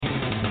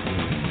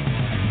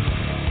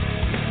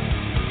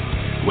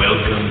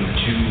Welcome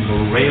to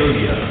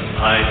Morelia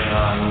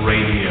Python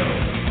Radio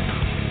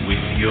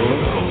with your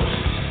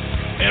hosts,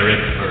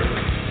 Eric Burke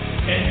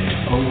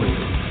and Owen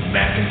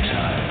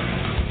McIntyre.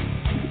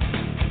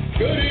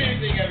 Good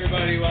evening,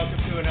 everybody. Welcome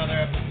to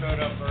another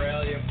episode of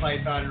Morelia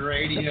Python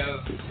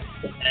Radio.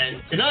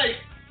 And tonight,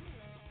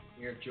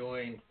 we are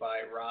joined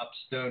by Rob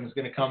Stone, who's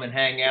going to come and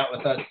hang out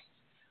with us.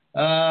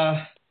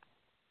 I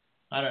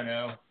don't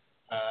know.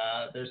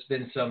 There's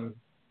been some,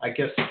 I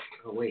guess.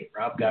 Oh, wait,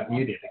 Rob got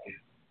muted again.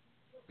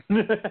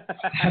 There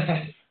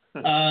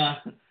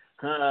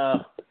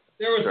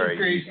was some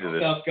crazy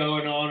stuff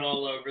going on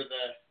all over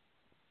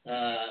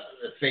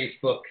the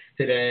Facebook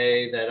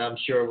today that I'm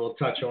sure we'll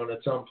touch on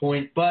at some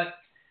point. But,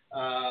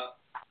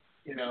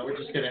 we're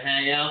just going to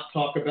hang out,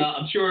 talk about,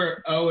 I'm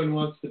sure Owen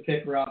wants to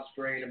pick Rob's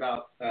brain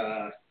about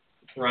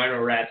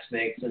Rhino Rat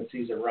Snake, since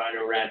he's a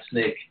Rhino Rat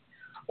Snake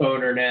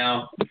owner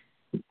now.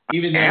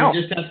 Even though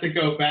he just has to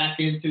go back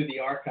into the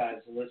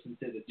archives and listen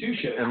to the two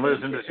shows. And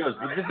listen to the shows.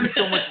 But this is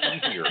so much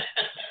easier.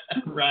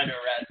 Rhino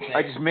Rat Snake.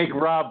 I just make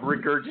Rob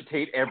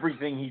regurgitate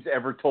everything he's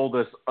ever told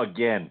us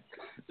again.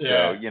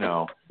 Yeah.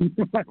 So,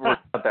 we're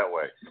not that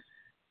way.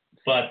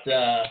 But,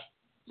 I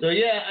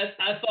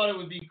thought it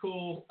would be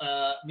cool.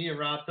 Me and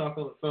Rob talk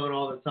on the phone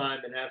all the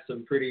time and have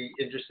some pretty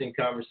interesting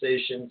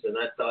conversations. And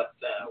I thought,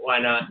 why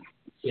not,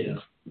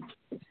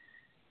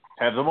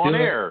 have them on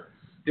air.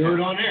 Do it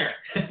on air.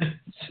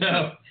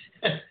 So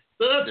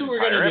that's what we're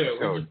going to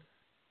do.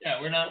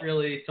 We're not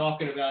really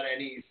talking about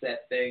any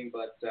set thing,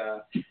 but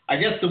I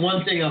guess the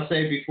one thing I'll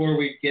say before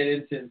we get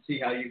into and see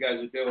how you guys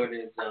are doing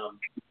is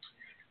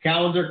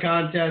calendar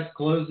contest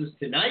closes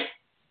tonight.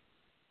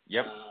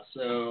 Yep.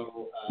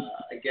 So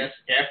I guess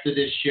after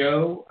this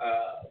show,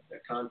 the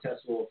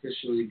contest will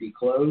officially be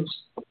closed.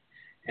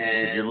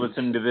 And if you're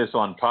listening to this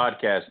on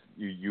podcast,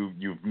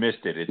 you've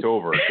missed it. It's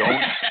over.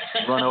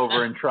 Don't run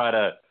over and try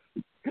to.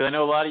 Because I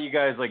know a lot of you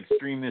guys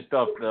stream this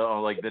stuff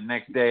the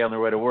next day on their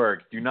way to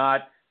work. Do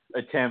not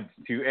attempt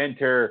to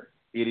enter.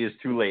 It is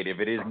too late. If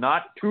it is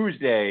not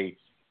Tuesday,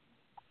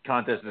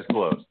 contest is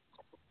closed.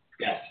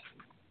 Yes.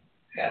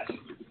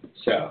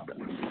 So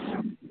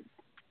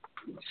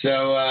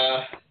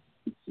I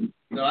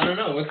don't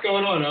know. What's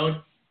going on,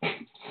 Owen?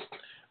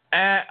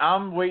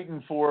 I'm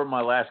waiting for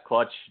my last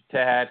clutch to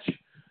hatch,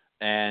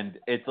 and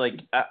it's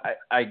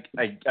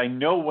I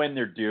know when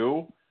they're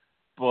due,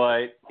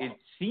 but it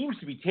seems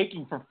to be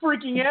taking for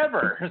freaking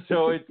ever.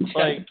 So it's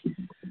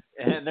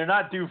and they're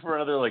not due for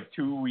another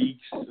 2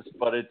 weeks,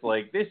 but it's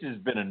this has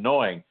been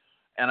annoying.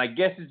 And I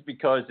guess it's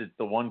because it's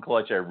the one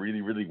clutch I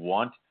really, really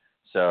want.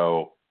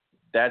 So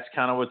that's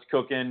kind of what's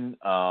cooking.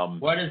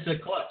 What is the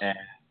clutch?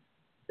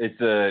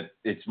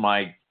 It's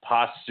my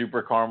POS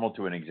Super Caramel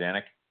to an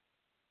Exanic.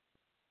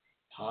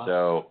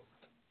 POS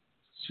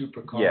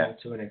Super Caramel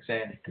to an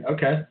Exanic.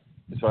 Okay.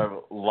 So I have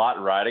a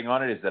lot riding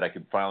on it, is that I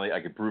could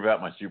prove out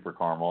my Super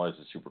Caramel as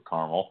a Super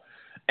Caramel,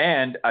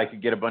 and I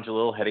could get a bunch of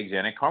little head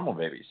Exanic caramel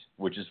babies,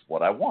 which is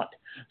what I want.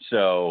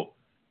 So,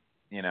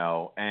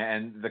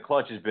 and the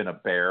clutch has been a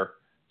bear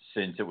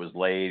since it was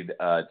laid.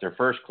 It's their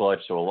first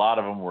clutch, so a lot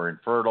of them were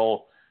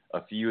infertile.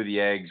 A few of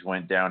the eggs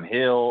went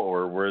downhill,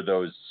 or were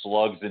those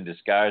slugs in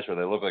disguise where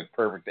they look like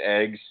perfect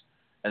eggs,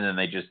 and then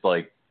they just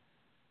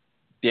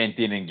dent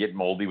in and get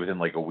moldy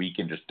within a week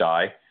and just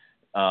die.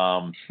 A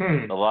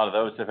lot of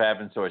those have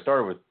happened. So I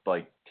started with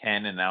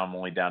 10, and now I'm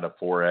only down to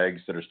 4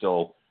 eggs that are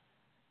still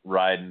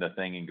riding the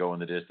thing and going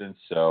the distance.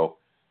 So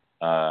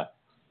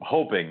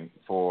hoping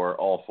for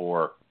all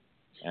 4,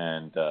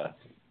 and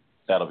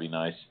that'll be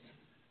nice.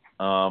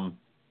 Other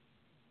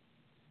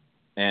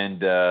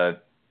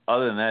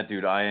than that,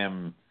 dude, I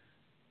am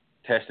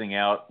testing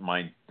out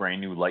my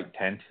brand new light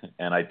tent,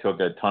 and I took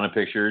a ton of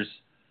pictures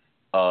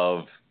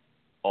of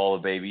all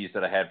the babies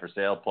that I had for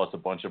sale, plus a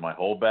bunch of my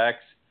holdbacks.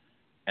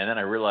 And then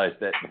I realized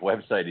that the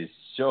website is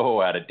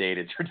so out of date,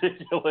 it's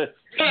ridiculous.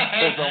 So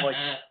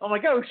I'm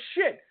like, oh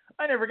shit,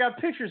 I never got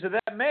pictures of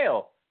that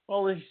male.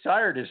 Well, he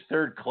sired his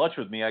 3rd clutch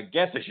with me. I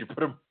guess I should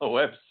put him on the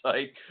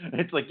website.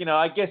 It's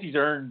I guess he's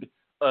earned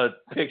a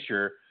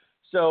picture.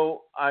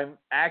 So I'm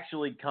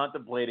actually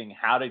contemplating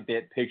how to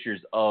get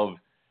pictures of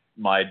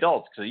my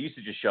adults, because I used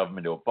to just shove them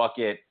into a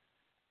bucket,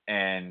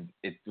 and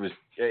it was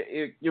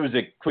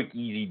a quick,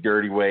 easy,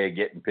 dirty way of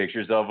getting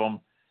pictures of them.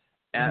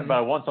 But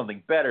I want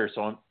something better,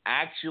 so I'm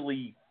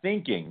actually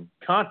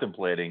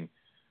contemplating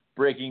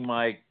breaking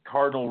my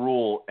cardinal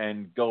rule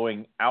and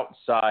going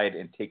outside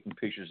and taking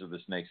pictures of the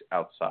snakes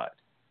outside.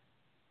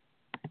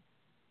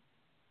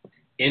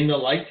 In the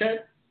light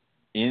tent?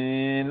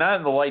 Not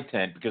in the light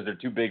tent, because they're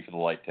too big for the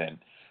light tent.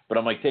 But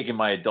I'm taking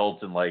my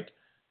adults and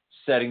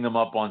setting them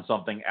up on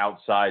something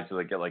outside so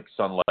they get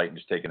sunlight and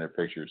just taking their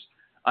pictures.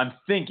 I'm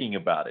thinking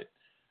about it.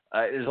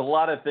 There's a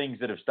lot of things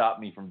that have stopped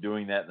me from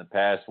doing that in the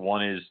past.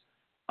 One is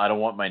I don't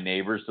want my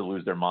neighbors to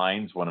lose their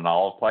minds when an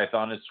olive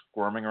python is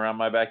squirming around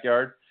my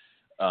backyard.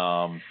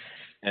 And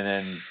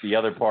then the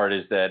other part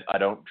is that I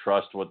don't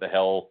trust what the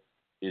hell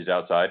is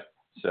outside.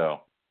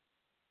 So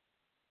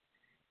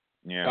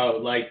Yeah. Oh,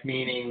 like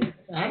meaning,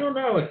 I don't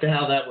know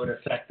how that would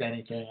affect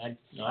anything. I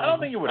don't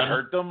think it would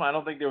hurt them. I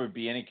don't think there would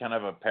be any kind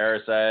of a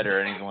parasite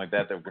or anything like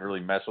that would really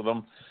mess with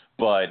them.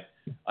 But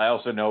I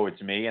also know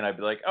it's me, and I'd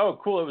be like, oh,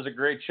 cool, it was a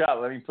great shot.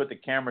 Let me put the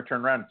camera,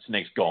 turn around,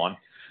 snake's gone.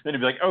 Then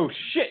it'd be like, oh,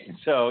 shit.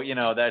 So,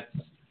 that's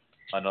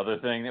another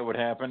thing that would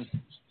happen.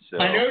 So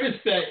I noticed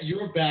that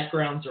your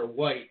backgrounds are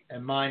white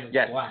and mine is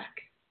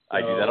black. So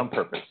I do that on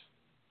purpose.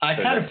 I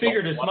kind of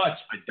figured as much.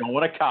 I don't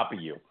want to copy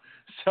you.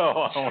 So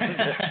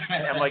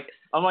I'm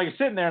like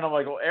sitting there and I'm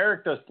like, well,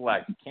 Eric does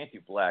black. You can't do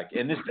black.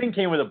 And this thing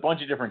came with a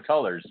bunch of different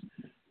colors.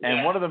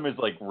 And one of them is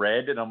like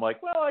red. And I'm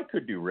like, well, I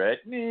could do red.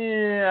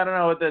 I don't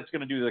know what that's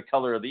going to do to the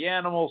color of the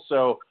animal.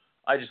 So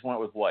I just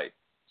went with white.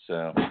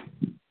 So.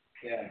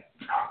 Yeah.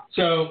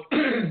 So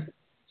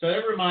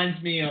that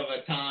reminds me of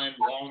a time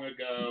long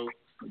ago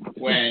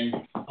when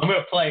I'm going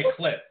to play a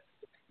clip.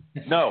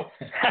 No,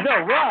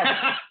 Rob,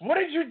 what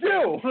did you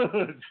do? I'm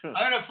going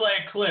to play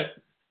a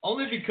clip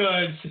only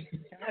because.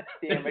 God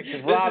damn it,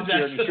 because Rob's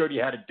here and he showed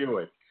you how to do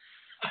it.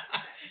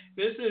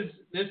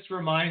 This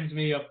reminds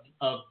me of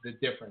the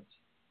difference.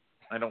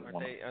 I don't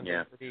want to. Aren't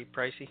they pretty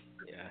pricey?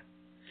 Yeah.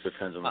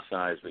 Depends on the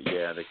size, but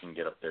yeah, they can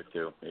get up there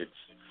too. It's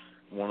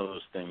one of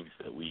those things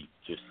that we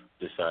just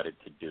decided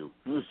to do.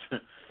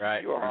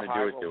 Right. You're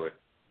going to do it.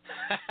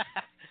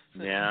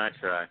 Yeah, I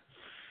try.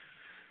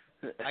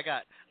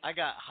 I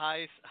got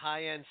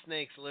high-end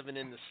snakes living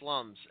in the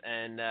slums,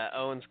 and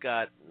Owen's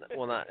got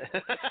not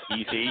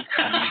easy.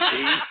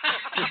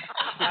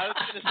 I was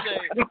gonna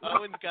say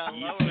Owen's got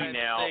lower-end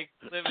snakes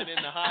living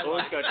in the high.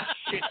 Owen's got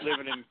shit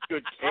living in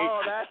good cages.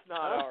 Oh, that's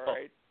not all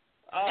right.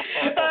 Oh,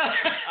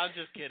 I'm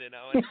just kidding,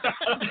 Owen.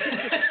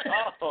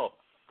 All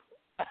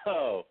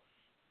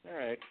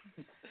right.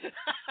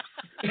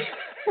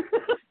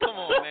 Come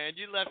on, man.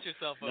 You left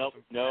yourself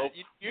open. Nope.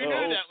 You knew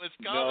that was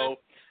coming.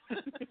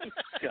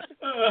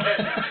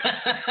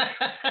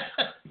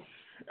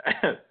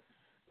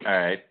 All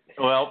right.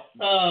 Well,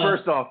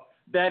 first off,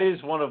 that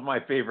is one of my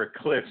favorite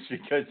clips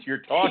because you're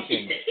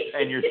talking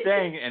and you're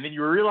saying, and then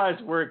you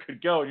realize where it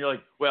could go, and you're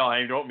like, well,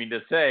 I don't mean to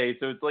say.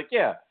 So it's like,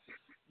 yeah,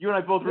 you and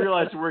I both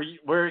realized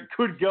where it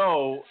could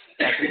go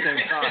at the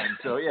same time.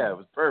 So yeah, it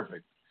was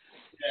perfect.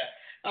 Yeah.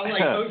 I'm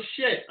like, oh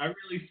shit! I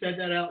really said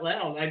that out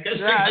loud. I guess I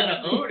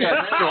gotta own it.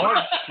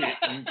 Dog shit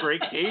in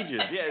great cages.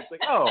 Yeah, it's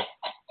like, oh,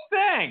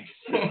 thanks.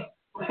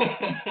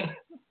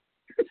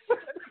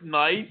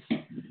 Nice.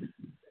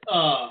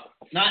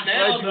 Not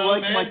now, though,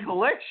 like man. My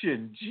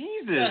collection.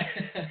 Jesus.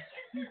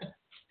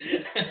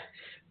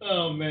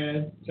 Oh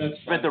man, that's.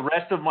 I've spent the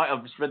rest of my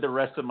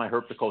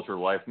herpetoculture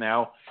life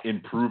now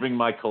improving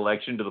my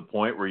collection to the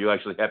point where you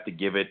actually have to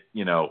give it,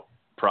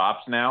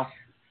 props now.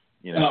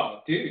 Oh,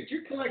 dude,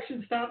 your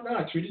collection's top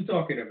notch. What are you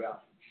talking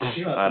about? I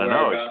don't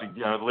know.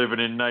 It's living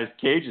in nice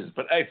cages,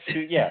 but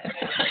yeah.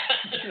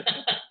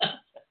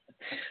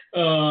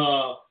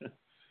 So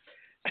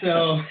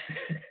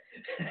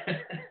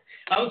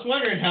I was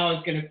wondering how I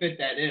was going to fit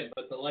that in,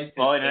 but the light.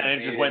 Oh, and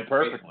it just went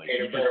perfectly.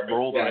 You just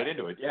rolled right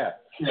into it. Yeah.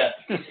 Yeah.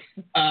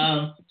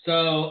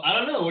 So I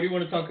don't know. What do you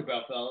want to talk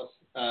about, fellas?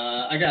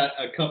 I got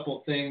a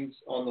couple things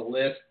on the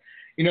list.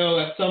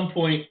 At some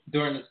point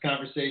during this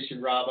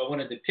conversation, Rob, I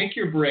wanted to pick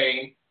your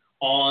brain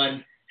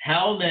on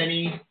how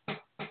many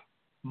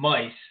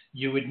mice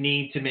you would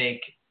need to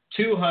make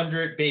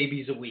 200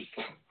 babies a week.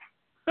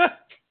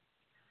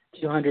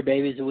 200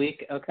 babies a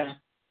week? Okay.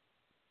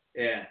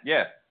 Yeah.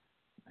 Yeah.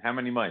 How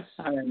many mice?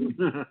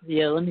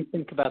 Yeah, let me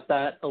think about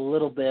that a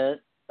little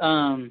bit.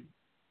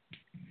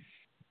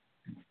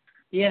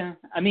 Yeah,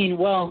 I mean,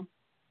 well,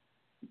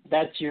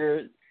 that's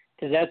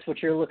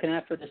what you're looking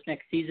at for this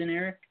next season,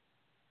 Eric?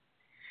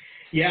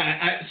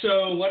 Yeah,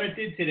 so what I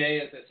did today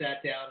is I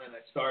sat down and I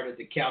started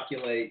to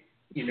calculate,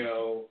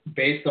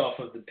 based off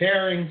of the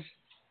pairings,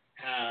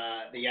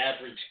 the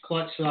average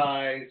clutch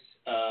size,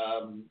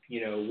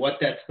 what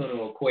that's going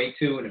to equate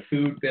to in a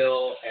food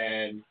bill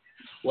and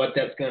what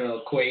that's going to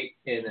equate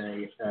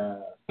in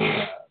a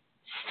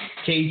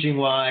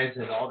caging-wise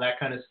and all that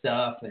kind of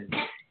stuff and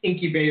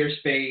incubator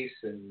space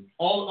and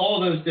all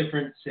those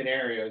different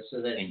scenarios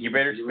so that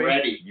incubator you're space?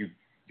 Ready. You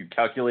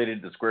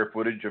calculated the square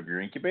footage of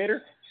your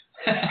incubator?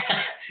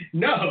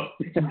 No,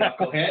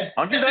 knucklehead.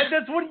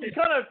 That's what he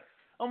kind of.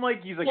 I'm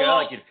like, he's like,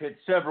 I could fit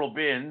several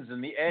bins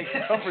and the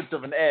circumference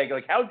of an egg.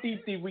 Like, how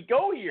deep did we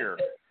go here?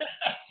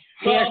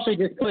 He actually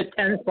just put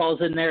tennis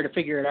balls in there to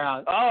figure it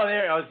out. Oh,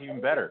 that was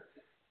even better.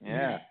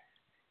 Yeah.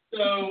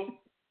 So,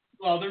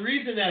 the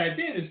reason that I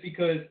did is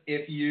because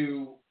if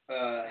you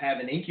have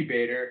an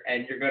incubator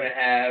and you're going to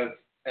have,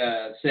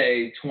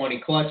 say, 20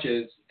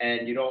 clutches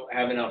and you don't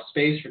have enough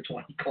space for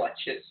 20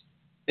 clutches,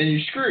 then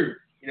you're screwed.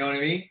 You know what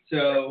I mean?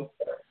 So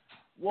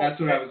that's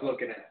what I was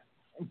looking at.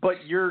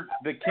 But you're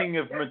the king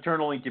of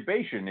maternal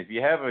incubation. If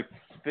you have a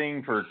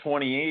thing for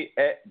 20,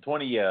 if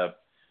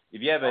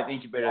you have an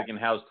incubator that can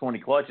house 20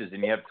 clutches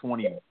and you have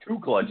 22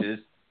 clutches,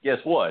 guess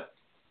what?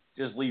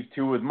 Just leave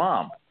 2 with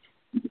mom.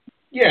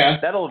 Yeah.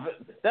 That'll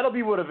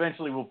be what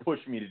eventually will push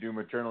me to do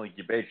maternal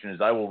incubation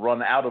is I will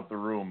run out of the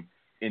room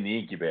in the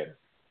incubator.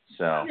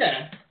 So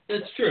yeah,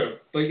 That's true,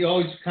 but you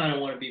always kind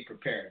of want to be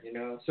prepared, you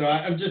know. So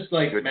I'm just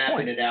like Good mapping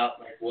point. it out,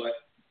 like what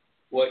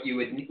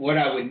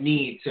I would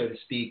need, so to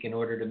speak, in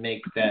order to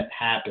make that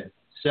happen.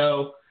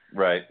 So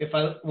Right.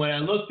 when I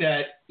looked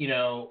at, you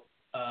know,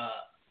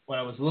 when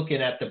I was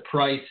looking at the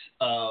price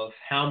of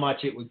how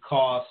much it would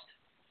cost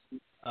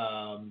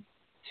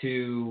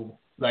to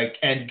like,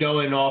 and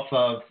going off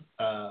of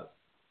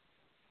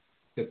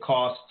the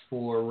cost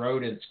for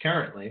rodents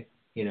currently,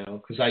 you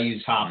know, because I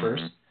use hoppers.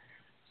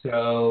 Mm-hmm.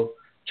 So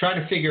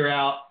trying to figure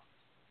out,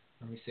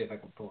 let me see if I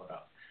can pull it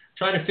up.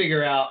 Trying to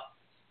figure out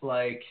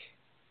like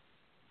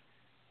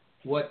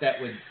what that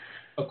would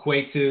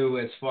equate to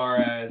as far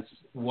as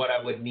what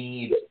I would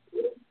need.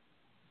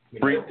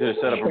 To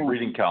set up a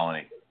breeding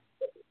colony.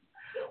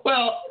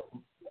 Well,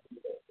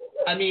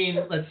 I mean,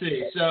 let's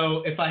see.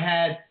 So if I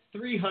had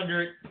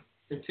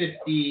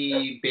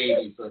 350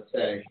 babies, let's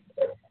say,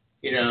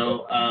 you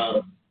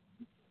know,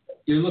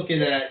 you're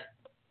looking at,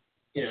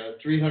 you know,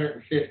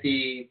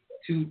 350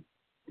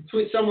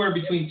 somewhere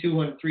between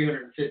 200 and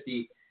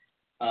 350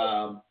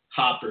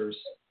 hoppers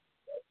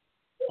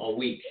a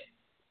week.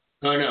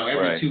 No, every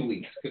Right. 2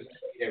 weeks, because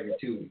every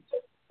 2 weeks,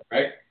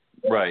 right?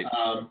 Right.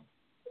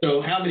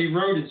 So how many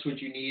rodents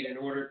would you need in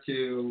order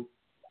to,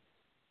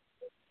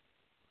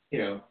 you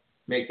know,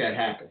 make that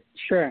happen?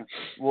 Sure.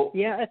 Well,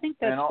 Yeah, I think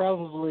that's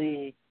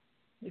probably.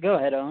 Go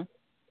ahead, Owen.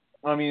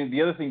 I mean,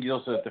 the other thing you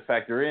also have to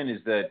factor in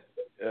is that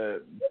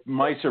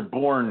mice are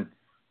born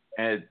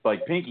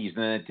like pinkies,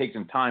 and then it takes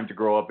them time to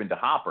grow up into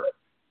hopper.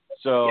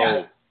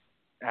 So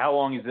how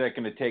long is that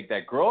going to take,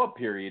 that grow up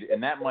period?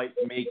 And that might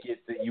make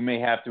it that you may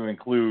have to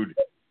include,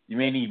 you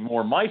may need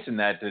more mice in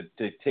that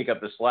to take up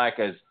the slack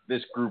as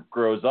this group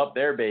grows up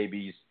their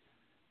babies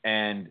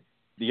and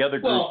the other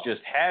group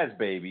just has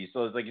babies.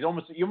 So it's like you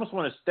almost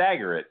want to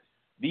stagger it.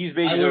 These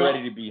babies are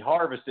ready to be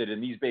harvested,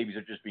 and these babies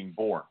are just being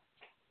born.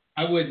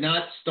 I would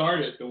not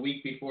start it the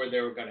week before they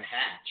were going to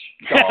hatch.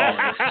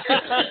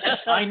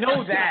 Oh, I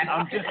know that.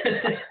 I'm just,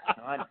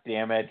 God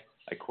damn it,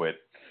 I quit.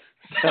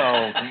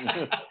 So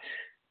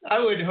I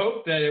would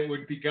hope that it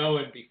would be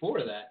going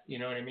before that. You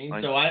know what I mean?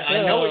 So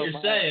I know what you're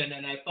saying,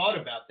 and I thought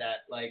about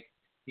that. Like,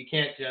 you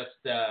can't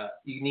just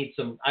you need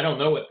some. I don't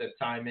know what the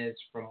time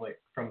is from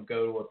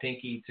go to a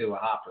pinky to a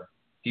hopper.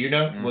 Do you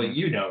know? Mm-hmm. Well,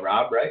 you know,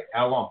 Rob, right?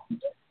 How long?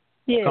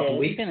 Yeah, couple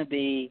weeks? It's going to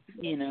be,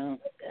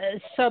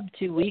 sub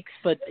 2 weeks,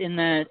 but in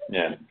that,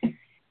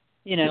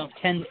 10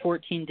 to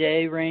 14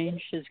 day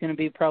range is going to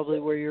be probably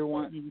where you're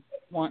wanting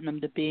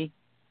them to be.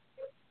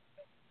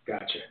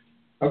 Gotcha.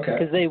 Okay.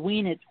 Because they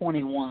wean at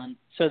 21,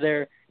 so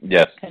they're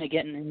kind of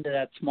getting into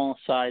that small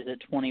size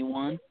at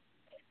 21,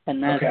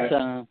 and that's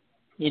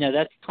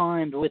that's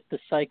timed with the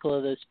cycle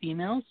of those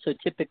females. So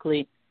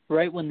typically,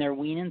 right when they're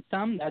weaning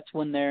some, that's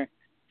when they're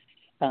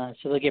so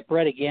they'll get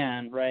bred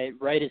again, right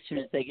as soon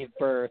as they give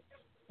birth,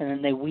 and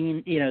then they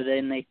wean,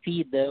 then they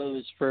feed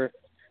those for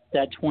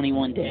that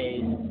 21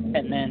 days,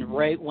 and then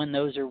right when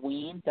those are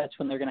weaned, that's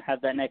when they're going to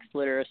have that next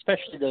litter.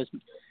 Especially the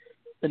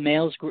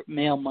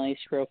male mice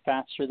grow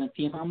faster than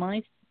female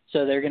mice,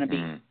 so they're going to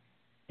be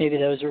maybe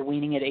those are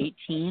weaning at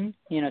 18,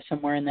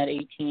 somewhere in that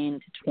 18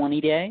 to 20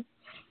 day,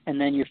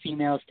 and then your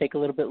females take a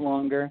little bit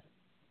longer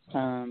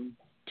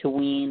to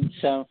wean.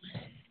 So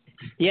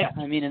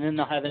and then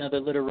they'll have another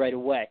litter right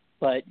away.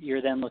 But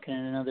you're then looking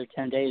at another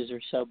 10 days or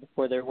so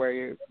before they're where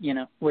you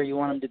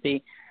want them to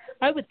be.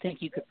 I would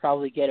think you could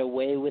probably get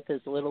away with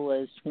as little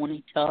as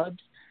 20 tubs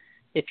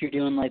if you're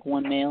doing like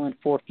 1 male and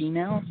 4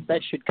 females.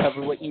 That should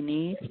cover what you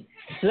need.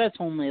 So that's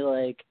only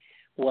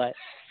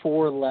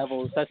 4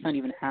 levels. That's not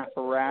even half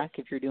a rack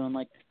if you're doing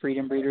like the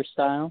Freedom Breeder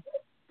style.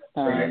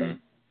 And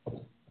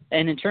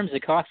in terms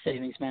of cost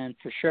savings, man,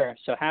 for sure.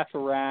 So half a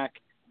rack,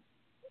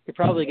 you're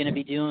probably going to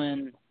be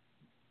doing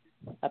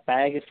a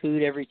bag of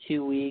food every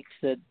 2 weeks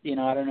that,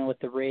 I don't know what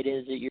the rate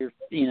is at your,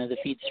 the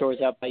feed stores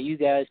out by you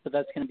guys, but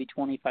that's going to be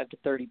 $25 to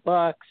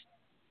 $30.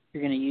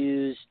 You're going to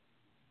use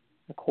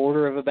a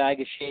quarter of a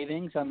bag of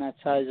shavings on that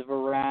size of a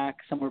rack,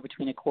 somewhere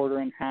between a quarter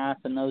and half,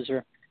 and those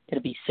are going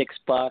to be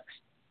 $6.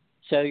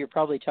 So you're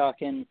probably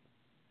talking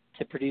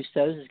to produce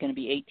those is going to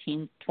be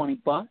 $18,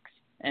 $20,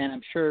 and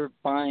I'm sure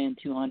buying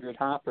 200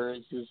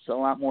 hoppers is a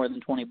lot more than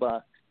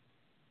 $20.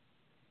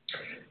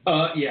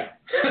 Yeah.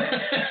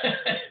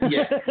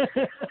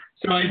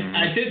 So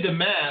I did the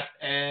math,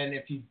 and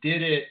if you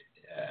did it,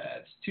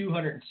 it's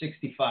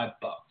 $265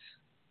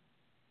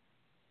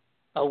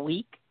 a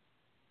week,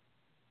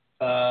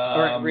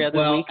 or every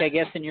other week, I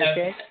guess. In your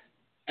case,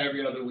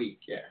 every other week,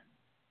 yeah.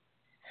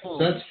 Oh,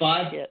 so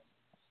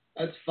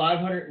that's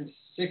 $565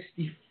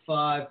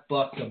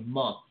 a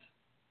month.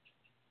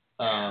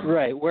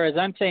 Right. Whereas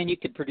I'm saying you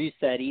could produce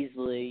that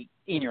easily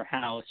in your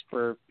house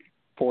for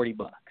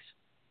 $40.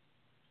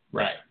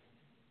 Right.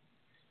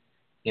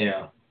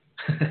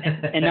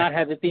 And not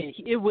have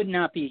it would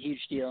not be a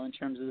huge deal in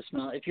terms of the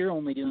smell. If you're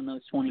only doing those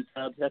 20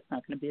 tubs, that's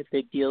not going to be a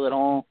big deal at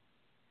all.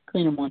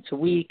 Clean them once a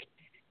week.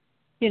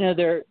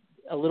 They're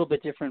a little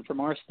bit different from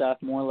our stuff,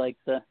 more like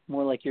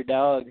your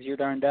dogs, your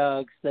darn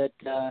dogs that,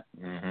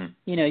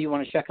 you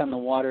want to check on the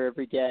water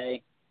every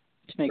day.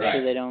 Just make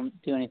sure they don't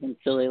do anything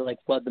silly like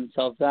flood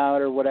themselves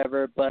out or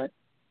whatever,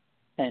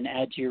 and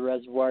add to your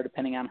reservoir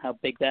depending on how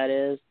big that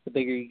is. The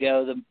bigger you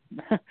go,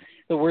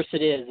 the worse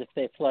it is if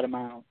they flood them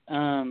out.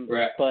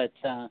 But,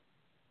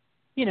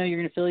 you're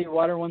going to fill your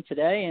water once a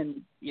day,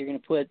 and you're going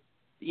to put,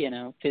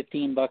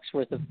 $15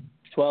 worth of,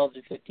 $12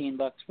 to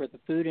 $15 worth of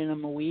food in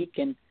them a week,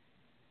 and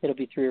it'll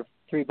be $3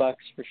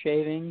 for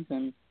shavings,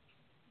 and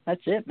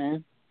that's it,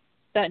 man.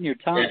 That and your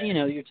time,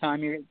 your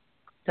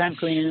time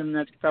cleaning them,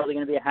 that's probably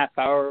going to be a half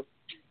hour.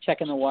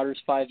 Checking the water's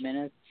 5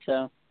 minutes,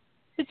 so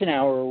it's an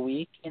hour a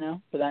week,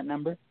 for that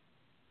number.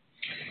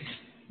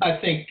 I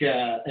think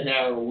an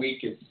hour a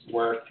week is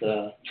worth.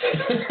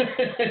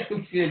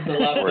 It's a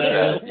lot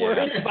better.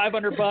 Worth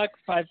 $500,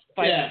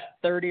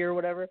 $530 or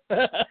whatever.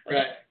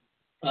 Right,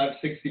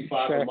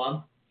 $565 a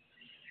month.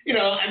 These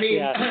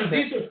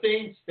are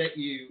things that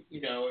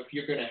if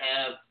you're going to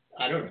have,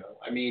 I don't know.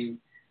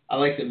 I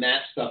like to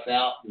map stuff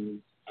out,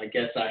 and I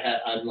guess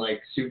I'm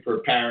like super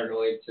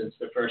paranoid since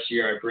the first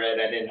year I bred.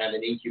 I didn't have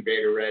an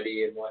incubator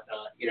ready and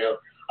whatnot.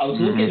 I was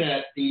looking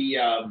at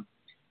the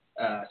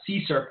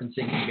Sea Serpents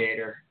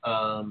incubator,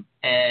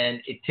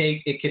 and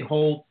it can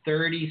hold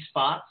 30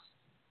 spots,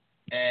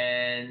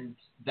 and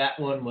that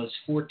one was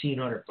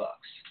 $1,400.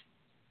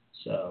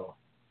 So.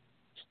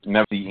 And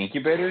that was the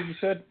incubator, you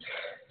said?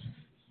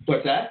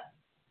 What's that?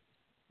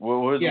 What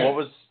was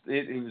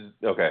it? It was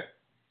okay.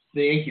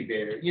 The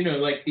incubator,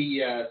 like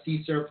the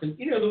Sea Serpent,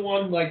 the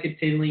one like a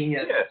Tinley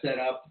has set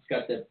up. It's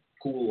got the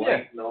cool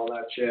light and all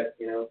that shit,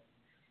 So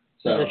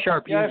the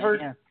sharp. Yeah, I've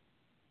heard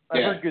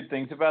good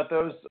things about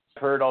those.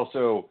 I've heard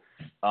also,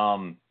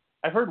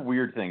 I've heard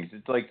weird things.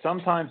 It's like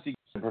sometimes you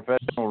get a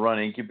professional run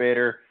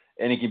incubator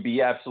and it can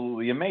be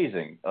absolutely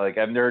amazing. Like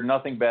I've heard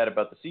nothing bad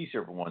about the Sea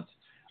Serpent ones.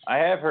 I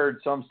have heard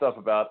some stuff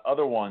about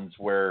other ones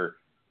where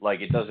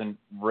like it doesn't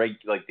like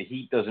the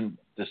heat doesn't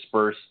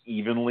disperse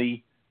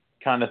evenly,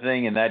 kind of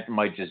thing, and that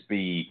might just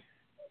be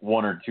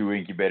one or two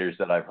incubators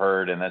that I've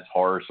heard, and that's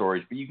horror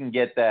stories. But you can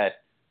get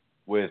that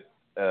with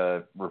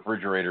a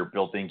refrigerator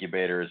built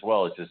incubator as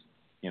well. It's just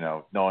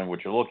knowing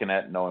what you're looking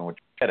at, and knowing what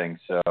you're getting.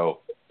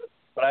 So,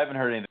 but I haven't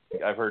heard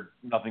anything. I've heard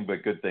nothing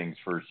but good things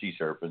for Sea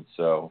Serpents.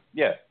 So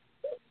yeah.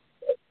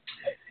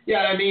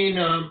 Yeah, I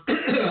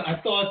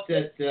thought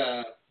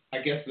that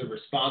I guess the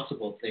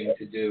responsible thing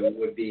to do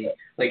would be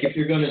like if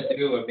you're going to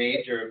do a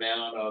major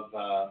amount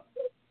of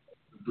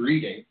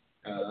breeding.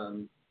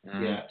 You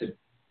have to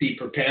be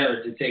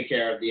prepared to take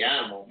care of the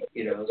animal,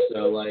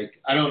 So, like,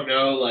 I don't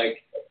know,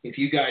 like, if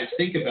you guys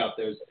think about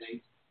those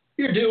things,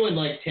 you're doing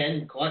like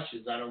 10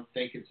 clutches. I don't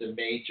think it's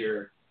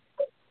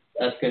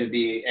that's going to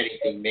be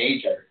anything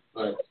major.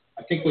 But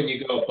I think when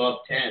you go above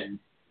 10, it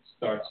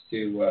starts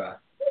to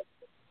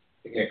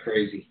get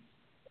crazy,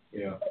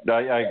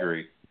 I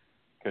agree.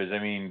 Because,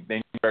 then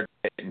you start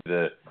getting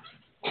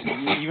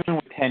even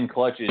with 10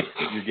 clutches,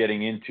 you're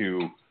getting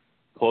into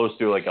close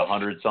to like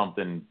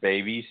 100-something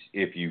babies,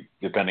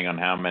 depending on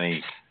how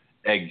many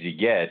eggs you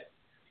get.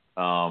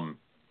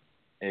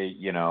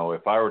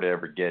 If I were to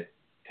ever get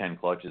 10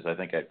 clutches, I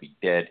think I'd be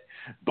dead.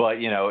 But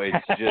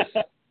it's just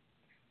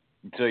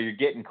so you're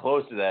getting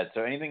close to that.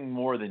 So anything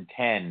more than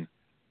 10,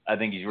 I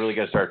think he's really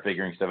got to start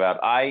figuring stuff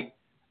out. I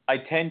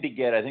tend to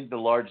get. I think the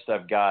largest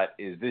I've got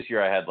is this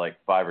year. I had like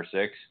 5 or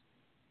 6,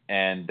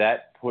 and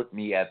that put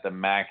me at the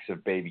max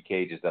of baby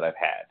cages that I've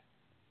had,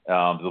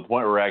 to the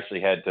point where I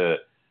actually had to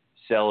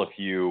sell a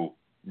few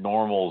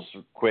normals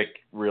quick,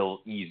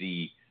 real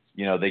easy.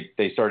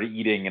 They started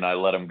eating and I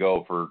let them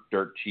go for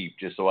dirt cheap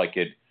just so I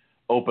could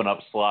open up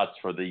slots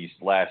for these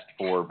last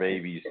 4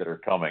 babies that are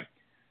coming.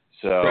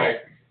 So,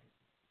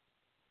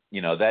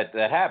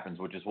 that happens,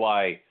 which is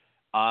why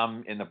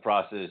I'm in the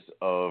process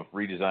of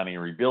redesigning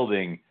and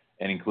rebuilding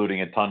and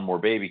including a ton more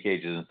baby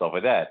cages and stuff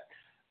like that.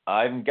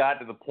 I haven't got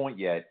to the point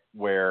yet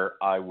where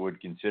I would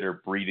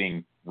consider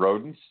breeding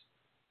rodents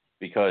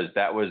because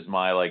that was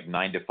my like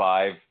 9 to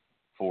 5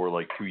 for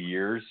like 2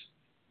 years,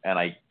 and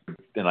I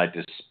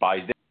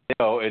despised it.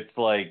 So it's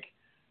like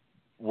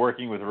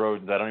working with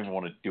rodents. I don't even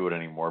want to do it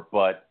anymore.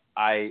 But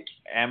I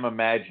am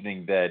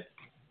imagining that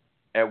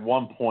at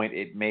one point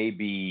it may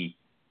be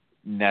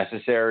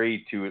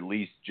necessary to at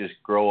least just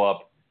grow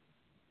up,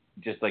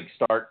 just like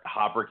start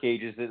hopper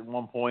cages at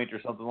one point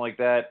or something like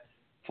that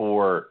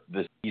for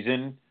the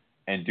season,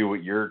 and do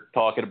what you're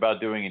talking about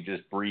doing and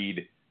just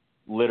breed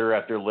litter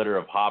after litter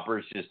of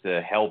hoppers just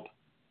to help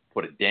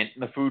put a dent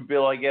in the food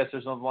bill, I guess,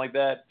 or something like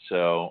that.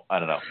 So I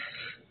don't know.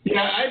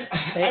 Yeah,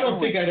 I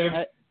don't think I'd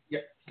ever. Yeah,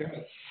 go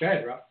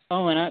ahead, Rob.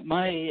 Oh, and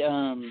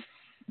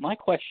my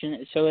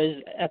question. So,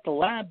 is at the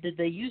lab, did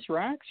they use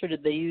racks or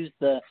did they use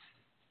the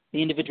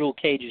individual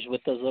cages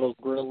with those little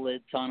grill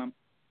lids on them?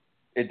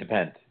 It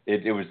depends.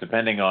 It was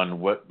depending on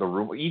what the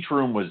room. Each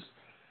room was.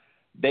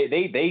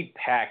 They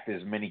packed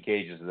as many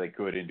cages as they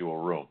could into a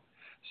room.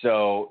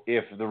 So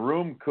if the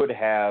room could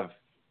have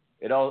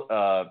it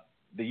all.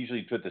 They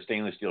usually put the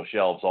stainless steel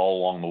shelves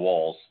all along the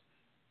walls,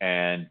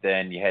 and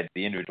then you had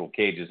the individual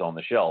cages on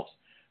the shelves.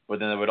 But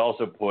then they would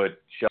also put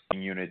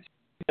shelving units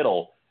in the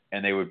middle,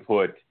 and they would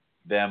put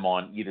them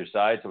on either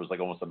side, so it was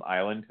like almost an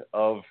island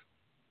of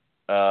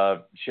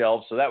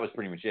shelves, so that was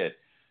pretty much it.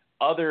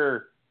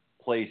 Other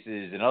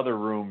places and other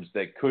rooms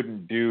that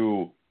couldn't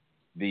do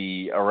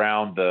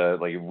around the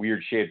like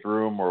weird shaped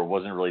room, or it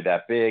wasn't really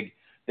that big,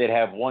 they'd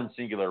have one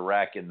singular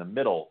rack in the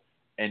middle.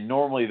 And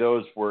normally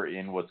those were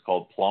in what's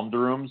called plumbed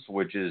rooms,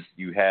 which is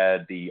you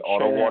had the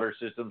auto water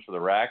systems for the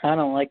rack. I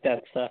don't like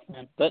that stuff,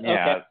 man. But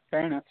okay,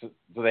 fair enough.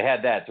 So they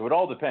had that. So it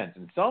all depends.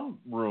 In some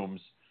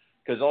rooms,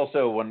 because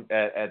also when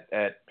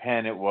at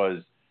Penn it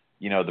was,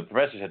 the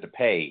professors had to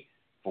pay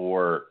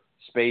for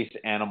space,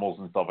 animals,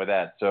 and stuff like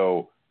that.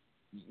 So,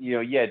 you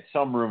had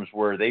some rooms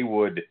where they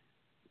would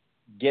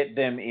get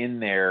them in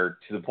there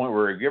to the point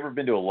where, have you ever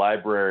been to a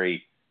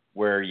library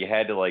where you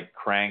had to like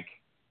crank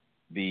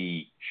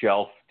the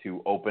shelf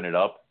to open it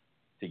up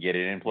to get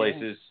it in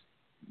places?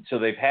 Yeah. So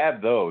they've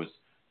had those,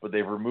 but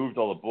they've removed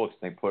all the books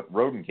and they put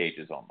rodent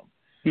cages on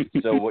them.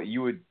 So what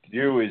you would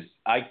do is,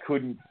 I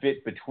couldn't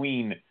fit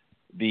between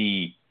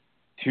the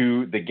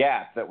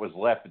gap that was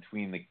left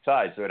between the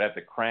sides, so I'd have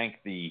to crank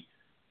the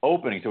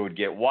opening so it would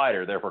get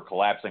wider, therefore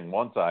collapsing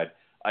one side.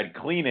 I'd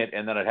clean it,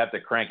 and then I'd have to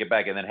crank it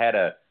back, and then had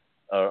a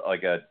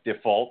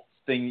default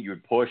thing that you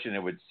would push, and it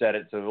would set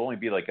it so it would only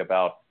be like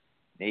about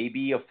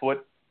maybe a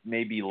foot,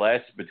 maybe less,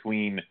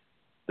 between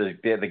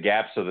the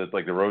gaps, so that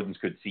like the rodents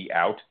could see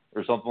out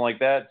or something like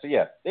that. So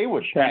yeah, they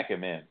would pack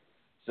them in.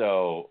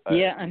 So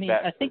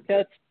I think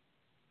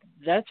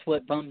that's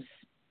what bummed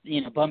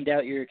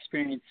out your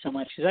experience so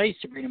much, because I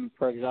used to breed them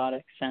for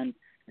exotics, and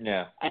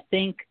I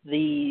think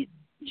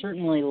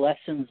certainly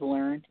lessons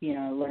learned.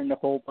 I learned a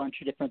whole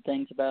bunch of different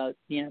things about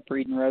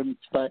breeding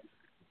rodents, but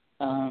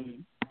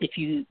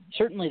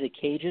certainly the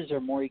cages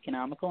are more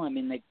economical. I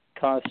mean, they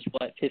cost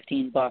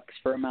 $15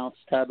 for a mouse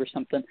tub or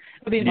something.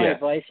 Would be my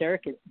advice,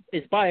 Eric,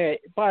 is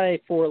buy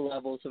 4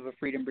 levels of a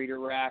Freedom Breeder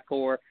rack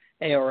or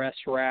ARS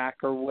rack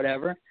or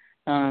whatever.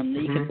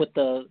 You can put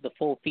the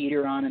full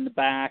feeder on in the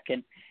back,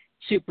 and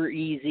super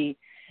easy.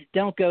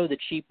 Don't go the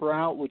cheap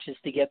route, which is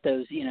to get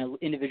those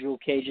individual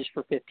cages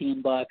for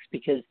 $15,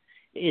 because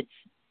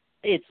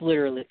it's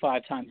literally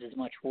 5 times as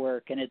much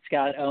work, and it's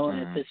got Owen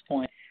at this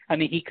point. I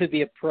mean, he could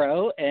be a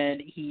pro,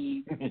 and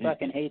he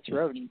fucking hates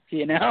rodents,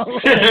 because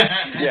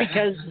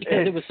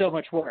it was so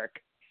much work.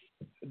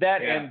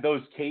 That and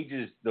those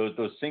cages,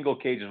 those single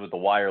cages with the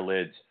wire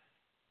lids,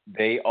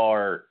 they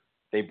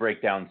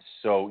break down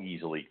so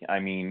easily. I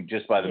mean,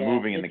 just by the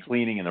moving and the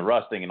cleaning and the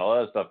rusting and all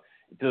that stuff,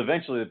 to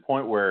eventually the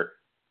point where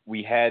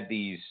we had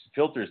these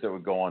filters that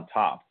would go on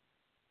top,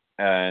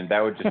 and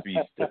that would just be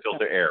to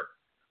filter air.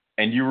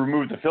 And you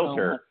remove the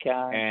filter,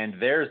 and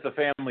there's the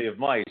family of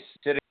mice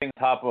sitting on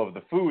top of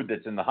the food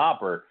that's in the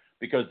hopper,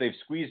 because they've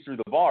squeezed through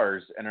the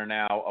bars and are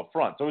now up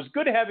front. So it was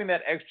good having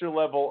that extra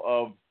level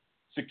of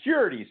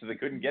security so they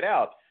couldn't get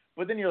out.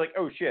 But then you're like,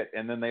 oh, shit.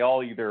 And then they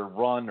all either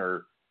run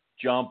or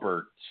jump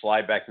or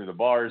slide back through the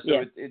bars.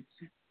 So it's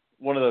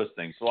one of those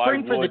things. So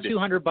Spring for the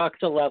 $200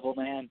 a level,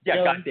 man.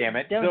 Yeah, God damn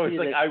it. So it's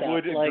like, I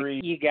would agree.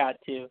 You got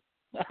to.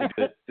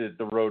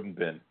 the rodent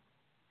bin.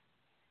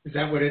 Is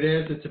that what it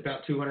is? It's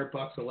about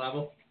 $200 a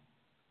level?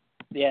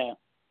 Yeah.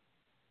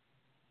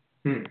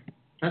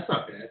 That's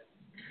not bad.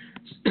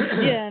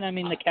 Yeah, and I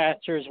mean, the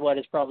caster is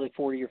probably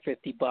 $40 or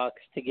 $50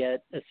 to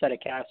get a set of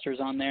casters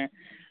on there.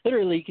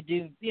 Literally, you could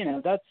do,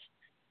 that's,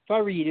 if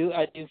I were you,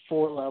 I'd do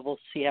 4 levels,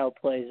 see how it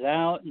plays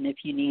out, and if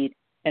you need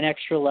an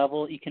extra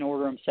level, you can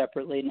order them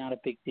separately, not a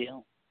big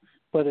deal.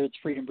 Whether it's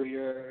Freedom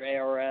Breeder or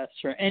ARS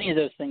or any of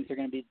those things are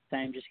going to be the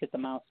same, just get the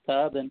mouse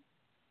tub, and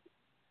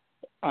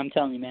I'm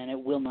telling you, man,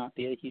 it will not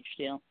be a huge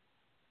deal.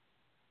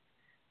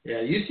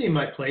 Yeah, you see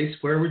my place.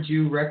 Where would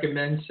you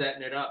recommend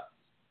setting it up?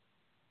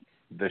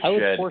 The shed.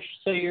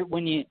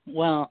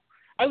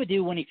 I would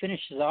do when he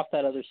finishes off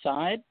that other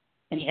side,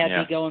 and he had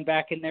me going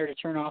back in there to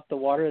turn off the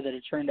water that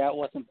it turned out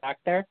wasn't back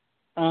there.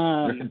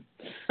 Find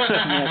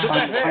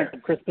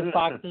some Christmas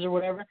boxes or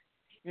whatever.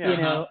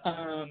 Yeah.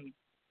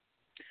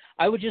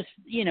 I would just,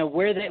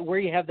 where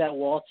you have that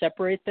wall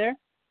separate there,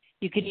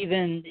 you could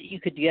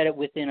get it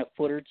within a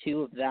foot or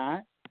two of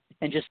that,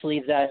 and just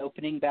leave that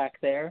opening back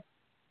there.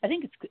 I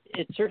think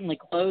it's certainly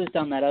closed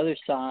on that other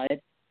side.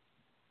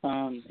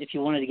 If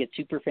you wanted to get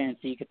super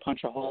fancy, you could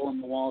punch a hole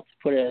in the wall to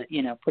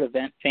put a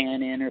vent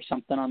fan in or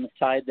something on the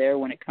side there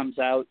when it comes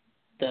out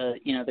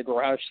the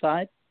garage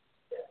side.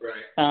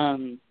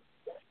 Right.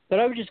 But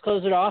I would just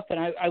close it off, and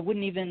I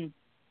wouldn't even,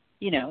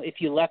 if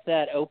you left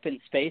that open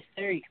space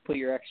there, you could put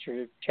your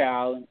extra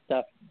chow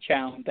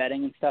and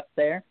bedding and stuff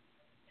there.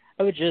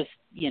 I would just,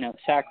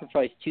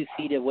 sacrifice 2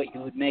 feet of what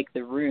you would make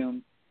the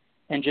room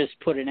and just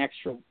put an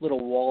extra little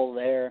wall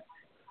there.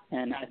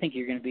 And I think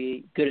you're going to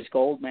be good as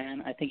gold,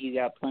 man. I think you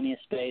got plenty of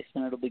space,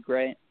 and it'll be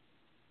great.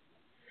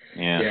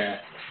 Yeah.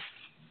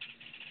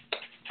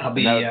 That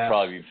would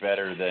probably be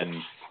better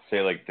than, say,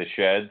 like the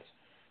sheds,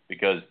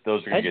 because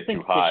those are going to get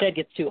too hot. The shed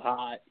gets too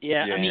hot.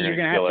 Yeah, I mean, you're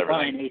going to have to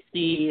buy an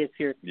AC if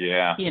you're,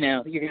 you're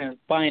going to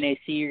buy an AC,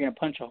 you're going to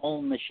punch a hole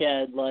in the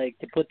shed,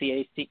 to put the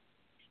AC,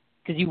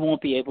 because you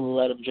won't be able to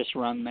let them just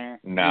run there.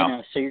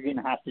 No. So you're going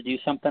to have to do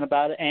something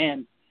about it,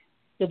 and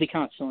you'll be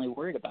constantly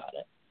worried about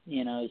it,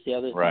 is the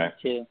other thing,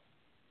 too.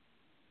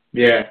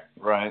 Yeah.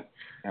 Right.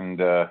 And,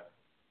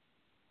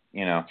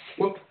 you know.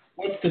 What's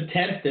the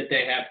temp that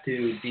they have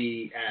to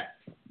be at?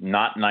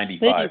 Not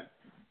 95.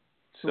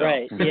 So.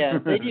 Right, yeah.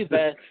 They do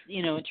best,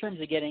 in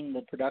terms of getting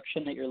the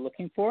production that you're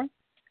looking for.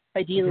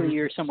 Ideally,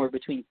 you're somewhere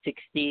between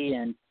 60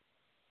 and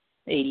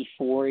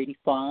 84,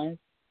 85.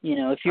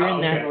 If you're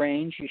in that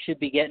range, you should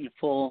be getting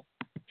full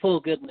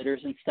good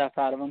litters and stuff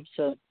out of them.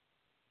 So,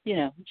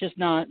 just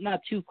not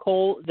too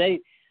cold. They'll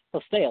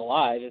stay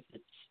alive if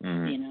it's,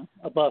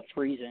 above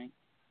freezing.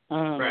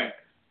 Right.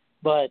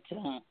 But,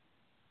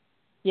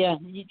 yeah,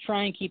 you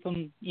try and keep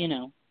them,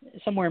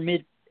 somewhere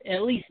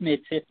at least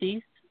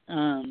mid-50s,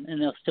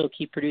 and they'll still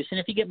keep producing.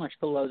 If you get much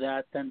below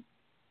that, then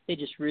they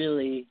just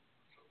really,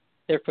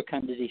 their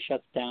fecundity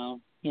shuts down.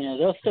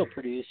 They'll still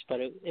produce, but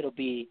it'll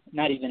be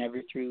not even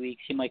every 3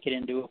 weeks. You might get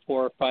into a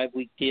 4 or 5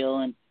 week deal,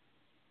 and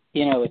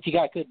if you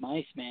got good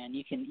mice, man,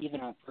 you can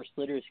even on first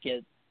litters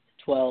get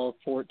 12,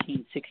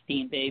 14,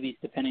 16 babies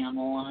depending on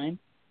the line.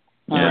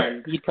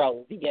 You'd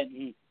probably be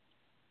getting.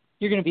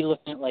 You're going to be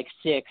looking at like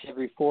 6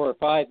 every 4 or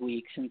 5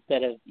 weeks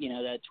instead of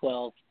that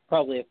 12,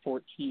 probably a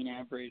 14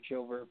 average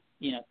over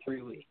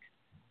 3 weeks.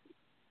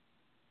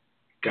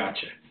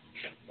 Gotcha.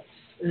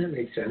 That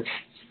makes sense.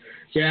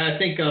 Yeah, I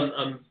think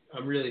I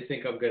really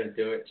think I'm going to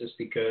do it just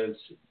because,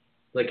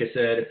 like I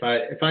said, if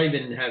I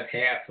even have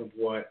half of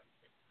what,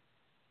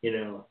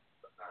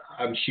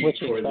 I'm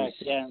shooting for this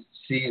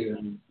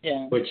season,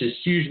 which is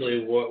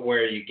usually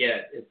where you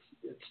get,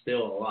 it's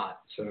still a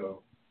lot.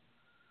 So.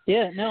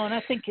 Yeah, no, and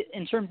I think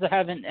in terms of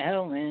having,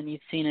 man,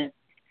 you've seen it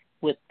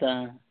with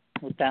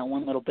that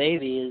one little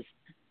baby, is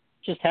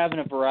just having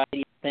a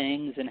variety of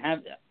things and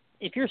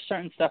if you're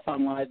starting stuff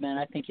on live, man,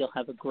 I think you'll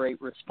have a great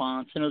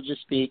response, and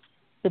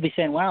they'll be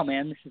saying, wow,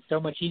 man, this is so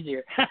much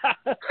easier.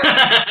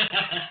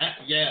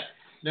 Yeah,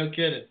 no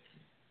kidding.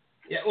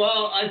 Yeah,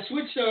 well, I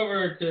switched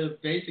over to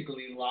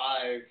basically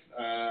live,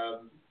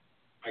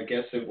 I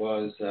guess it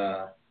was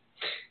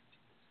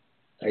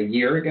a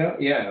year ago.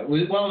 Yeah, it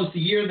was the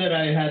year that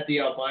I had the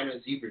albino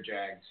zebra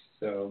jags,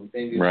 so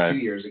maybe it was 2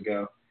 years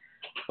ago.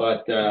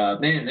 But,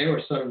 man, they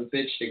were son of a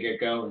bitch to get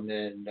going,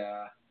 and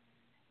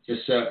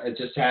it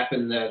just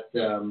happened that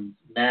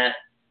Matt,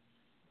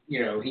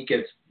 he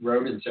gets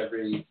rodents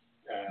every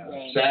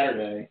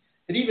Saturday.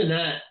 But even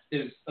that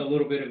is a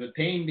little bit of a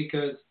pain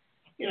because,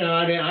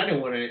 I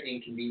don't want to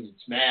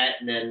inconvenience Matt.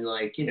 And then,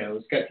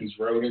 he's got these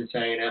rodents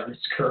hanging out in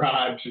his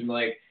garage. And,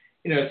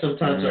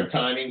 sometimes our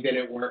timing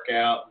didn't work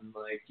out. And,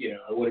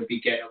 I wouldn't be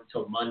getting them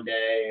until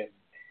Monday. And,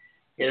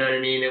 you know what I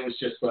mean? It was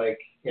just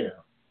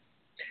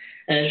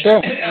And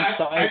sure.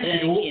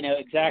 Sizing,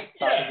 exact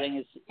sizing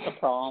is a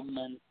problem.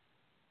 And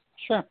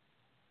sure.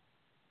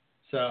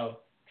 So,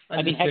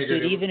 I mean, heck,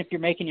 dude, even if you're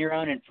making your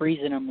own and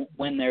freezing them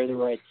when they're the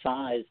right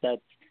size,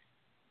 that's,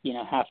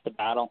 half the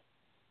battle.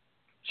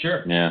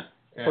 Sure. Yeah.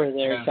 Where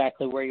they're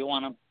exactly where you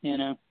want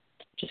them,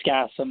 Just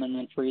gas them and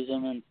then freeze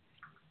them and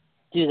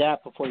do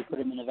that before you put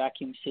them in a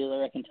vacuum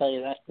sealer. I can tell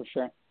you that for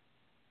sure.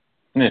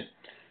 Yeah.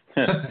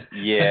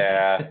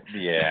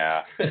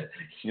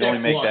 You only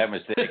make that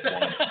mistake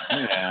once.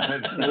 Yeah.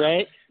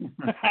 Right?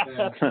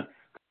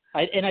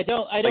 I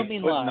don't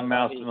mean putting live. the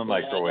mouse in the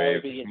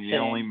microwave. You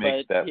only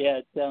make that.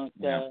 Yeah, don't.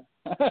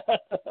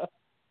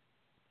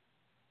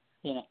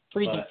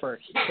 Freeze them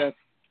first.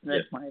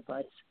 That's my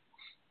advice.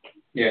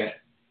 Yeah.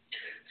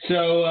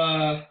 So,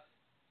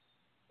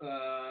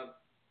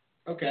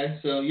 okay.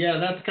 So, yeah,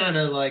 that's kind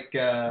of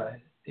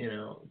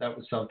that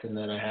was something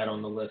that I had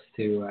on the list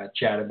to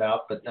chat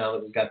about. But now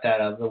that we got that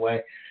out of the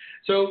way,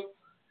 so,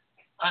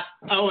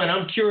 Owen,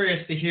 I'm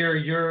curious to hear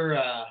your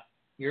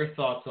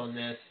thoughts on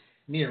this.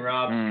 Me and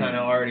Rob kind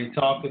of already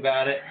talked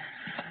about it.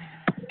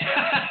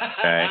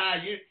 Okay.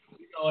 You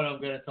know what I'm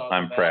going to talk about.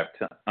 I'm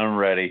prepped. I'm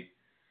ready.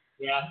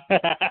 Yeah.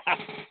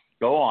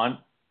 Go on.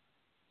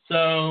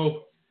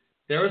 So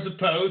there was a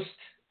post.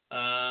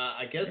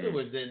 I guess it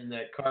was in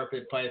the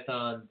Carpet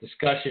Python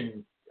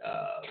discussion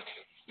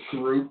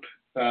group.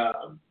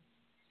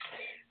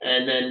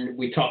 And then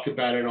we talked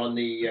about it on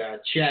the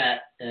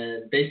chat.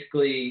 And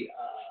basically,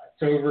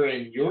 it's over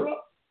in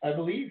Europe, I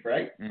believe,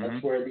 right? Mm-hmm.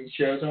 That's where these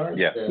shows are.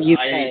 Yeah. The UK,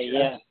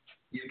 IHS,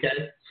 UK.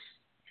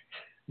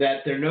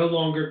 That they're no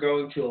longer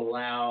going to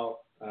allow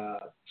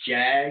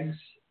jags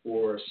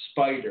or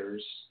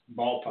spiders,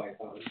 ball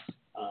pythons,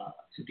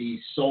 to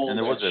be sold. And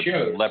there was a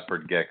shows.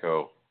 leopard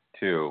gecko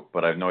too,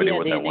 but I have no idea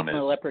what that one is.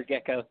 Yeah, leopard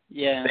gecko.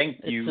 Yeah.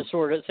 Thank you. It's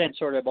the same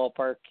sort of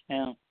ballpark.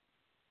 Yeah.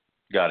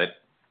 Got it.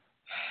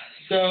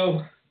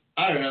 So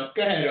I don't know.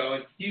 Go ahead,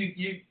 Owen.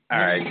 All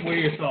right. What are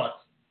your thoughts?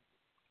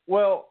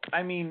 Well,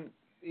 I mean,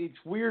 it's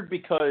weird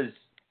because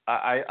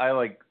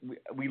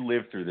we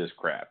lived through this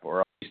crap,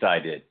 or at least I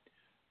did,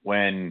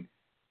 when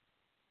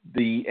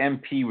the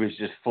MP was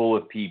just full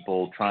of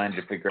people trying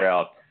to figure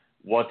out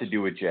what to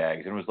do with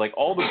jags. And it was like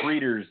all the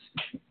breeders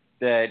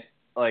that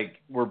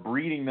were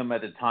breeding them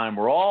at the time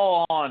were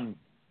all on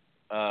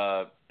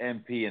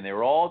MP, and they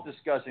were all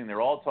discussing, they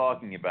were all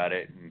talking about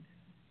it. And,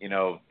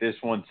 this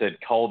one said,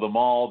 cull them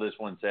all. This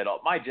one said, oh,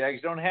 my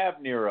jags don't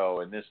have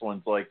Nero. And this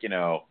one's like,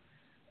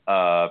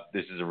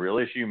 This is a real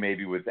issue.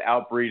 Maybe with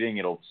outbreeding,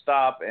 it'll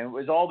stop. And it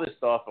was all this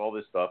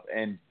stuff.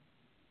 And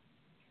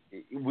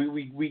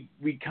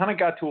we kind of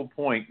got to a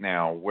point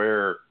now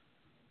where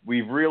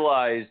we've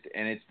realized,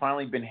 and it's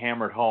finally been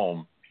hammered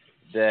home,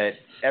 that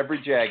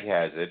every jag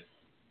has it.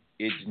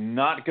 It's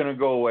not going to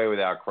go away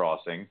without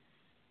crossing,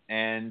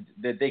 and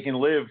that they can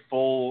live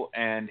full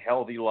and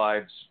healthy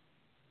lives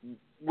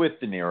with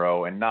the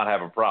Nero and not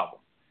have a problem.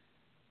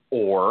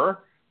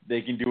 Or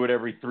they can do it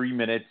every 3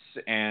 minutes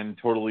and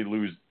totally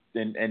lose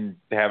and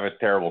have a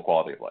terrible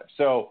quality of life.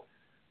 So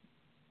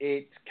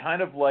it's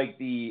kind of like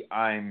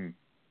I'm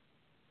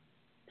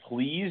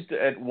pleased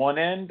at one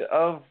end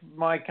of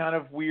my kind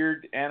of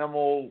weird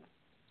animal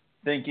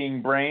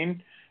thinking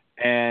brain.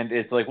 And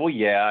it's like, well,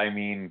 yeah, I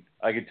mean,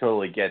 I could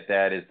totally get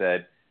that, is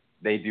that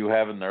they do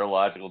have a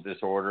neurological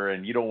disorder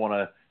and you don't want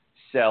to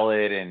sell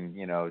it, and,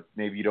 you know,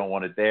 maybe you don't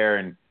want it there,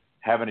 and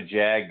having a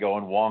jag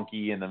going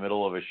wonky in the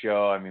middle of a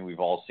show. I mean, we've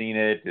all seen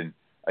it, and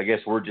I guess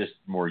we're just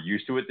more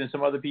used to it than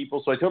some other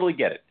people. So I totally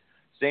get it.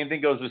 Same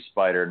thing goes with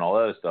Spider and all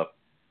that other stuff.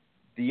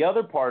 The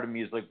other part of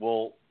me is like,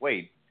 well,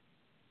 wait,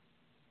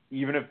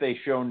 even if they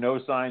show no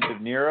signs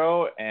of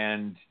Nero,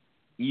 and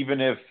even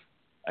if,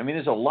 I mean,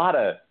 there's a lot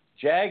of,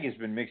 jag has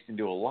been mixed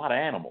into a lot of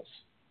animals.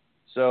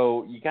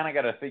 So you kind of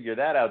got to figure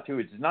that out too.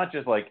 It's not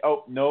just like,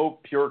 oh, no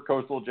pure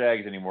coastal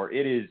jags anymore.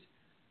 It is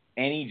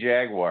any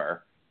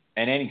jaguar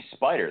and any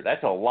spider.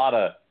 That's a lot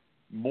of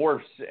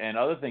morphs and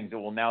other things that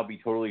will now be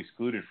totally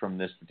excluded from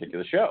this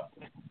particular show.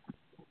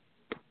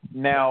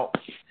 Now,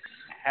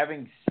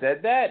 having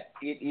said that,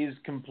 it is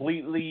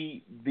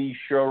completely the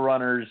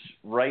showrunner's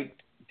right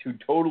to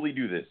totally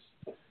do this.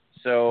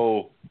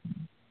 So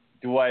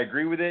do I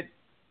agree with it?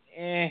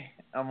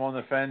 I'm on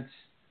the fence.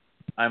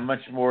 I'm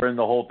much more in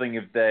the whole thing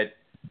of that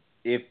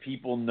if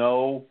people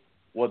know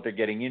what they're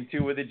getting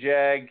into with a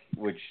jag,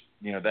 which,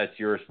 you know, that's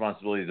your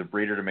responsibility as a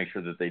breeder to make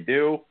sure that they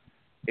do,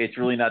 it's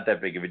really not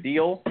that big of a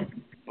deal.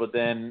 But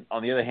then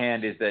on the other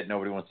hand is that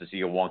nobody wants to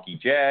see a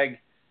wonky jag,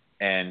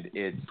 and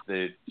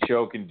the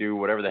show can do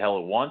whatever the hell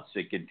it wants.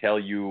 It could tell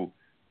you,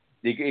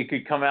 it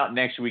could come out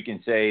next week and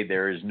say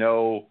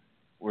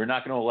we're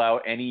not going to allow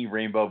any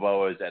rainbow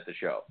boas at the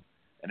show.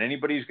 And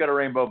anybody who's got a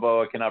rainbow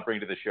boa cannot bring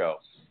to the show.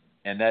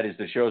 And that is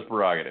the show's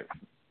prerogative.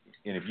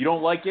 And if you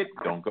don't like it,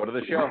 don't go to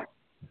the show.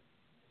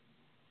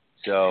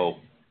 So,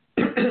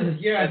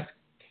 yeah, that's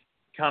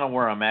kind of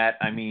where I'm at.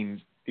 I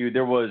mean, dude,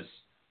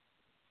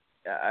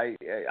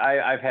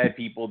 I've had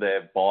people that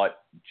have bought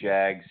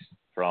jags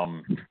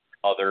from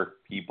other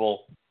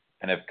people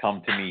and have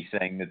come to me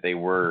saying that they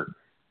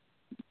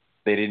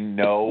didn't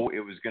know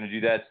it was going to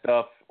do that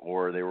stuff,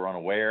 or they were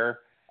unaware.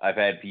 I've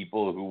had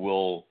people who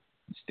will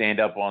stand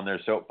up on their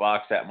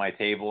soapbox at my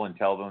table and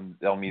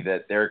tell me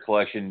that their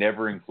collection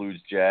never includes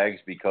jags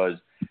because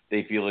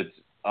they feel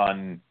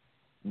it's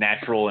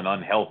unnatural and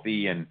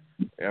unhealthy, and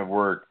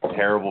we're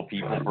terrible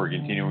people for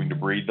continuing to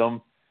breed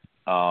them.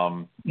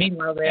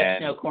 Meanwhile, they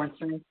have no corn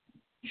snakes.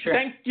 Sure.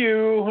 Thank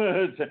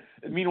you.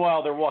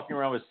 Meanwhile, they're walking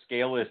around with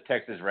scaleless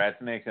Texas rat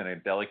snakes and a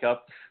deli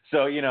cup.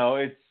 So, you know,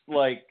 it's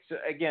like, so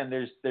again,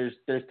 there's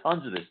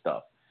tons of this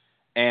stuff,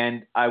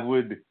 and I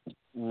would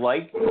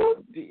like,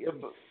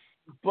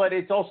 but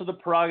it's also the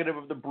prerogative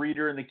of the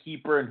breeder and the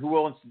keeper and who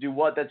wants to do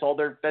what. That's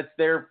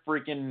their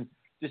freaking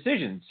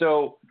decision.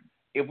 So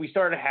if we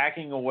start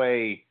hacking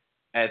away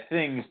at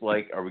things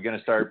like, are we going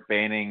to start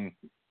banning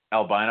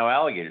albino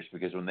alligators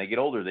because when they get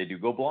older they do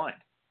go blind?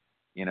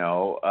 You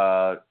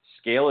know,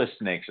 scaleless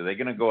snakes, are they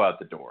going to go out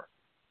the door?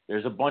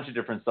 There's a bunch of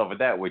different stuff with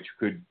that, which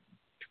could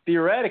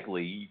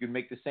theoretically, you could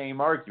make the same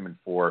argument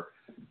for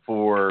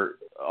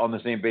on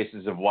the same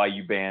basis of why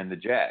you ban the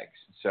jags.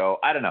 So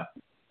I don't know.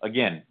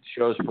 Again,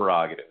 show's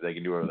prerogative. They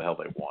can do whatever the hell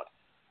they want.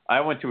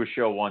 I went to a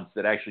show once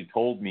that actually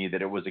told me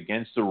that it was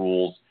against the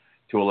rules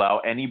to allow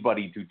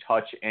anybody to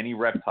touch any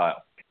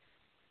reptile.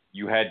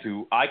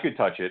 I could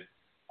touch it,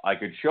 I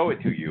could show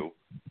it to you,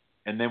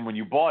 and then when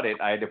you bought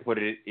it, I had to put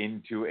it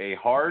into a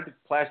hard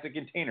plastic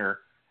container,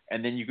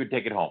 and then you could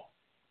take it home.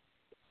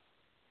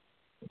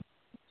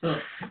 Huh.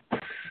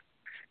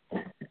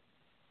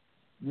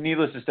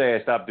 Needless to say,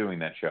 I stopped doing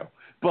that show.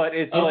 But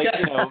it's okay. like,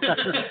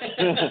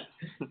 you know,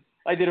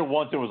 I did it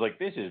once and was like,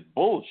 this is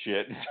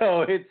bullshit.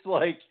 So it's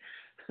like,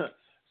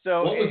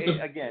 so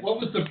again.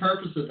 What was the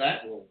purpose of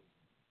that rule?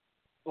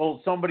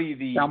 Well, somebody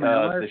the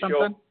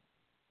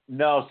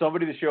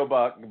show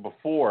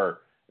before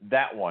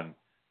that one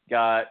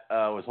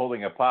was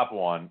holding a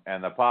Papuan,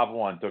 and the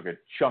Papuan took a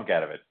chunk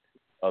out of it,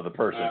 of the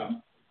person.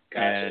 Wow.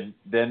 Gotcha. And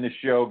then the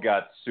show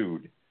got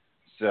sued.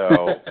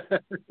 So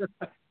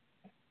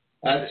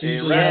that's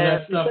usually how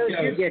that stuff goes.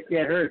 You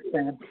get hurt,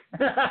 Sam.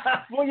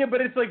 Well, yeah,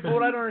 but it's like,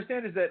 what I don't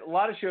understand is that a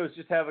lot of shows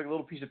just have a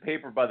little piece of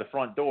paper by the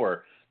front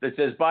door that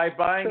says, by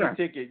buying a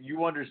ticket,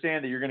 you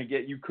understand that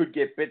you could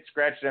get bit,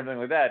 scratched, and everything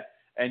like that,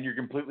 and you're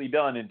completely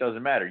done. It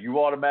doesn't matter. You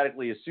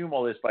automatically assume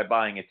all this by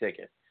buying a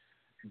ticket.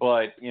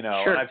 But, you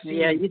know, sure. I've seen...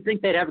 Yeah, you'd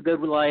think they'd have a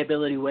good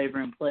reliability waiver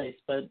in place,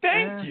 but...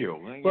 Thank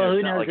you. Well, who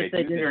it's not knows like if I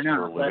they do did this or not.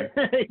 for a living.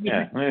 But,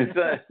 yeah,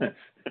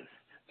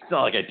 it's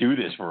not like I do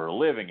this for a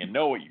living and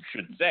know what you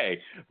should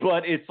say,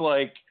 but it's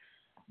like,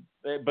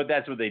 but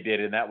that's what they did,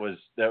 and that was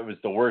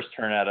the worst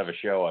turnout of a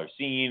show I've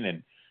seen,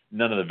 and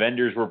none of the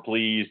vendors were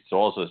pleased, so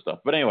all sorts of stuff.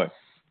 But anyway,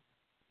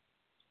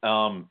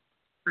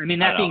 I mean,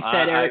 that being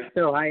said, Eric's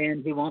so high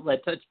end, he won't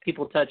let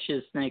people touch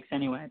his snakes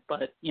anyway.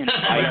 But you know,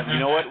 you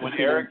know what? When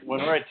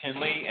we're at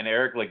Tinley and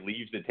Eric like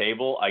leaves the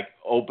table, I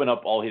open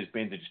up all his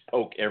bins and just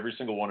poke every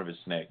single one of his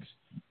snakes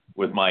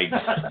with my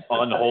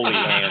unholy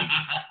hands.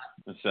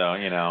 So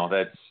you know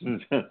that's.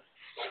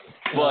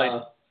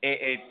 But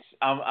it's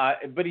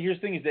but here's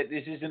the thing: is that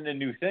this isn't a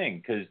new thing,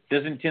 because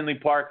doesn't Tinley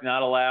Park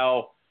not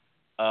allow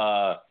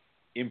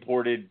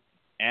imported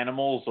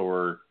animals,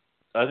 or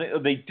I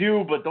think they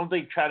do, but don't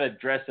they try to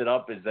dress it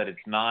up as that it's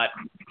not?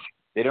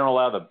 They don't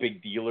allow the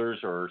big dealers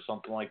or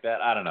something like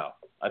that. I don't know.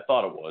 I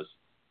thought it was.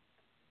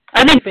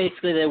 I think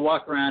basically they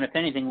walk around. If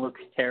anything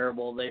looks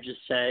terrible, they just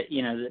say,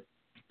 you know, that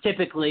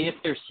typically if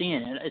they're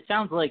seeing it. It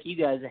sounds like you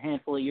guys a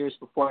handful of years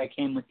before I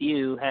came with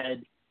you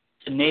had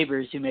some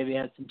neighbors who maybe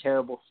had some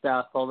terrible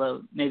stuff,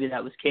 although maybe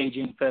that was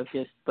caging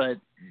focused. But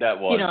that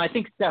was. You know, I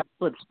think stuff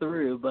slips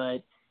through,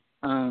 but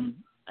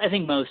I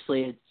think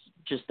mostly it's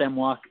just them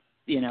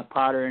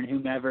Potter and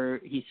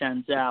whomever he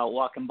sends out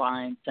walking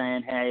by and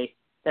saying, "Hey,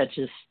 that's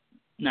just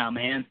no,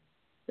 man,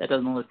 that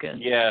doesn't look good."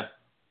 Yeah,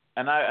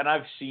 and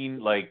I've seen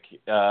like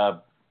I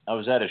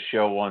was at a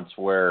show once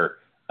where,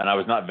 and I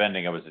was not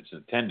vending, I was just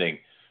attending,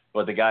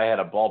 but the guy had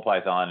a ball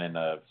python in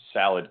a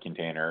salad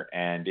container,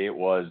 and it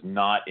was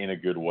not in a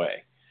good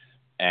way.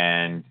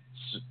 And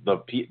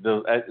at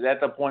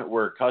the point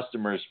where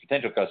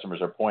potential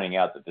customers are pointing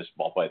out that this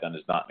ball python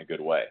is not in a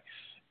good way.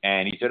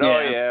 And he said,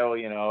 "Oh yeah, well,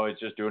 you know, it's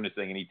just doing its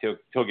thing." And he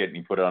took it and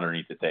he put it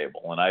underneath the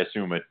table. And I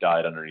assume it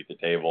died underneath the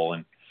table.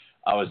 And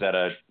I was at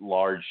a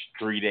large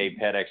 3-day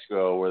pet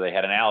expo where they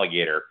had an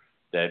alligator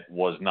that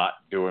was not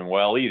doing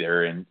well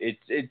either. And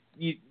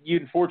you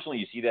unfortunately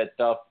you see that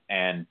stuff,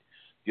 and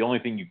the only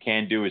thing you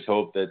can do is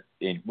hope that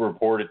they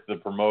report it to the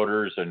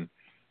promoters, and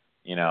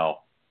you know,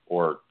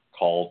 or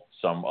call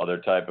some other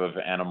type of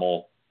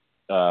animal.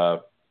 Yeah,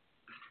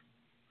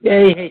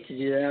 you hate to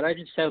do that. I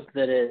just hope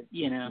that it,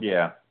 you know.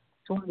 Yeah.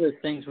 It's one of those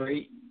things where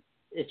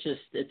it's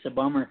a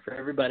bummer for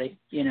everybody,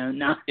 you know,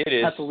 not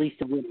the least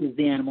of which is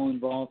the animal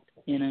involved,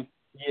 you know.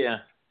 Yeah.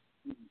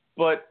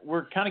 But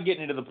we're kind of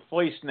getting into the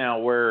place now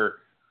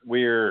where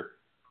we're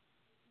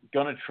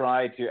going to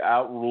try to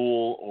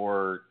outrule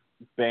or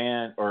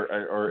ban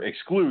or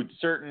exclude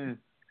certain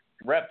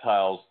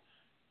reptiles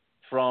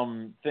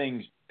from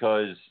things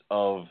because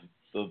of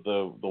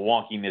the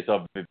wonkiness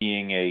of it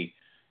being a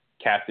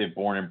captive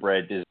born and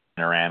bred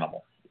designer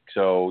animal.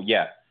 So,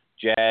 yeah.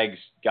 Jags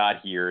got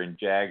here, and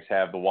Jags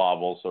have the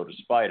wobble, so does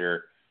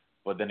Spider.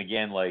 But then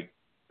again, like,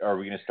 are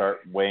we going to start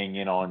weighing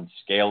in on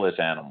scaleless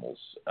animals,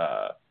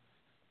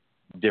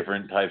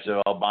 different types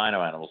of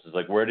albino animals? It's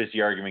like, where does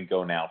the argument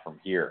go now from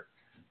here?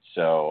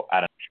 So I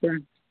don't know.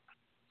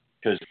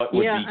 Because what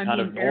would be kind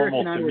of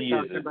normal to me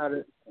is about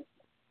it.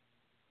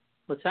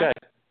 What's that?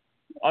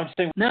 I'm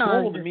saying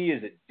normal to me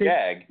is a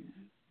Jag,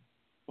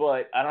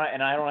 but I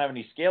don't have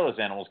any scaleless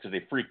animals because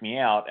they freak me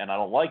out and I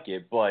don't like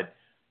it. But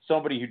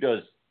somebody who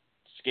does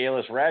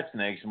scaleless rat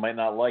snakes might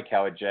not like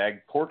how a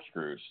Jag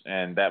corkscrews,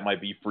 and that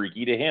might be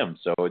freaky to him,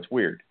 so it's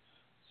weird.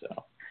 So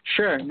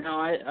sure, no,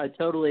 I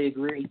totally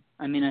agree.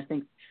 I mean, I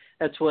think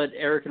that's what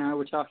Eric and I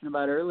were talking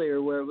about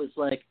earlier, where it was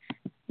like,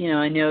 you know,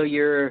 I know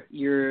you're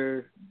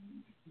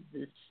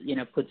you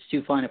know, puts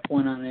too fine a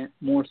point on it,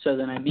 more so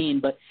than I mean,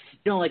 but you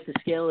don't like the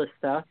scaleless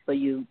stuff, but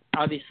you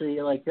obviously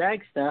like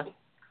Jag stuff.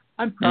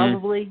 I'm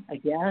probably, I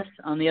guess,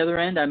 on the other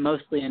end, I'm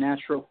mostly a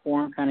natural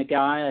form kind of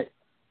guy.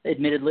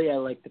 Admittedly, I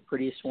like the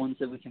prettiest ones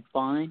that we can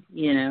find,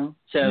 you know,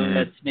 so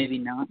that's maybe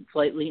not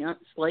slightly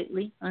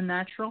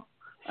unnatural.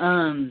 But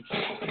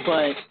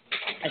I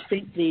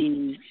think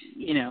I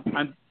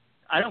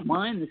don't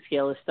mind the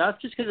scaleless stuff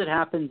just because it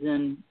happens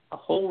in a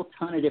whole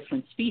ton of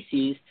different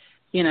species.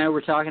 You know,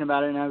 we're talking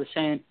about it, and I was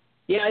saying,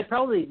 yeah, I'd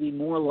probably be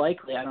more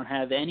likely, I don't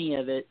have any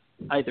of it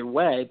either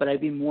way, but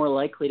I'd be more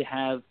likely to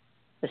have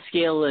a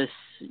scaleless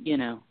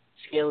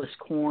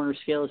corn or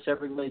scaleless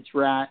Everglades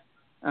rat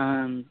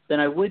than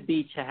I would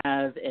be to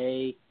have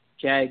a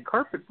Jag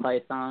carpet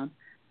python.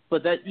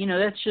 But that, you know,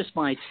 that's just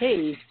my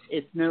taste.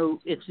 It's no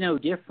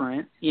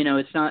different. You know,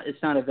 it's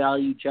not a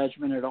value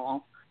judgment at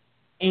all.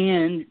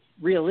 And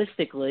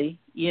realistically,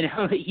 you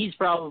know, he's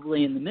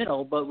probably in the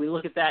middle, but we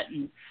look at that,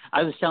 and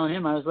I was telling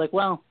him, I was like,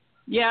 well,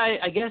 yeah,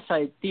 I guess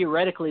I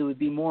theoretically would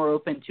be more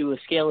open to a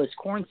scaleless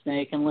corn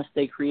snake unless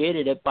they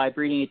created it by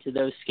breeding it to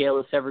those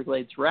scaleless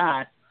Everglades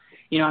rats.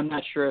 You know, I'm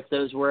not sure if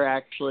those were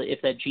actually,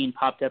 if that gene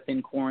popped up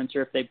in corns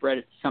or if they bred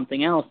it to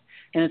something else.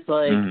 And it's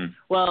like,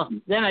 well,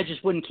 then I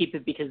just wouldn't keep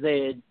it because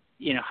they had,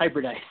 you know,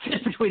 hybridized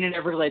between an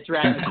Everglades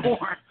rat and a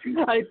corn.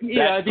 I'd be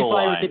fine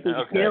with it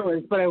being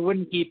scaleless, but I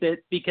wouldn't keep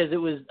it because it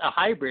was a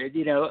hybrid,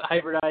 you know,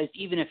 hybridized,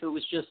 even if it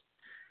was just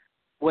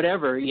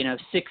whatever, you know,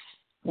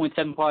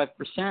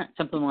 6.75%,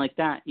 something like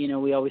that. You know,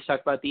 we always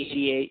talk about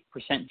the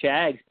 88%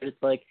 Jags, but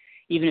it's like,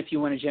 even if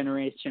you went a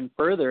generation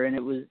further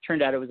and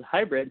turned out it was a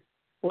hybrid,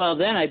 well,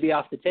 then I'd be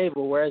off the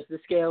table. Whereas the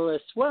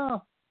scaleless,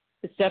 well,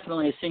 it's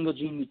definitely a single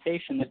gene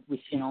mutation that we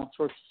see in all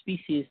sorts of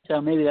species.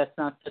 So maybe that's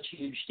not such a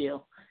huge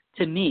deal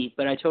to me.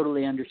 But I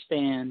totally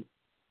understand,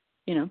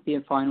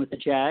 being fine with the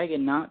Jag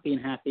and not being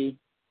happy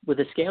with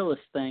a scaleless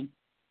thing.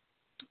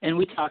 And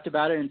we talked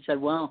about it and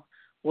said, well,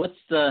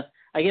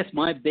 I guess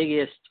my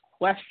biggest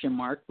question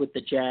mark with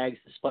the Jags,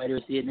 the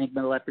spiders, the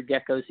Enigma leopard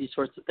geckos, these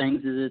sorts of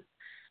things is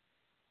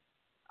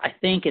I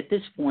think at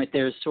this point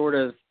there's sort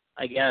of,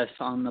 I guess,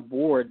 on the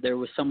board, there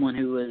was someone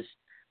who was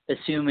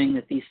assuming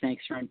that these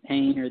snakes are in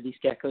pain or these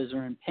geckos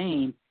are in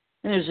pain.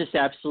 And there's just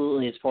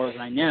absolutely, as far as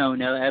I know,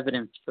 no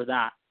evidence for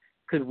that.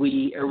 Are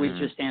we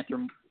just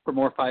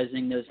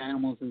anthropomorphizing those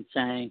animals and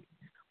saying,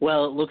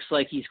 well, it looks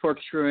like he's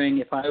corkscrewing.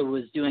 If I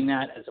was doing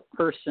that as a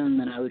person,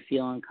 then I would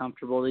feel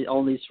uncomfortable.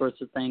 All these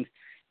sorts of things.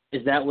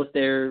 Is that what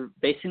they're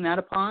basing that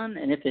upon?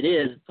 And if it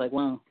is, it's like,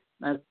 well,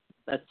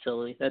 that's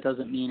silly. That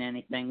doesn't mean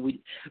anything.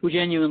 We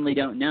genuinely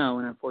don't know,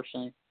 and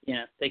unfortunately,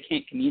 they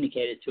can't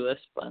communicate it to us.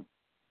 But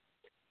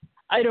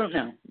I don't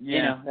know.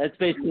 Yeah. That's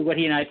basically what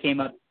he and I came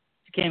up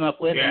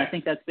with, and I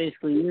think that's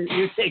basically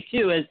your take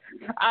too. Is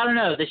I don't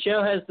know. The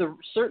show has the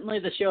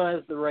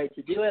right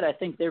to do it. I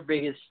think their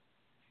biggest,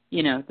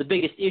 the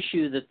biggest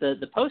issue that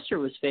the poster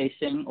was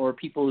facing, or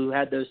people who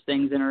had those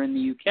things and are in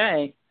the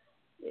UK.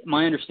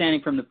 My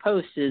understanding from the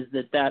Post is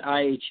that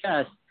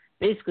IHS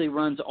basically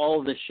runs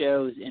all the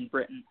shows in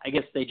Britain. I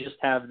guess they just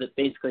have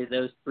basically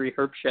those 3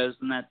 herp shows,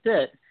 and that's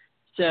it.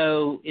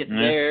 So if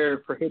they're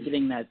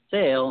prohibiting that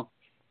sale,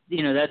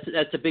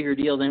 that's a bigger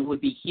deal than it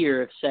would be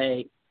here if,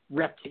 say,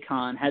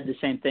 Repticon had the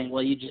same thing.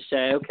 Well, you just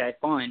say, okay,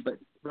 fine, but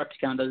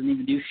Repticon doesn't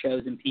even do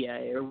shows in PA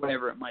or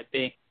whatever it might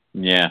be.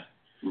 Yeah.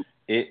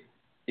 It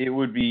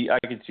would be, I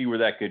could see where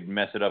that could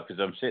mess it up,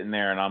 because I'm sitting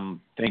there and I'm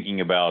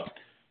thinking about,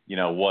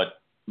 what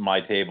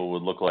my table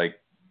would look like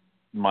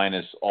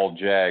minus all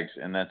Jags,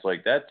 and that's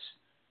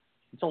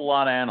a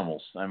lot of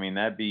animals. I mean,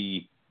 that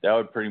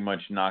would pretty much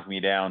knock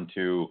me down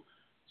to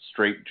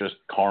straight just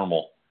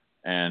caramel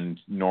and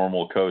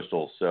normal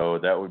coastal. So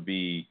that would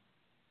be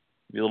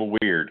a little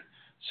weird.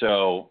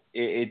 So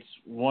it's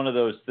one of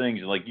those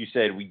things, like you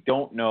said, we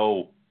don't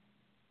know.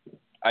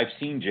 I've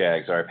seen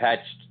Jags, or I've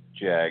hatched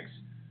Jags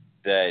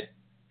that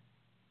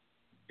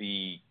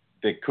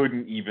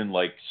couldn't even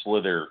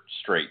slither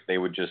straight. They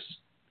would just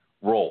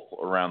roll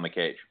around the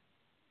cage.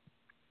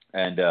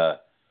 And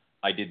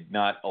I did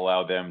not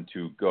allow them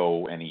to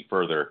go any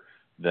further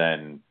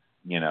than,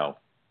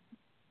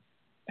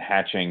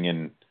 hatching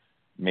and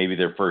maybe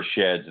their first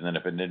sheds. And then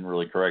if it didn't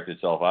really correct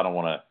itself, I don't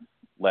want to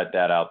let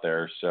that out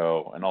there.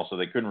 So, and also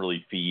they couldn't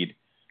really feed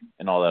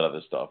and all that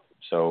other stuff.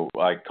 So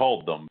I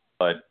culled them.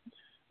 But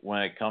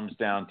when it comes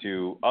down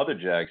to other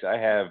Jags,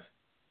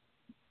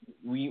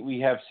 we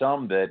have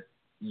some that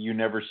you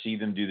never see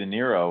them do the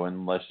Nero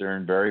unless they're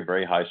in very,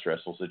 very high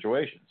stressful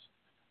situations.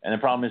 And the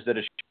problem is that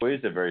a show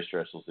is a very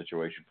stressful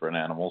situation for an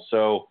animal.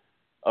 So,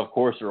 of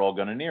course, they're all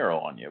going to Nero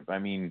on you. I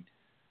mean,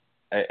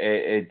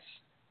 it's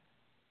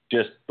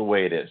just the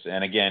way it is.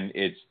 And, again,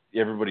 it's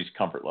everybody's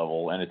comfort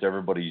level, and it's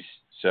everybody's.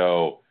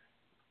 So,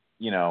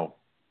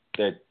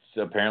 that's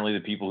apparently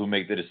the people who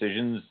make the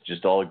decisions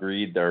just all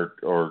agreed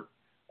or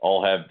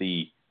all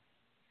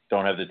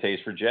don't have the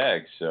taste for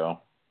Jags. So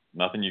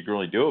nothing you can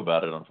really do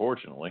about it,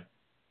 unfortunately.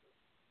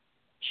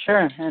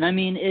 Sure. And I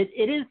mean,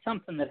 it is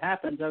something that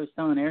happens. I was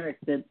telling Eric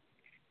that,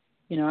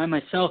 I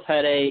myself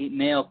had a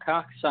male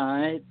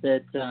cockside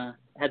that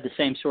had the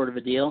same sort of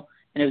a deal.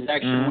 And it was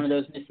actually one of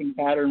those missing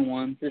pattern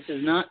ones. This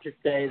is not to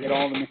say that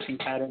all the missing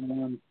pattern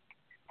ones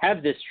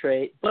have this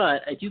trait,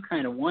 but I do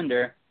kind of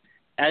wonder,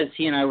 as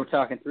he and I were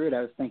talking through it,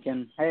 I was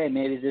thinking, hey,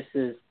 maybe this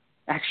is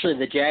actually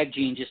the Jag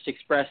gene just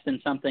expressed in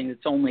something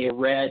that's only a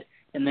red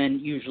and then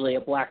usually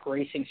a black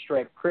racing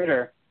stripe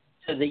critter.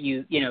 So that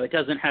it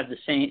doesn't have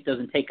it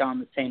doesn't take on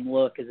the same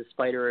look as a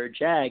spider or a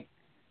Jag,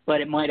 but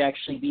it might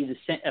actually be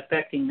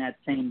affecting that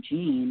same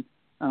gene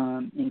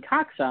in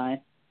cockeye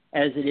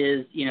as it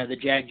is, the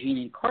Jag gene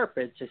in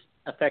carpets, just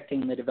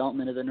affecting the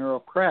development of the neural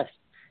crest.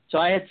 So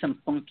I had some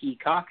funky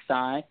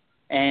cockeye,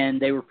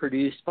 and they were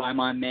produced by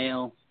my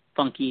male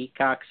funky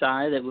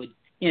cockeye that would,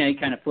 you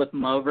kind of flip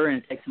them over, and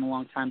it takes them a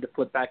long time to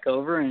flip back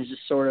over, and it's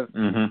just sort of,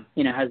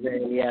 has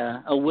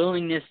a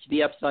willingness to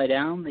be upside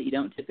down that you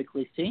don't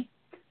typically see.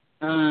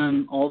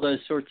 All those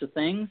sorts of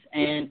things.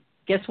 And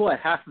guess what?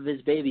 Half of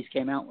his babies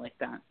came out like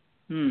that.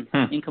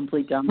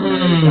 Incomplete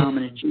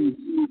dominant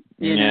gene.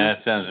 That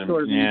sounds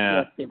sort of an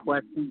interesting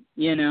question,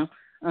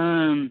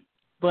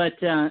 But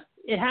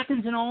it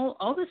happens in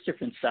all this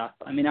different stuff.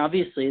 I mean,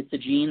 obviously, it's a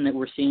gene that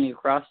we're seeing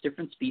across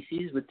different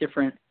species with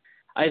different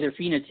either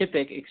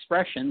phenotypic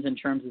expressions in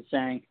terms of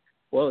saying,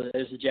 whoa,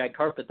 there's a Jag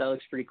carpet. That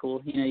looks pretty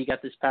cool. You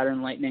got this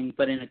pattern lightning.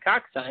 But in a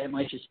cockeye, it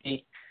might just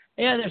be,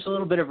 there's a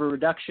little bit of a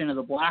reduction of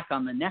the black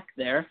on the neck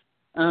there.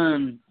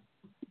 And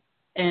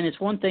it's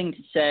one thing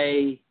to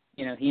say,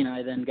 he and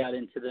I then got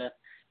into the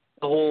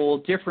whole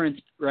difference,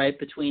 right,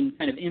 between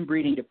kind of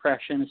inbreeding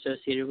depression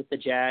associated with the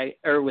Jag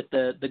or with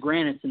the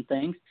granites and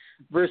things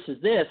versus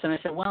this. And I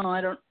said, well,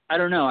 I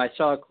don't know. I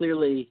saw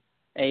clearly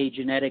a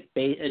genetic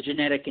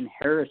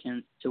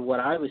inheritance to what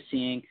I was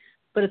seeing.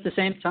 But at the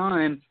same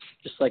time,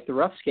 just like the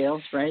rough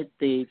scales, right?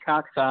 The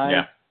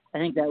cockeye, I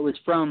think that was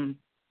from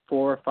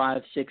 4,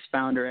 5, 6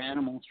 founder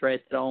animals,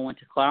 right? That all went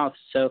to Klaus.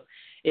 So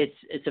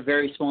it's a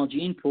very small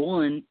gene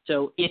pool, and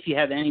so if you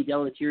have any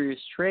deleterious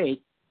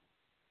trait,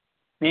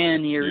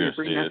 man, you're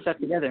bringing that stuff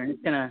together, and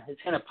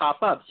it's gonna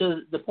pop up.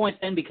 So the point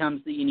then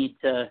becomes that you need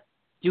to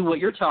do what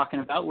you're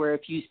talking about, where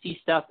if you see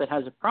stuff that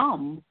has a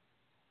problem,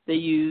 that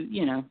you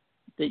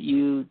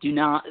do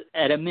not,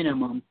 at a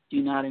minimum,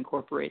 do not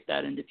incorporate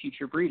that into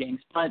future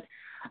breedings. But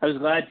I was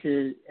glad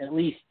to at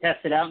least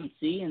test it out and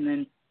see, and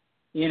then,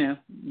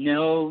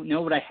 know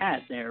what I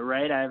had there,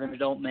 right? I have an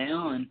adult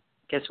male, and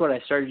guess what? I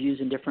started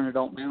using different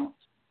adult males.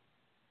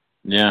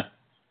 Yeah.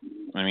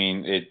 I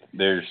mean, I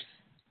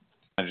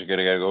just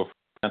gotta go for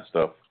that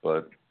stuff,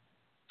 but.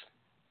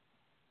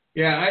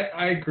 Yeah,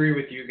 I agree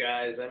with you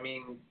guys. I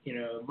mean,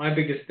 my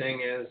biggest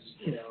thing is,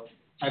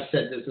 I've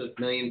said this a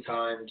million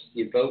times,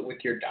 you vote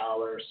with your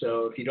dollar.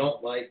 So if you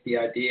don't like the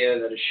idea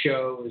that a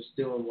show is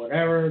doing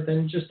whatever,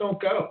 then just don't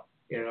go,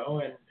 and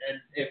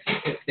if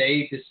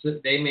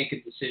they make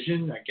a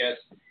decision, I guess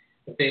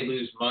if they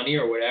lose money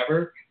or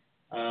whatever,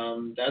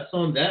 that's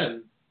on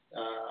them.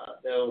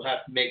 They'll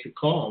have to make the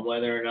call on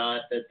whether or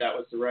not that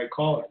was the right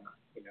call or not.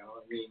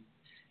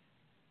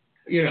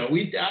 I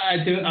mean,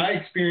 I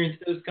experience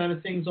those kind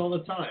of things all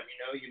the time.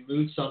 You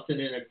move something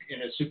in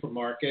a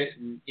supermarket,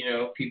 and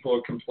people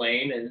are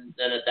complaining, and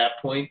then at that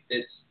point,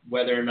 it's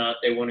whether or not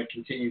they want to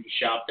continue to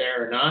shop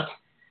there or not.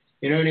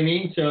 You know what I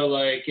mean? So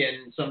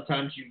and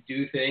sometimes you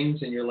do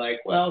things, and you're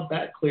like, well,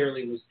 that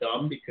clearly was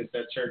dumb because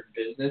that's certain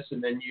business,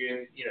 and then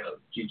you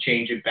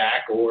change it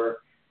back,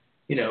 or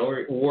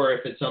or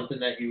if it's something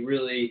that you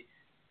really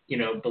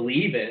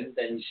believe in,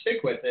 then you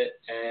stick with it,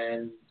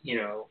 and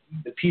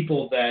the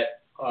people that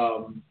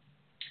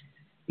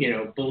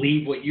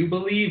believe what you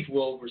believe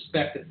will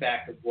respect the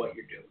fact of what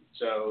you're doing.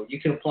 So you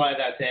can apply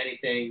that to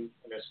anything,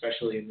 and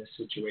especially in this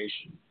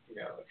situation.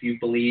 If you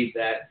believe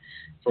that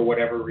for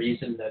whatever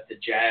reason that the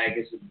jag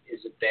is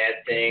a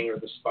bad thing, or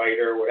the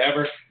spider or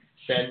whatever,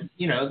 then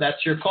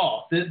that's your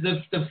call.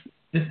 The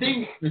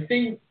thing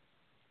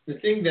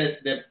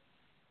that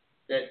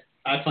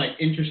I find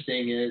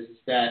interesting is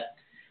that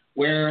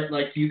where,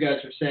 like you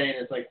guys are saying,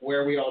 it's like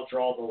where we all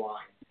draw the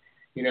line.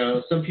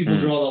 Some people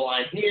draw the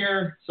line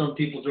here, some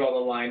people draw the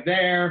line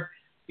there.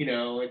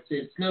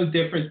 It's no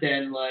different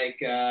than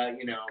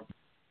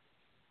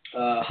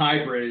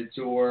hybrids,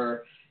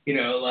 or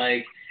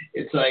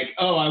it's like,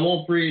 oh, I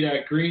won't breed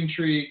a green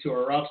tree to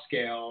a rough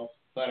scale,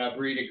 but I'll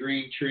breed a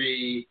green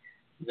tree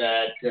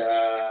that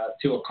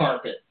to a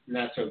carpet, and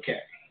that's okay.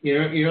 You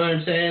know what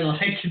I'm saying?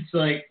 It's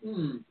like,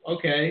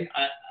 okay,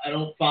 I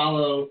don't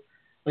follow.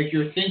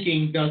 Your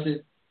thinking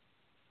doesn't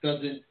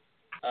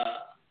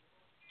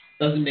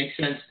make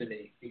sense to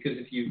me, because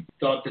if you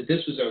thought that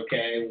this was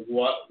okay,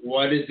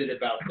 what is it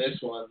about this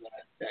one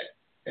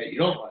that you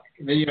don't like?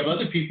 And then you have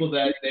other people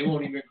that they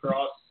won't even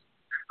cross,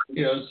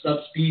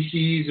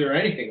 subspecies or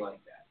anything like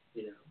that,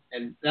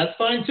 and that's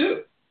fine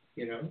too.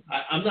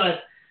 I'm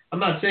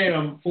not saying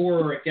I'm for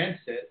or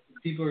against it.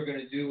 People are going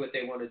to do what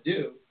they want to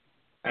do,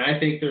 and I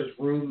think there's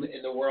room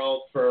in the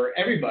world for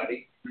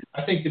everybody.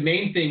 I think the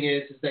main thing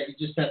is that you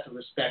just have to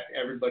respect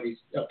everybody's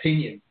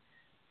opinion.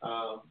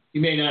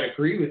 You may not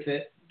agree with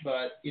it,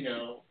 but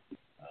you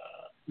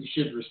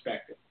should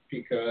respect it,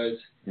 because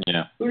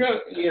who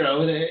knows?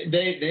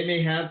 They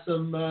may have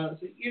some. I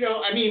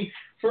mean,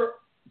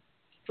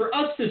 for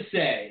us to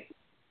say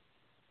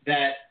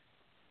that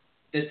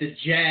the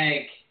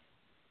jag,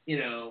 if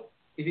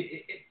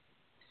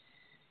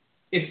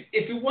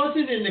it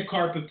wasn't in the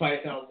carpet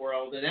python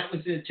world, and that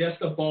was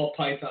just a ball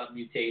python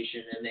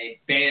mutation, and they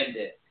banned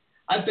it,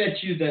 I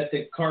bet you that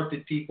the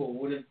carpet people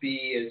wouldn't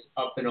be as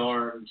up in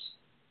arms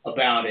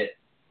about it.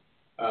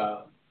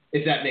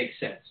 If that makes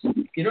sense,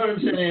 you know what I'm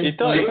saying? It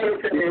does.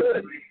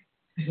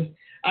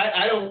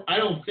 I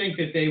don't think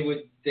that they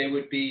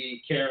would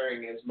be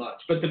caring as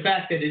much. But the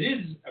fact that it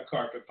is a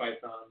carpet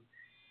python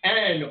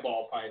and a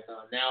ball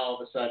python, now all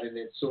of a sudden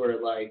it's sort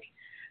of like,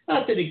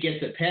 not that it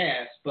gets a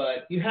pass,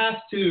 but you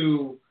have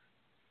to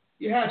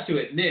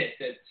admit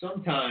that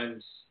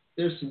sometimes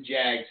there's some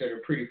jags that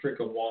are pretty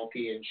freaking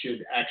wonky and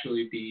should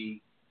actually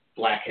be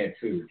blackhead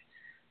food.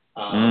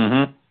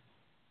 I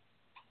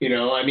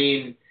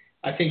mean,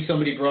 I think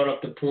somebody brought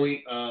up the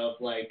point of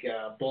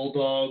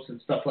bulldogs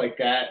and stuff like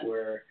that,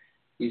 where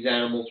these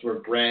animals were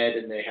bred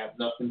and they have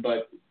nothing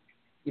but,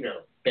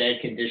 bad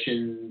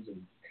conditions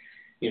and,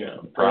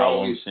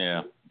 problems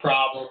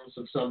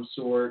of some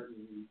sort,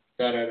 and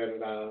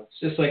It's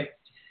just like,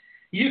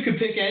 you could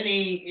pick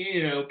any,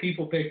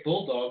 people pick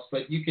bulldogs,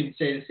 but you can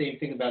say the same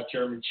thing about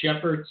German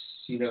Shepherds.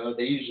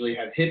 They usually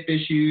have hip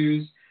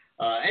issues.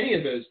 Any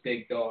of those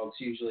big dogs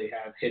usually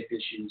have hip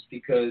issues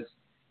because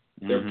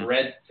they're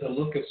bred to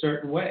look a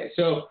certain way.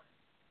 So,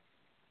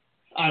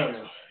 I don't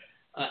know.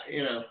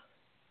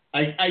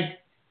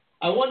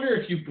 I wonder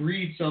if you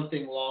breed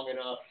something long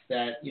enough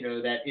that,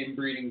 that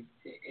inbreeding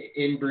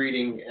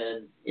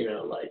and,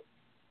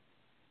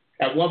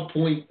 at what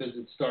point does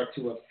it start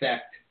to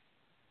affect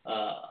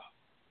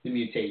the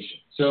mutation?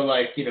 So,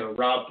 like,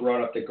 Rob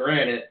brought up the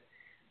granite.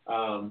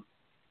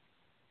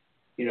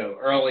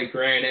 Early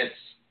granites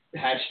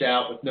hatched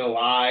out with no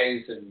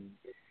eyes and,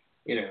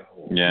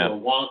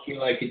 wonky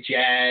like a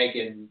jag,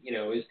 and,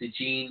 is the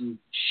gene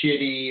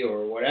shitty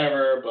or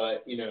whatever?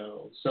 But,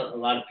 a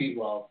lot of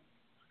people,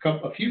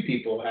 a few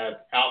people have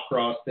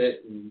outcrossed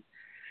it. And,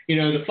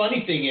 the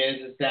funny thing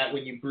is that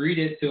when you breed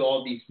it to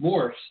all these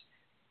morphs,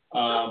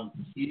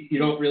 you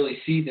don't really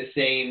see the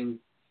same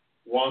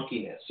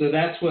wonkiness. So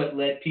that's what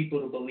led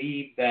people to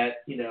believe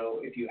that,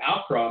 if you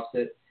outcrossed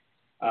it,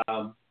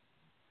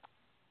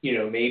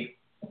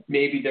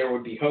 maybe there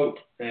would be hope.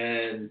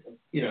 And,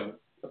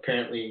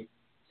 apparently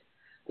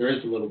there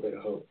is a little bit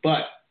of hope.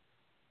 But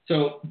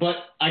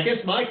I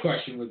guess my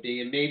question would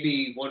be, and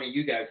maybe one of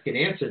you guys can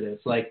answer this,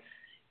 like,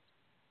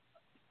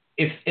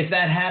 if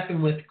that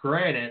happened with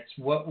granites,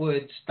 what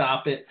would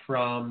stop it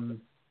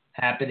from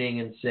happening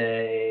in,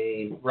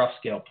 say, rough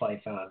scale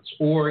pythons,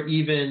 or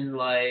even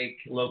like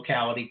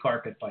locality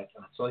carpet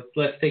pythons? So, like,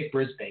 let's take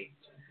Brisbane.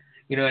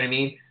 You know what I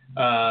mean?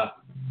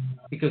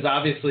 Because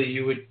obviously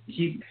you would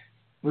keep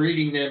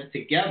breeding them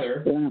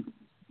together, because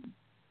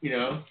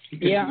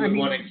you would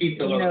want to keep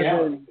the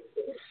locality.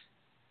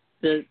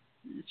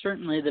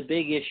 Certainly the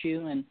big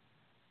issue, and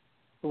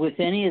with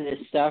any of this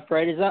stuff,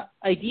 right, is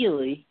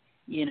ideally,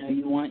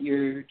 you want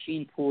your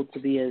gene pool to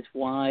be as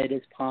wide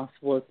as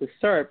possible at the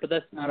start, but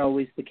that's not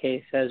always the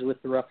case, as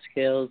with the rough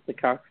scales, the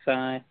cocci,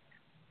 a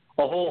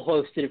whole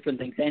host of different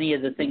things. Any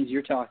of the things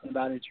you're talking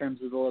about in terms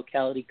of the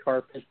locality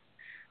carpets.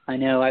 I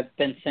know I've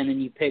been sending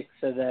you pics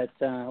of that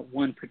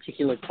one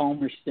particular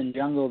Palmerston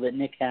jungle that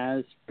Nick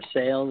has for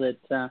sale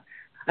that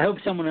I hope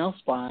someone else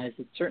buys.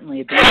 It's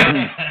certainly a big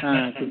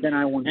because then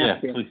I won't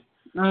have to.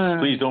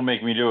 Please don't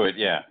make me do it.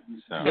 Yeah.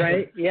 So.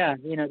 Right. Yeah.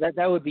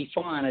 That would be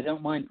fun. I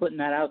don't mind putting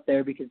that out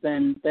there because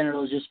then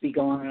it'll just be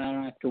gone and I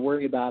don't have to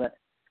worry about it.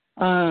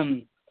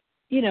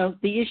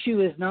 The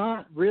issue is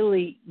not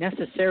really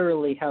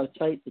necessarily how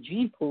tight the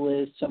gene pool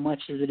is so much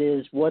as it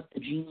is what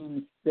the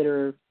genes that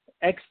are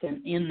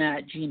extant in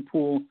that gene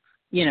pool,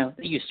 that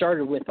you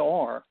started with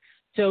are.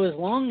 So as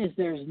long as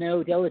there's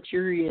no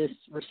deleterious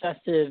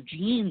recessive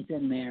genes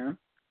in there,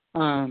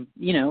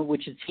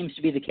 which it seems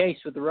to be the case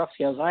with the rough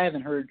scales, I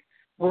haven't heard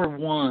word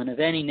one of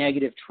any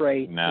negative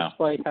traits,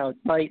 despite how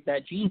tight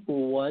that gene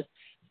pool was.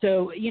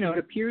 So, it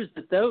appears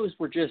that those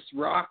were just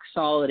rock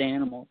solid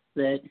animals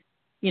that,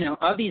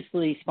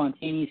 obviously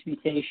spontaneous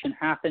mutation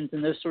happens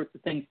and those sorts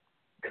of things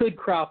could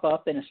crop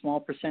up in a small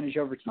percentage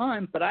over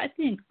time. But I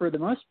think for the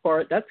most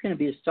part, that's going to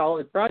be a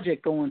solid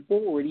project going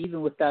forward,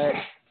 even with that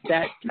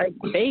type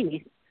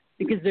base,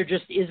 because there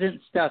just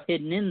isn't stuff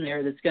hidden in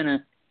there that's going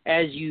to,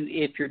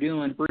 if you're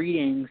doing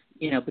breedings,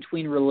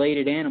 between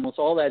related animals,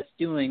 all that's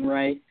doing,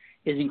 right,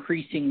 is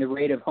increasing the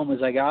rate of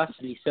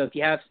homozygosity. So if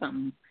you have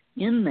something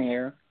in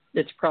there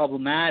that's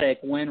problematic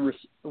when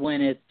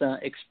it's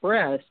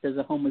expressed as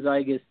a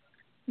homozygous,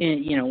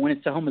 when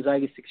it's a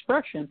homozygous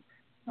expression,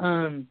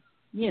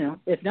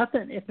 if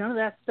none of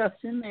that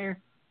stuff's in there,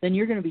 then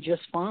you're going to be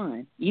just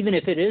fine, even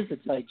if it is a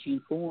tight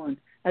gene pool. And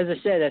as I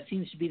said, that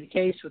seems to be the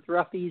case with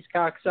roughies.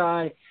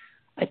 Cocci,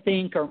 I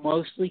think, are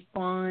mostly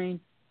fine.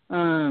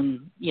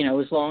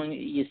 As long as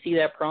you see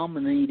that problem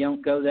and then you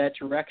don't go that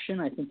direction,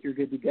 I think you're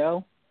good to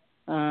go.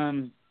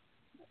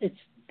 It's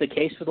the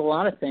case with a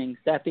lot of things.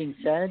 That being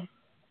said,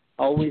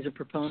 always a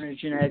proponent of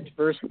genetic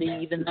diversity,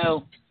 even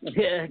though,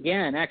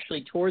 again,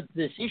 actually towards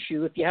this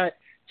issue,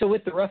 so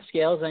with the rough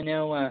scales, I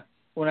know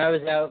when I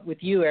was out with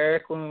you,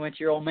 Eric, when we went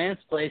to your old man's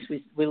place,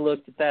 we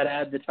looked at that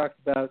ad that talked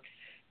about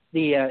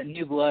the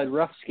new blood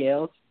rough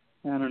scales.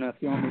 I don't know if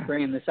you want me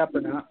bringing this up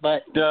or not,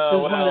 but it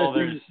was one of those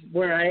things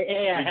where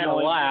I had a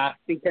laugh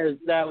because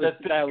that was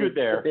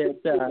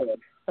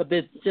a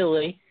bit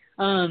silly.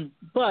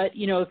 But,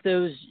 if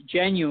those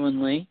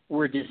genuinely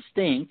were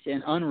distinct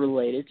and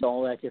unrelated to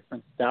all that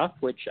different stuff,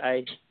 which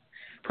I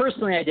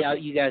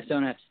doubt you guys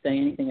don't have to say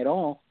anything at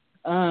all,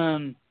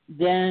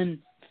 then,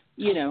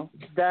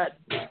 that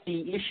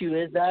the issue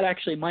is that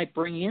actually might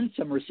bring in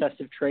some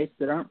recessive traits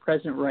that aren't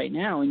present right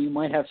now, and you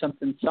might have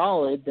something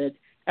solid that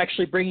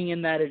actually bringing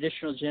in that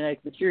additional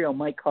genetic material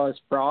might cause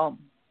problems.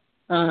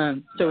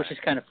 So it's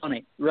just kind of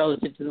funny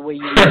relative to the way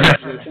you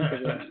usually think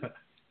of it.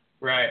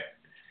 Right.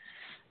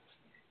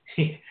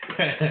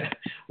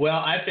 Well,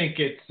 I think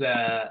it's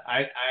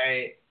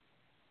I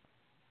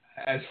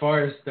as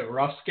far as the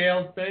rough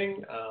scale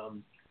thing,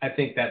 I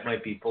think that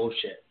might be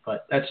bullshit,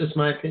 but that's just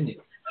my opinion.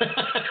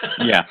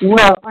 Yeah.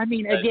 Well, I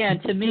mean, again,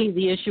 to me,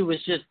 the issue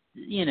was just,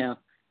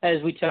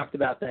 as we talked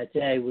about that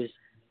day, was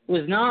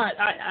not.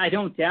 I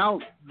don't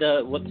doubt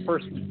what the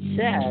person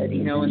said,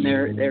 and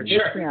their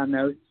history on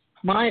those.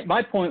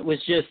 My point was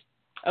just,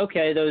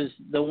 okay,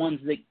 the ones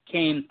that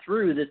came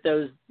through that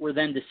those were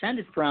then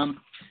descended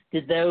from,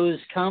 did those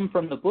come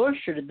from the bush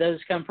or did those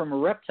come from a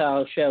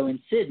reptile show in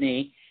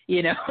Sydney?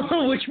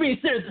 Which means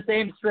they're the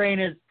same strain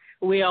as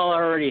we all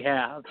already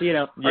have.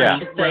 Yeah. I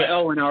should say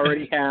Owen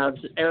already has.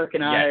 Eric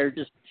and I are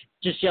just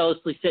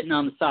jealously sitting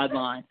on the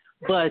sideline.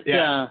 But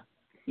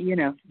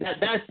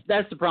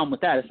that's the problem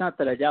with that. It's not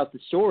that I doubt the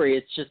story.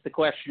 It's just the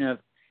question of,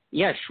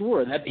 yeah,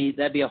 sure,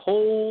 that'd be a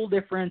whole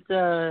different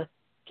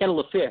kettle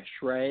of fish,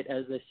 right?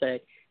 As they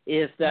say,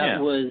 if that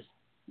was,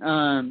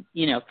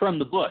 from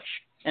the bush,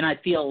 and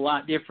I'd feel a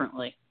lot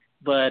differently.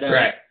 But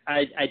right.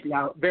 I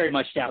very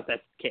much doubt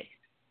that's the case.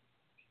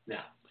 No,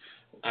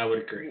 I would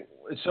agree.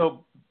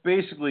 So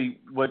basically,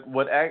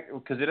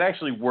 because it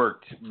actually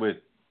worked with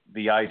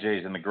the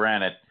IJs and the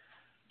granite,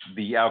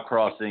 the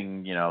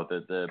outcrossing,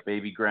 the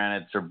baby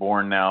granites are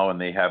born now and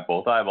they have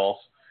both eyeballs,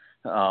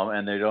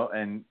 and they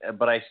don't.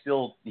 But I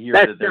still hear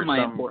that there's some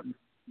important.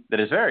 That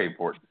is very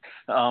important.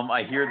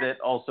 I hear that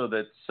also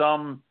that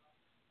some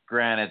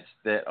granites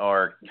that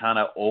are kind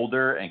of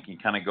older and can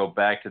kind of go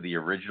back to the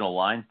original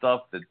line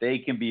stuff, that they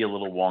can be a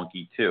little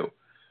wonky too.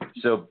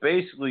 So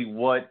basically,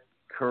 what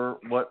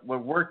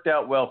worked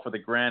out well for the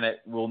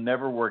granite will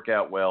never work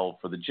out well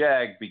for the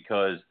Jag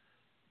because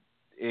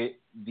it's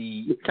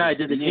tied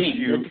to the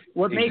gene.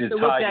 What makes it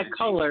look that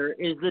color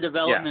is the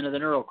development of the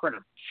neural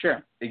craft.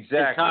 Sure. Exactly.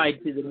 It's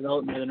tied to the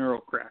development of the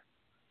neural craft.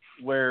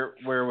 Where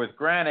with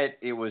granite,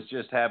 it was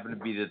just happened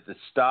to be that the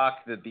stock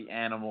that the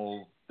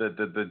animal,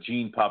 the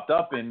gene popped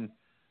up in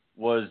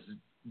was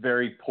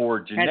very poor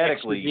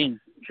genetically.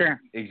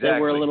 Sure. Exactly. They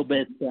were a little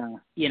bit, little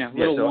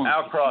so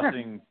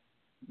outcrossing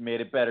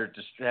made it better.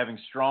 Just having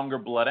stronger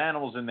blood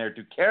animals in there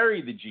to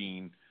carry the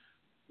gene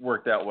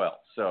worked out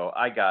well. So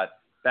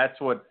that's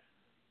what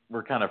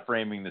we're kind of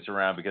framing this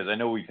around, because I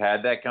know we've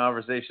had that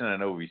conversation. I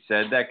know we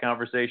said that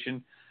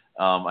conversation.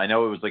 I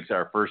know it was like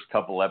our first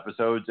couple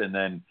episodes, and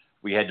then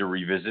we had to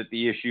revisit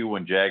the issue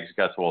when Jags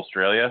got to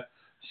Australia.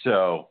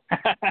 So,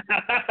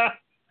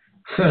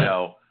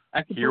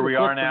 here we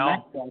are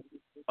now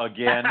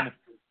again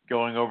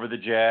going over the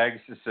Jags.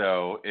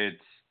 So it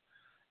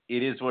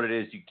is what it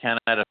is. You cannot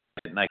affect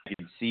it, and I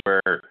can see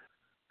where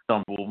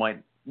some people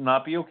might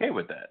not be okay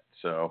with that.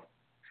 So.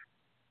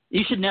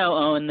 You should know,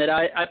 Owen, that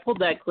I pulled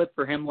that clip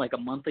for him like a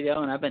month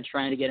ago, and I've been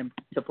trying to get him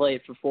to play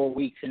it for 4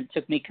 weeks, and it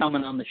took me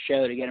coming on the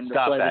show to get him to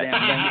play the damn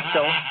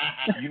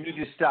thing. You need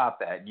to stop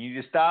that. You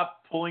need to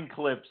stop pulling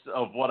clips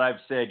of what I've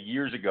said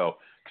years ago,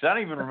 because I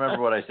don't even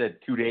remember what I said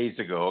 2 days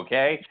ago,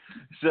 okay?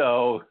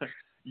 So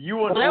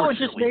you unfortunately that one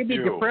just made me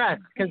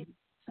depressed, because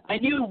I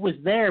knew it was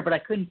there, but I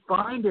couldn't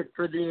find it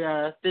for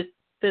the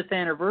fifth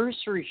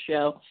anniversary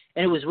show,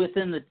 and it was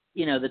within the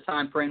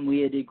time frame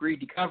we had agreed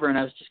to cover, and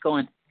I was just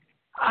going,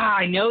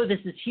 I know this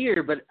is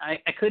here, but I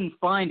couldn't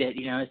find it.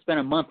 I spent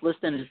a month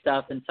listening to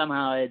stuff, and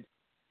somehow I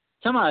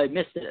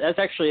missed it. That's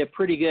actually a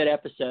pretty good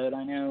episode.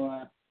 I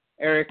know,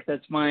 Eric,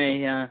 that's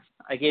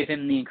I gave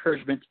him the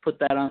encouragement to put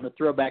that on the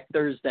Throwback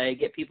Thursday,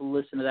 get people to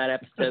listen to that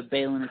episode,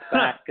 Balin is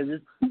back,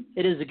 because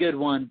it is a good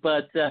one.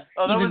 But that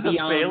was a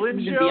Balin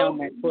show? Beyond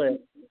that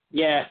clip.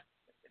 Yeah.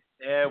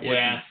 Yeah, it would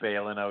be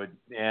Balin.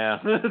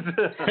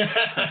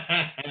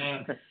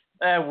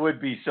 That would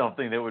be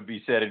something that would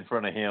be said in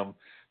front of him.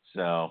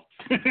 So,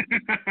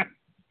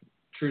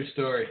 true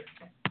story.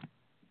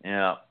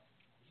 Yeah,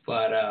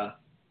 but I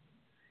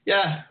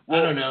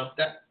don't know.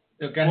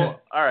 Go ahead.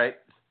 All right.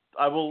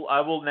 I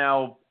will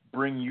now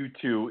bring you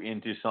two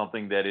into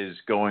something that is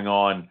going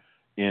on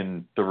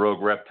in the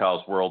Rogue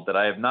Reptiles world that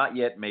I have not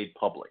yet made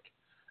public,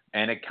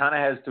 and it kind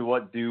of has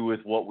to do with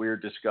what we're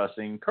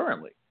discussing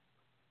currently.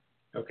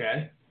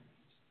 Okay.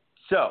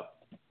 So,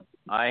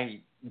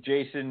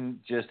 Jason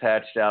just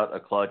hatched out a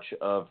clutch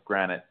of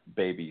granite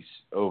babies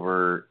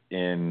over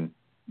in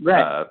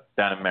down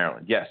in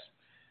Maryland. Yes.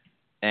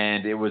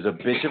 And it was a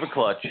bitch of a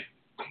clutch,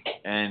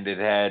 and it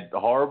had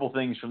horrible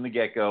things from the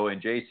get-go,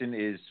 and Jason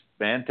is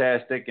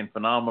fantastic and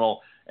phenomenal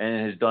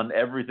and has done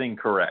everything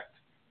correct.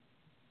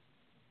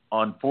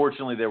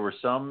 Unfortunately, there were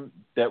some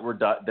that were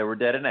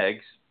dead in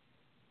eggs,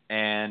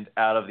 and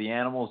out of the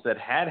animals that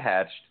had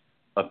hatched,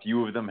 a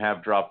few of them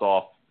have dropped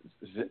off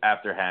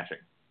after hatching.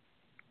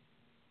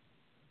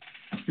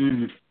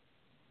 Mm-hmm.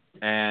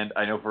 And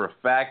I know for a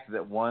fact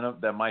that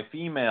my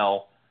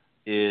female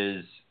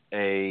is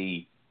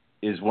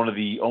one of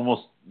the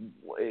almost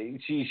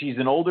she's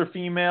an older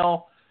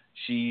female.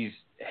 She's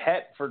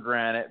het for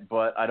granite,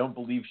 but I don't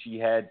believe she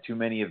had too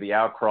many of the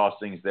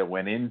outcrossings that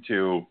went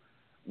into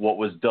what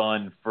was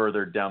done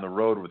further down the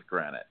road with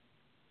granite.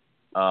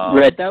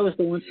 Right, that was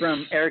the one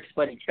from Eric's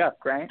buddy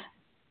Chuck, right?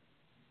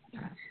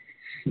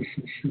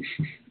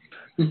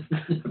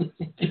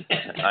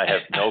 I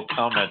have no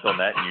comment on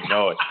that, and you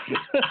know it.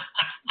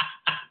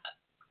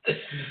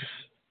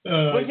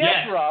 But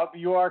yes, Rob,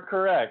 you are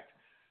correct.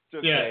 It's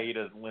okay, he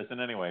doesn't listen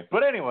anyway.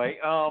 But anyway,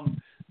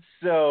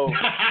 so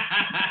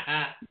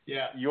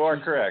you are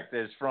correct.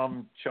 It's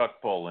from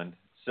Chuck Poland.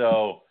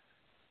 So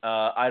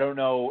I don't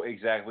know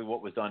exactly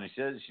what was done. He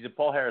says she's a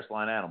Paul Harris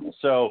line animal.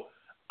 So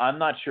I'm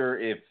not sure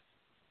if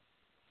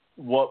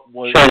what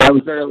was... Sure, that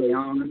was early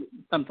on,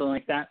 something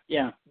like that.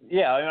 Yeah.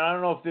 Yeah, I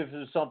don't know if this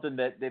is something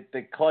that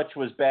the clutch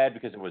was bad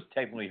because it was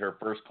technically her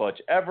first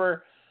clutch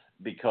ever,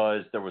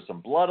 because there was some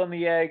blood on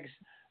the eggs,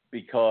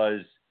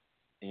 because,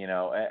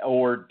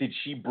 or did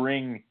she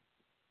bring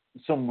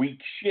some weak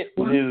shit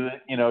to the rest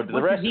of the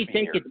What did he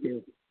take it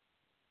to?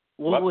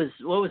 What was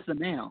the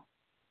male?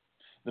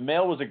 The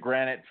male was a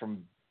granite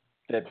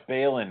that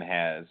Balin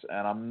has,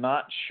 and I'm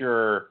not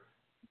sure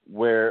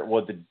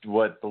what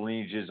the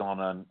lineage is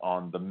on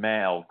the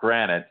male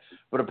granite,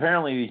 but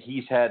apparently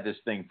he's had this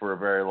thing for a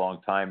very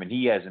long time, and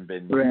he hasn't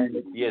bred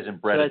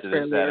it to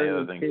this, that, and the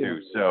other thing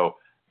too. So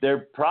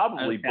they're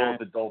probably both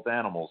adult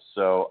animals.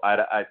 So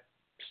I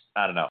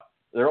don't know.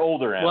 They're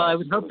older animals. Well, I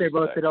would hope they're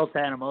both adult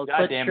animals.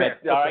 God damn it!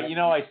 All right,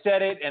 I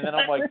said it, and then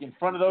I'm like, in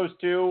front of those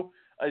two,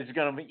 I was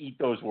gonna eat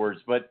those words,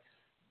 but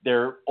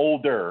they're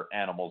older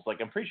animals.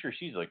 Like, I'm pretty sure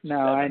she's like 7,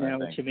 I know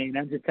what you mean.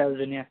 I'm just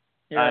telling you.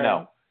 I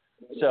know.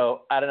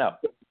 So I don't know.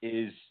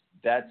 Is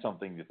that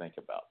something to think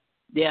about?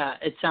 Yeah,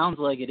 it sounds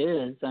like it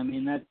is. I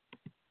mean, that's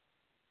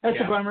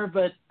a bummer,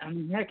 but I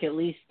mean, heck, at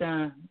least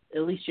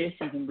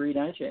Jason can breed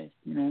IJs,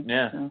 you know.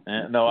 Yeah. So.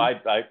 No, I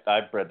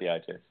bred the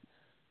IJs.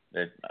 I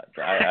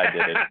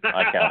did it.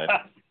 I counted.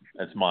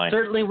 That's mine.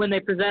 Certainly, when they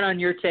present on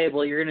your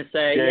table, you're going to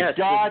say, "Yes,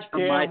 God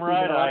damn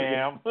right I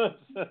am."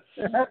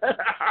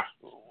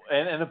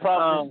 and the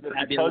problem is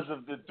that because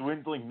of the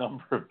dwindling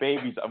number of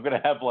babies, I'm going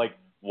to have like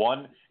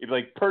one. It's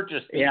like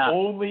purchase the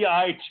only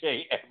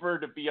IJ ever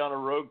to be on a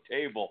rogue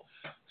table.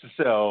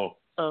 So.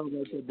 Oh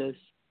my goodness.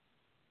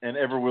 And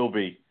ever will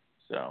be.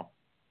 So.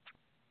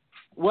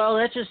 Well,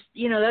 that's just,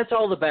 that's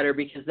all the better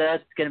because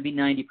that's going to be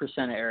 90%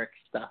 of Eric's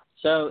stuff.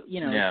 So,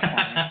 Yeah.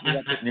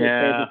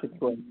 It's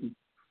fine.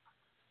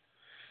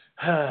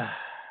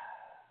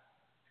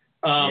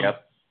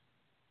 Yep.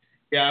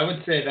 Yeah, I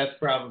would say that's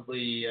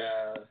probably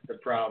the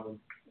problem.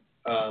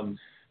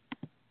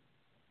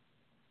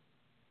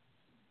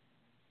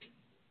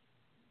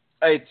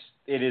 It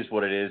is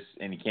what it is,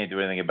 and you can't do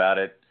anything about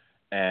it,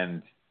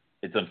 and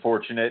it's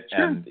unfortunate,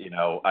 sure. And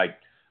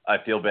I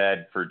feel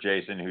bad for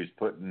Jason, who's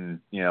putting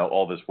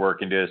all this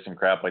work into this and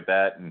crap like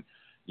that, and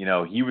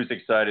he was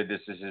excited.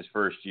 This is his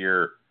first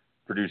year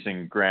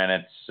producing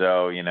granites,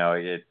 so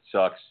it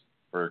sucks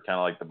for kind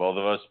of like the both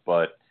of us,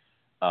 but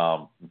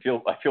I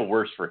feel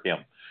worse for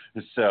him.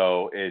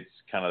 So it's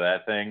kind of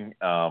that thing.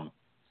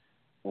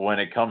 When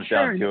it comes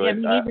down to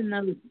it, I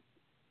mean,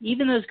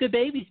 even those good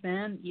babies,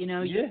 man.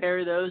 You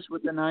pair those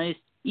with a nice.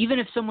 Even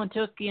if someone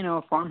took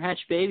a farm hatch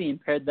baby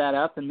and paired that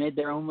up and made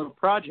their own little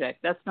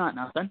project, that's not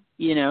nothing.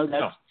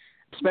 That's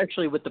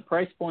especially with the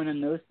price point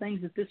on those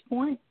things at this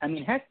point. I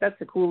mean, heck, that's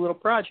a cool little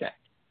project.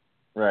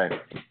 Right.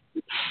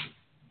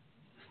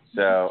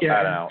 So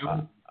I don't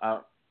know.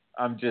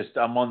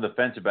 I'm on the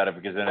fence about it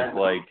because then it's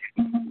like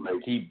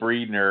keep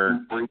breeding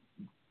or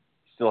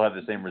still have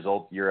the same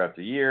result year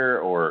after year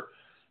or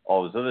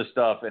all this other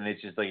stuff, and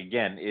it's just like,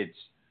 again,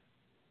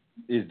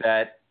 is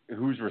that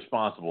who's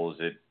responsible? Is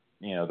it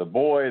the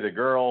boy, the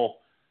girl?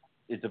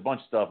 It's a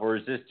bunch of stuff, or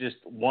is this just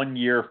 1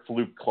 year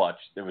fluke clutch?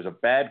 There was a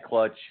bad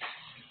clutch,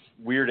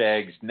 weird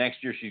eggs.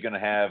 Next year she's going to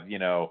have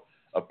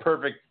a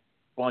perfect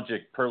bunch of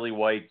pearly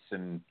whites,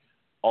 and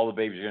all the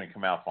babies are going to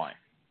come out fine.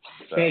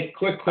 So, hey,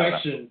 quick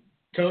question.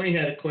 Tony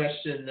had a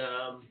question.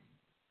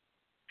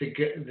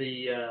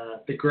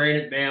 The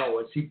granite male,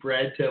 was he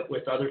bred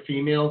with other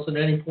females at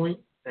any point?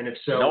 And if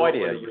so, no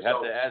idea. You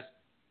have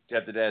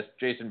to ask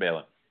Jason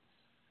Balin.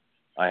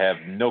 I have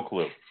no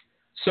clue.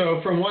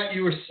 So from what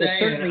you were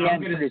saying, I'm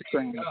going to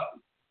say no.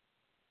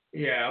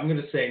 Yeah, I'm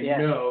going to say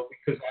no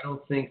because I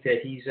don't think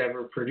that he's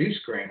ever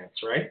produced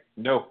granites, right?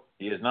 No,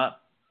 he has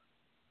not.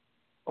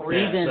 Or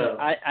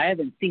I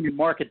haven't seen him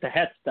market the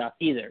het stuff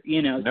either,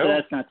 so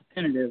that's not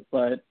definitive.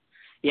 But,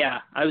 yeah,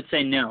 I would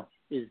say no.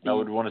 I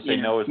would want to say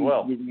no as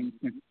well.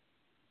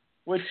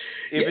 Which,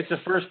 if it's a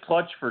first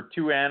clutch for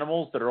two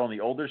animals that are on the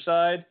older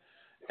side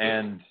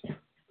and,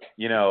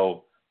 you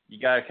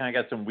got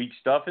some weak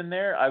stuff in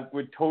there, I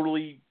would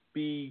totally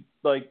be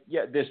like,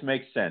 yeah, this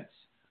makes sense.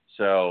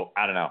 So,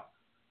 I don't know.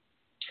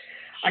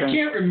 I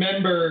can't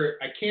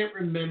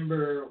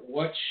remember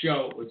what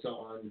show it was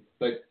on,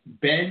 but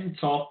Ben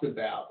talked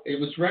about, it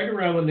was right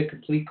around when the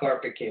Complete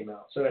Carpet came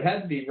out, so it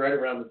had to be right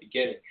around the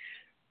beginning.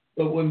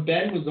 But when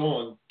Ben was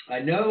on, I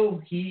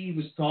know he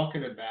was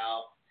talking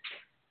about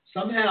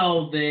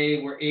somehow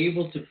they were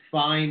able to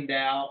find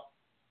out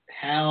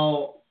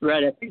how...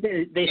 Right, I think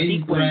they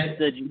sequenced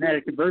the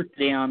genetic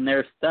diversity on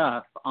their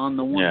stuff, on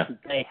the ones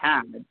that they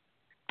had,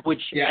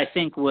 which I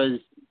think was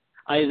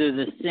either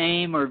the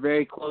same or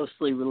very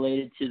closely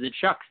related to the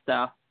Chuck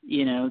stuff,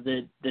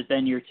 that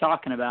then you're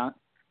talking about.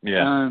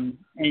 Yeah.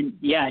 And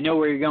I know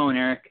where you're going,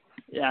 Eric.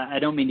 I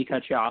don't mean to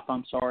cut you off.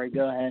 I'm sorry.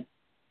 Go ahead.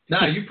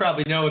 No, you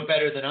probably know it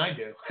better than I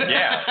do.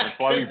 Yeah, that's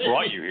why we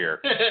brought you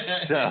here.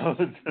 So.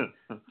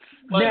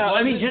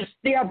 I mean, just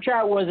the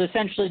upshot was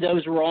essentially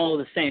those were all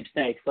the same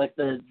snakes. Like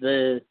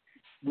the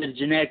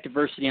genetic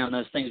diversity on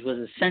those things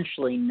was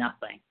essentially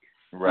nothing.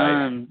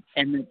 Right.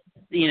 And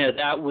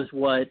that was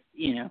what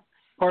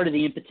part of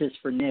the impetus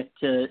for Nick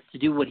to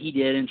do what he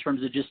did in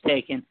terms of just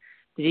taking.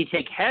 Did he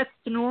take hets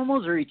to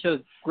normals, or he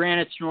took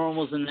granites to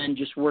normals and then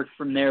just worked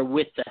from there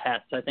with the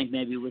hets? I think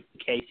maybe was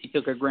the case. He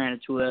took a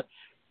granite to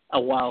a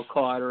wild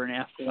caught or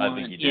an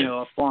F1,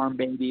 a farm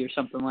baby or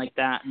something like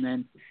that, and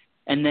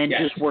then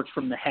just worked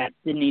from the het.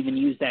 Didn't even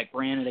use that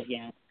granite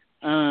again.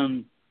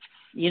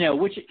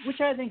 Which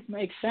I think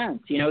makes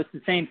sense. It's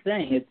the same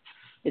thing.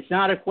 it's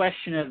not a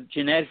question of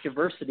genetic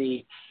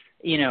diversity,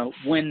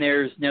 when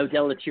there's no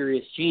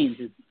deleterious genes.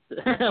 It's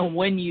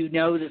when you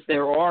know that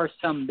there are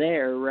some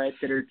there, right,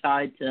 that are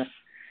tied to,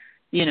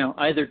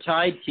 either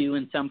tied to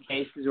in some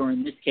cases, or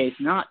in this case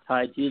not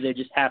tied to. They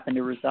just happen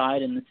to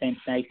reside in the same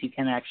snakes. You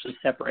can actually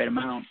separate them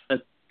out.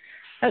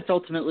 That's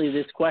ultimately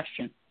this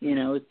question.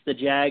 It's the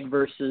jag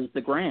versus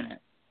the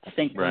granite. I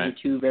think those are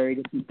two very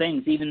different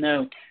things, even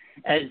though,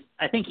 as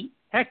I think,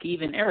 heck,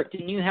 even Eric,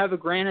 didn't you have a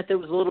granite that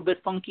was a little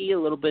bit funky, a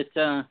little bit,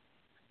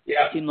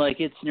 seemed like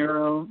it's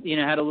neuro,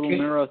 had a little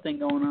neuro thing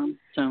going on?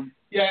 So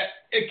yeah,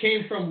 it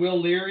came from Will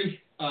Leary.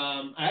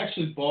 I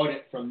actually bought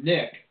it from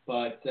Nick,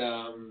 but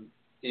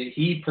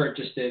he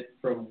purchased it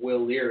from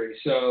Will Leary.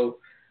 So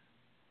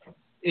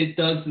it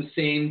does the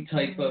same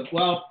type of,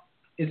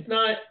 it's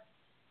not,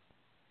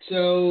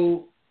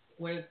 so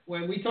when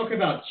we talk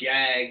about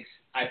jags,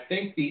 I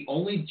think the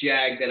only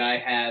jag that I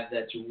have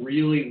that's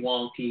really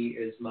wonky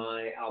is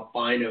my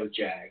albino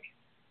jag.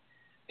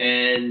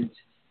 And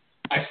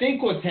I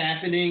think what's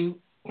happening,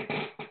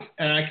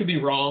 and I could be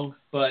wrong,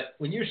 but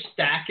when you're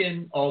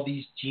stacking all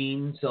these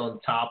genes on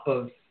top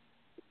of,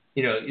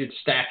 you're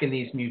stacking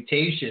these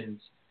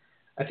mutations,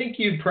 I think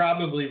you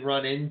probably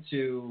run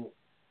into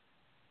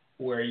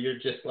where you're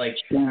just like,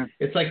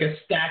 it's like a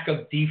stack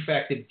of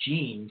defective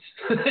genes.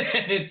 And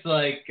it's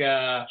like,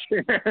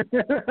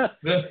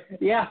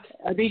 yeah,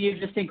 I mean, you're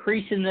just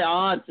increasing the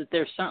odds that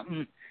there's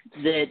something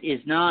that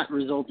is not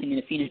resulting in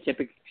a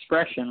phenotypic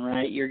expression,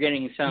 right? You're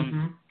getting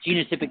some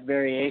genotypic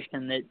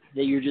variation that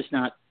you're just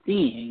not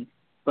seeing,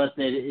 but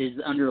that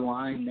is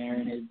underlying there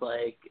and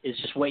is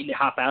just waiting to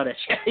hop out at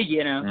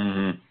you,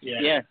 Mm-hmm.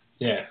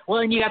 Yeah.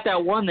 Well, and you got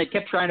that one that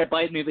kept trying to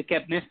bite me but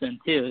kept missing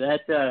too.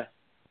 That's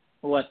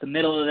the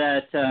middle of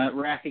that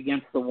rack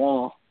against the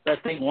wall.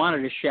 That thing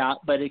wanted a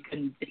shot, but it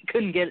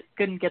couldn't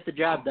get the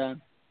job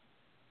done.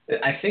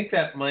 I think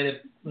that might have.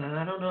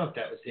 I don't know if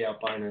that was the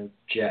albino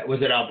jag.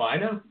 Was it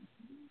albino?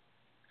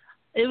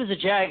 It was a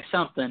jag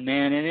something,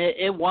 man, and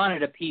it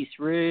wanted a piece.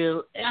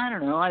 I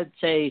don't know. I'd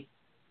say,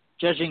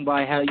 judging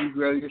by how you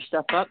grow your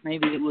stuff up,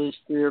 maybe it was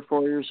 3 or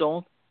 4 years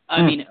old.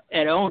 I mean,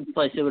 at Owen's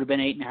place, it would have been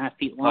 8.5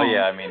 feet long. Oh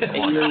yeah, I mean, it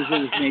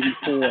was maybe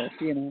 4.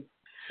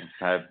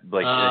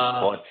 Like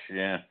clutch,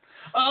 yeah.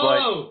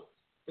 Oh,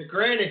 the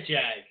granite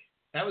jag.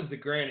 That was the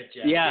granite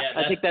jag. Yeah,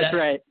 I think that's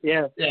right.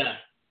 Yeah. Yeah.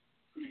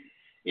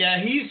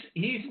 Yeah,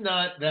 he's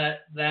not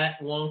that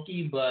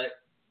wonky, but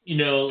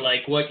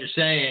like what you're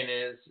saying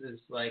is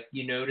like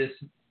you notice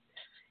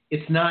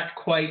it's not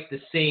quite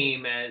the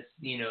same as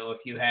if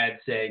you had,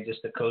 say,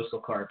 just a coastal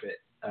carpet.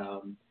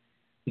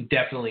 You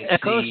definitely see.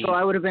 Coastal,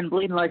 I would have been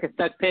bleeding like a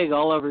stuck pig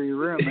all over your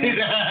room, man.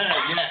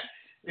 Yeah,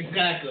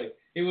 exactly.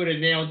 It would have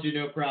nailed you,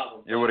 no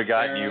problem. It would have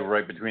gotten you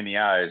right between the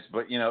eyes.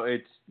 But,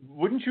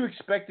 wouldn't you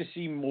expect to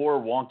see more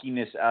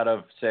wonkiness out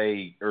of,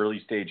 say, early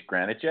stage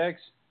granite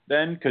jags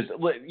then? Because,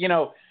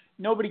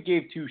 nobody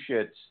gave two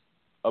shits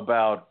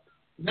about.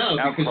 No,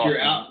 because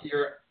you're out.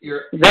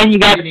 You're. Then you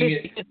got a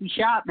 50-50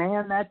 shot,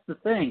 man. That's the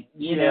thing.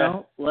 You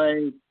know,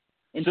 like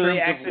in so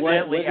terms of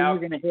what you're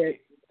going to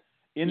hit.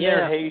 In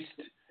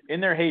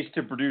their haste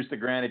to produce the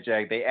granite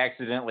jag, they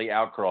accidentally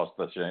outcrossed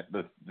the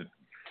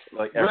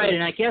right,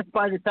 and I guess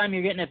by the time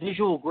you're getting a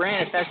visual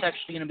granite, that's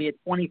actually going to be a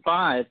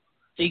 25.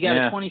 So you got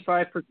a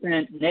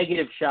 25%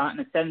 negative shot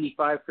and a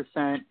 75%,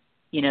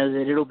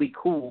 that it'll be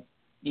cool.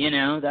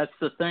 That's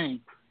the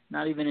thing.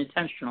 Not even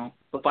intentional.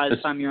 But by the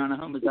time you're on a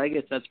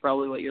homozygous, that's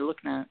probably what you're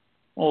looking at.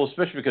 Well,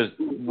 especially because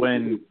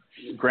when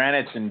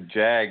granites and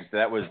jags,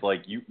 that was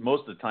like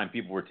most of the time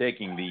people were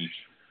taking the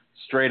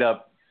straight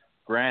up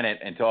granite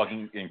and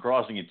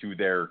crossing it to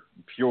their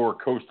pure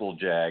coastal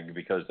jag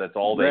because that's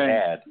all they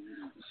had.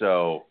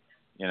 So,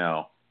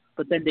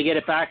 But then to get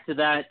it back to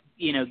that,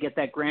 get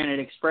that granite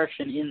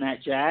expression in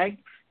that jag,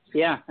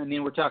 yeah, I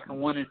mean, we're talking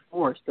 1 in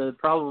 4. So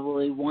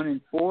probably 1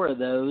 in 4 of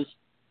those,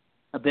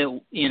 a bit,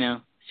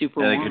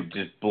 super wonky. They could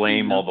just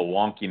blame all the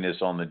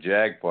wonkiness on the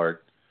jag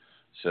part.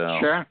 So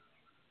sure.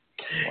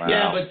 Wow.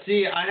 Yeah, but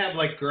see, I have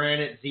like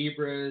granite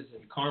zebras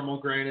and caramel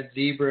granite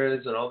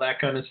zebras and all that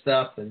kind of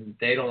stuff, and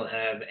they don't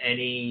have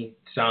any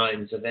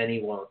signs of any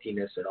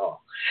wonkiness at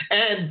all.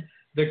 And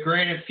the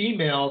granite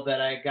female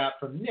that I got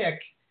from Nick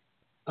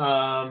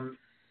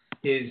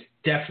is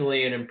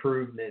definitely an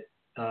improvement,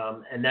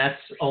 and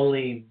that's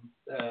only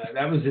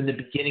that was in the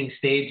beginning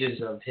stages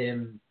of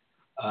him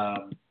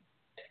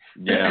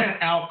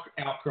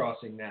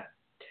outcrossing that.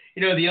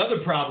 The other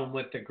problem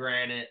with the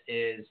granite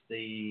is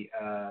the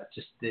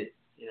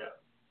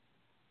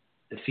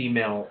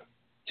female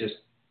just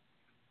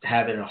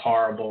having a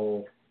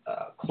horrible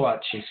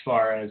clutch as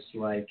far as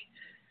like,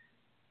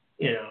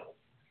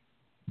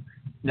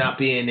 not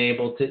being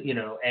able to,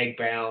 egg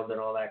bound and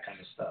all that kind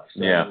of stuff.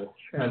 So, yeah.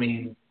 I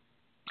mean,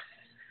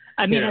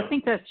 I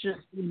think that's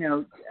just,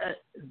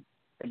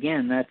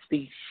 again, that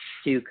speaks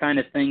to kind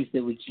of things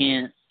that we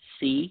can't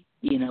see,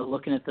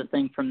 looking at the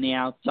thing from the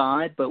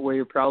outside, but where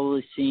you're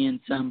probably seeing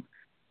some,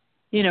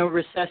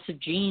 recessive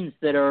genes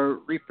that are,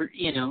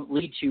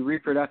 lead to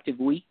reproductive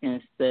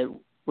weakness that,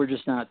 we're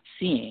just not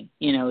seeing.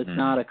 You know, it's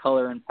not a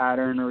color and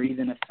pattern or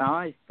even a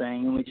size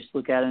thing, and we just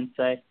look at it and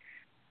say,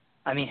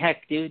 I mean,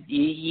 heck, dude,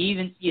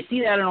 you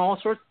see that in all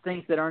sorts of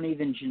things that aren't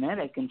even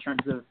genetic in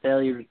terms of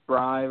failure to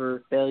thrive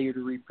or failure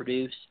to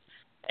reproduce.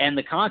 And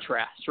the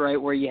contrast, right,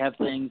 where you have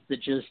things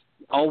that just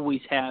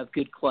always have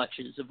good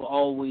clutches, of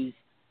always,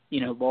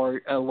 you know,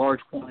 a large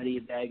quantity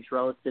of eggs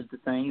relative to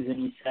things,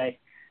 and you say,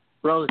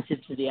 relative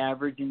to the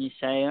average, and you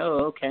say,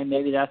 oh, okay,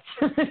 maybe that's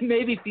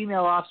maybe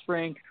female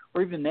offspring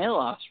or even male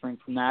offspring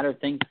from that are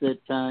things that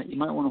you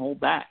might want to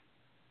hold back.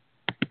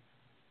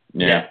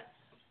 Yeah.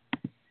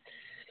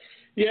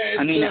 Yeah,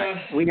 I mean,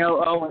 we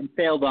know Owen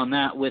failed on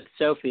that with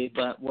Sophie,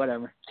 but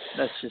whatever.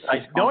 That's just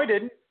No, I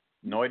didn't.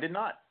 No, I did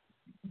not.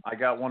 I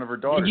got one of her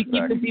daughters back. Did you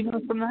keep back. the female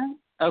from that?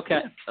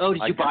 Okay. Oh,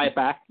 did you buy it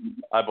back?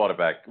 I bought it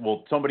back.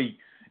 Well,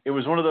 it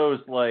was one of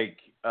those, like,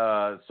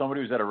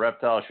 somebody was at a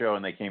reptile show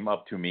and they came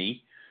up to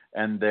me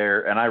and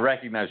I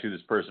recognized who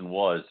this person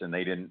was, and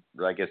they didn't,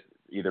 I guess,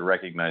 either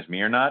recognize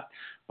me or not,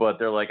 but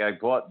they're like, I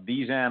bought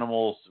these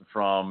animals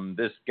from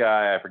this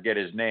guy, I forget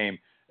his name,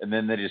 and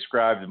then they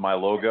described my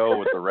logo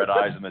with the red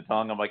eyes and the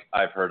tongue. I'm like,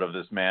 I've heard of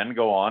this man.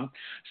 Go on.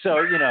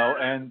 So, you know,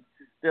 and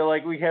they're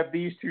like, we have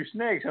these two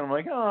snakes. And I'm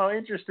like, oh,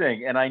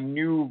 interesting. And I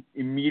knew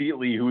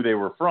immediately who they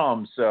were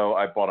from, so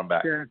I bought them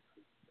back. Sure.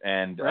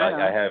 And right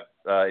I have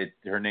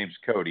her name's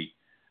Cody.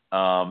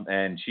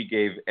 And she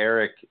gave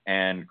Eric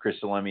and Chris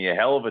Salemi a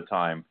hell of a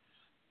time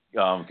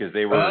because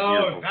they were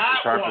here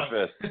for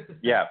Carpet Fest.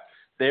 Yeah,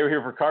 they were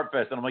here for Carpet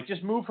Fest. And I'm like,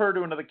 just move her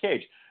to another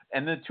cage.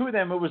 And the two of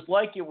them,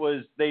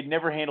 they'd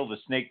never handled a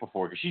snake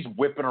before because she's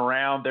whipping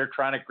around. They're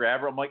trying to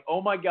grab her. I'm like,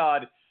 oh, my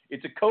God,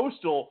 it's a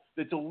coastal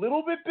that's a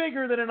little bit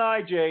bigger than an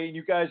IJ, and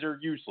you guys are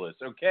useless,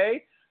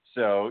 okay?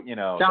 So, you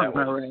know. Sounds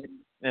about right.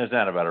 It's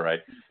not about it right.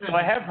 So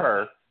I have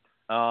her.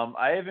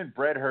 I haven't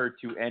bred her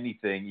to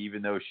anything,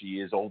 even though she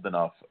is old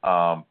enough.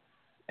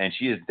 And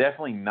she has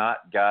definitely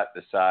not got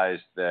the size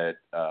that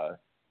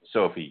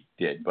Sophie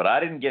did. But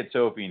I didn't get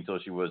Sophie until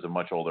she was a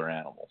much older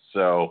animal.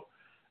 So,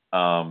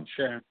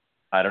 sure.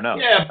 I don't know.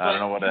 Yeah, I don't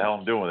know what the hell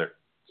I'm doing with her.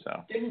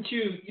 So didn't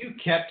you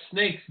kept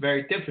snakes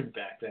very different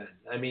back then?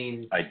 I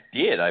mean, I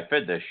did. I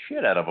fed the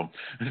shit out of them.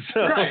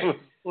 So right.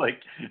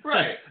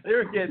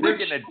 they're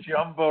getting a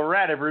jumbo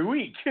rat every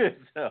week.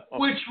 So.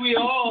 Which we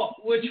all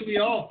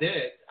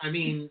did. I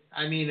mean,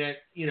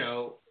 you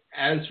know,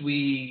 as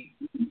we,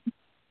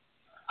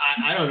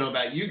 I don't know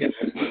about you guys,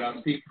 but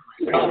I'm speaking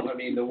for myself. I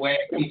mean, the way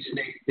I teach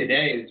snakes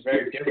today is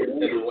very different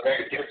than the way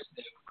I taught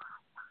snakes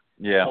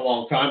a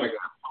long time ago.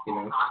 You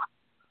know.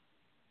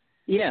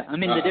 Yeah, I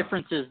mean, the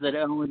difference is that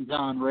Owen's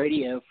on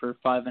radio for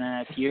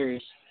 5.5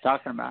 years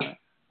talking about it.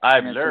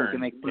 I've learned. So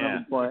we can make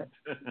room for it.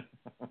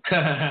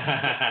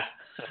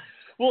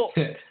 Well,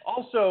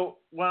 also,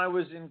 when I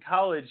was in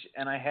college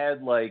and I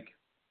had like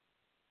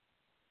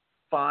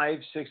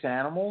 5-6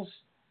 animals,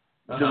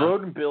 the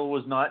rodent bill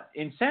was not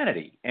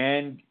insanity.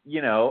 And,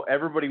 you know,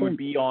 everybody would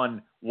be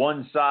on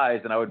one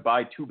size and I would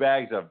buy 2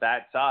 bags of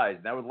that size.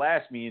 And that would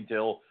last me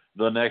until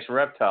the next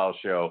reptile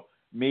show,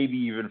 maybe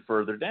even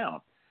further down.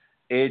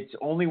 It's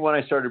only when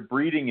I started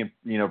breeding and,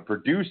 you know,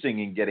 producing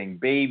and getting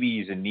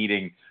babies and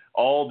needing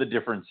all the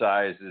different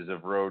sizes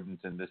of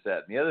rodents and this,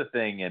 that, and the other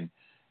thing. And,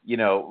 you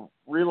know,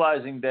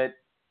 realizing that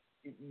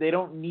they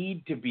don't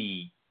need to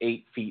be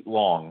 8 feet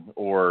long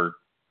or,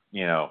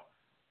 you know,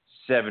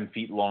 7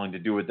 feet long to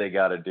do what they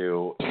got to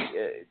do.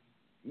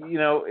 You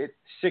know, it's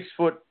 6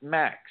 foot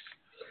max.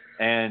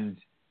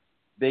 And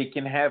they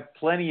can have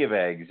plenty of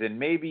eggs. And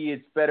maybe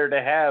it's better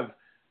to have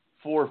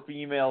 4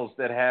 females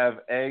that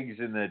have eggs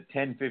in the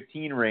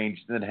 10-15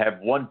 range than have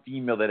 1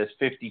 female that has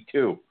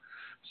 52.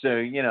 So,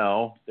 you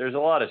know, there's a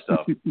lot of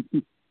stuff.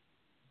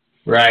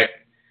 Right.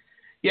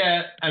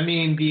 Yeah, I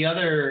mean, the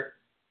other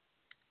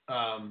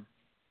thing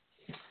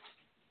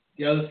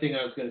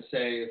I was going to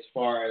say as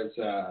far as,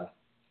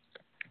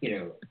 you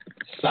know,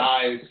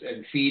 size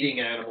and feeding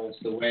animals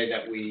the way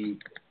that we,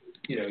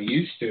 you know,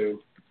 used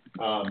to,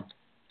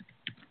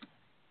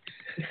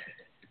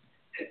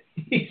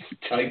 he's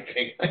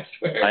typing, I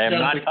swear. I am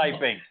not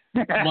typing.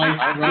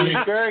 I'm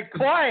being very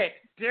quiet.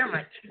 Damn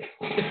it.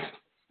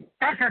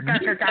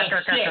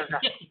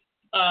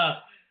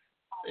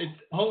 It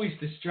always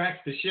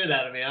distracts the shit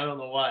out of me. I don't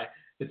know why.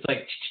 It's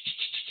like,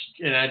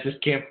 and I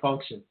just can't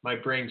function. My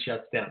brain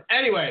shuts down.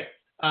 Anyway,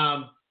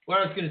 what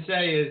I was going to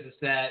say is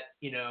that,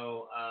 you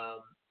know,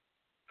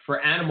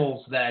 for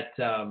animals that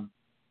are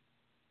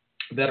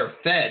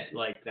fed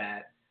like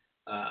that,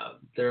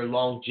 their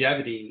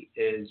longevity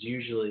is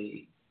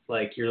usually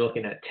like you're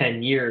looking at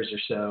 10 years or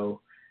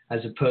so,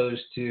 as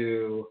opposed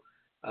to,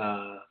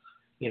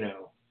 you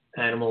know,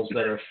 animals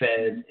that are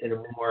fed in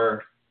a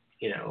more,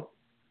 you know,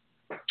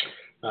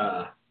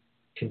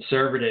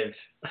 conservative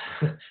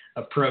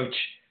approach,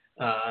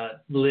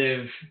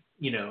 live,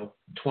 you know,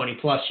 20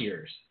 plus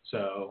years.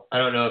 So I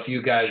don't know if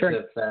you guys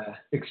have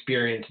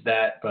experienced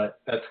that,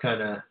 but that's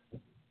kind of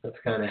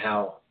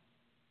how,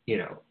 you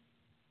know,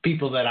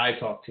 people that I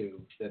talk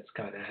to, that's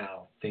kind of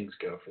how things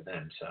go for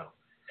them. So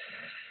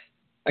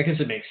I guess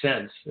it makes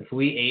sense. If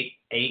we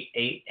ate,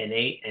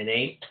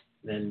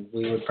 then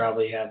we would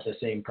probably have the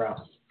same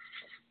problem.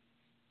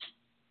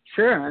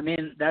 Sure. I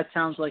mean, that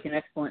sounds like an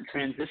excellent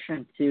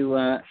transition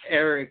to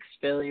Eric's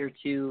failure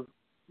to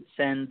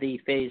send the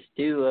phase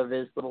 2 of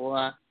his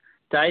little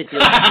diet deal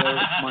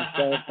to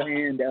myself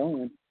and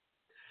Owen.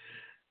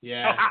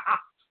 Yeah.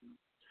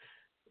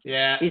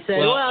 Yeah. He said,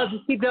 well,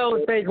 just keep going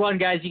with phase 1,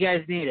 guys. You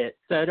guys need it,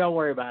 so don't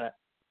worry about it.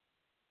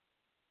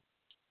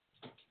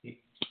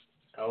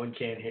 Owen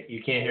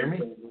you can't hear me?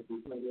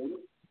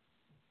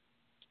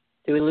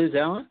 Did we lose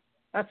Owen?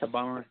 That's a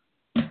bummer.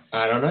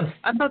 I don't know.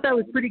 I thought that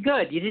was pretty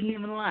good. You didn't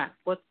even laugh.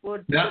 What's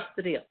the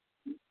deal?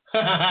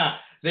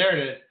 There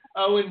it is.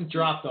 Owen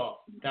dropped off.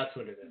 That's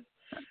what it is.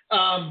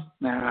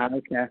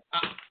 Okay.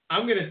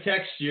 I'm going to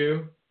text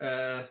you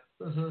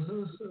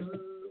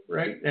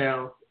right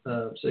now.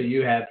 So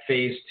you have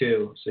phase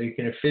 2. So you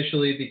can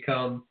officially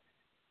become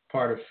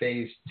part of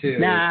phase 2.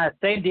 Nah,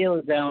 same deal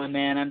as Owen,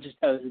 man. I'm just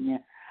hosing you.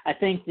 I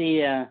think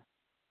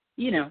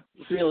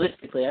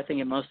realistically, I think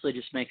it mostly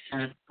just makes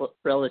sense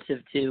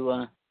relative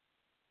to,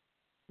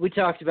 we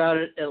talked about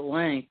it at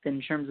length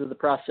in terms of the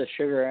processed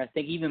sugar. I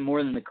think even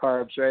more than the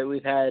carbs, right?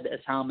 We've had as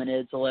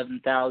hominids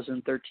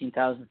 11,000,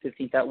 13,000,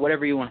 15,000,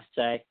 whatever you want to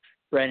say,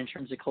 right, in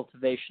terms of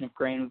cultivation of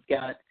grain. We've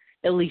got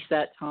at least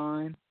that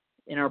time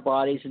in our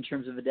bodies in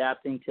terms of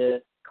adapting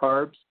to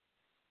carbs.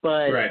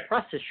 But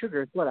processed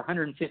sugar is,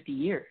 150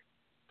 years,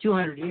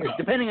 200 years,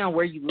 depending on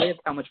where you live,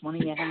 how much money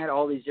you had,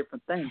 all these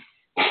different things.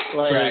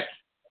 Like,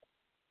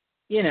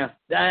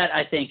 that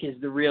I think is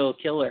the real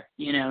killer,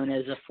 and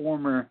as a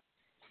former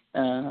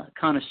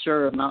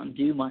connoisseur of Mountain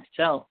Dew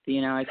myself,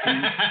 I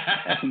can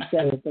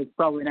say it's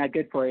probably not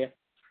good for you.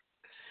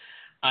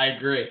 I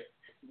agree.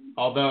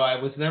 Although I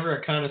was never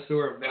a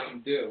connoisseur of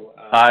Mountain Dew.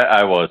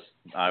 I was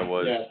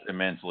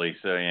immensely.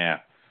 So yeah.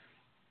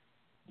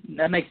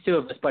 That makes 2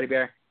 of us, Buddy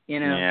Bear.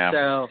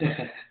 So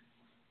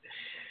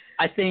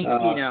I think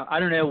I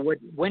don't know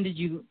when did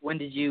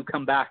you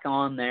come back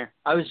on there?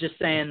 I was just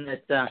saying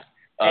that.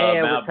 Hey,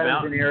 I was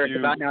telling Eric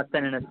about not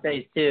sending us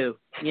phase 2,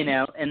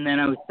 and then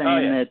I was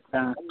saying that,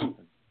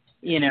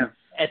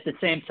 at the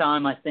same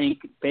time, I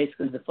think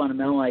basically the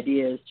fundamental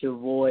idea is to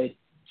avoid,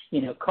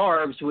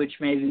 carbs, which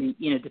maybe,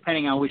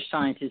 depending on which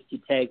scientist you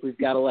take, we've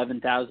got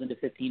 11,000 to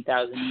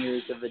 15,000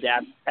 years of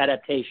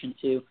adaptation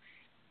to.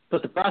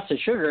 But the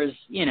processed sugars,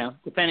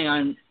 depending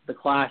on the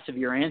class of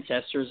your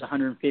ancestors,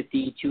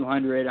 150,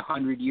 200,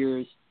 100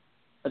 years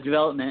of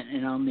development,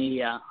 and on the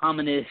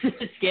hominid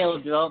scale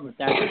of development,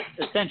 that's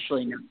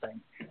essentially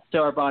nothing. So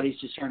our bodies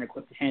just aren't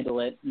equipped to handle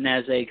it. And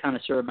as a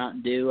connoisseur of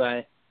Mountain Dew,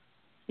 or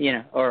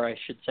I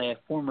should say a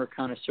former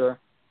connoisseur,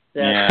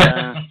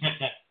 that,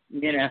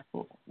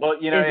 well,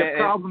 is a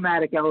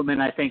problematic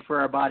element, I think,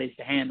 for our bodies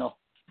to handle.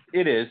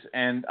 It is,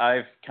 and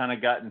I've kind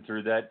of gotten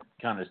through that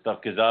kind of stuff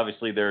because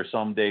obviously there are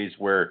some days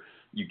where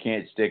you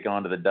can't stick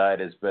onto the diet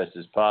as best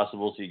as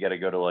possible, so you got to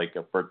go to like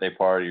a birthday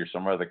party or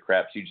some other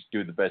crap. So you just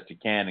do the best you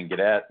can and get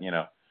at,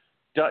 try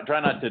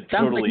not to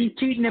Sounds like he's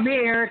cheating to me,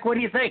 Eric. What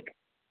do you think?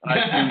 I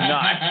do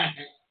not.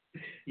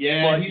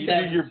 Yeah, but you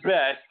do your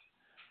best.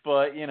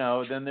 But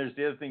then there's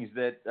the other things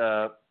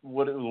that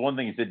one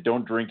thing is that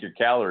don't drink your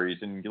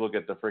calories, and you look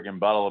at the freaking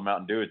bottle of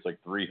Mountain Dew, it's like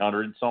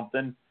 300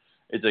 something.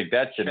 It's like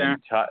that's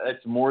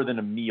that's more than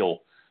a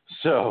meal.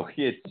 So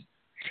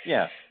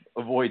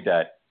avoid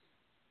that.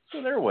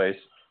 So there are ways.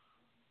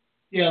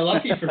 Yeah,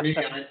 lucky for me,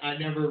 I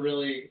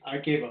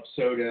gave up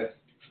soda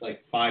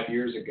like 5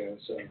 years ago.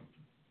 So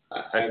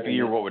I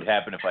fear what would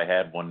happen if I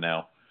had one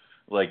now.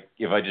 Like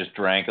if I just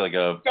drank like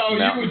a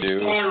Mountain Dew.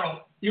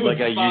 You would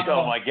spiral.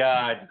 Oh my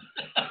God.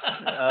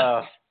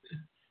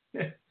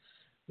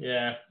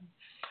 Yeah.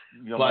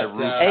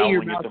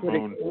 Your mouth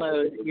would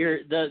explode.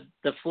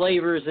 The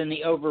flavors and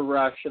the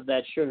overrush of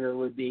that sugar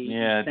would be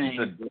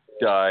insane. Just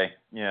a die.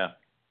 Yeah.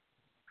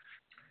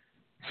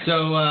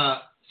 So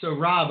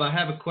Rob, I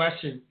have a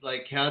question.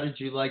 Like, how did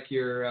you like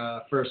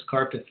your first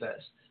Carpet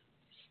Fest?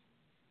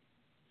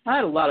 I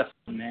had a lot of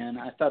fun, man.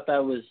 I thought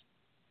that was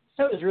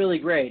really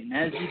great. And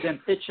as you've been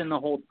pitching the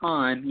whole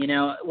time,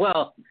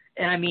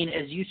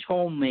 as you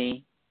told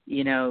me,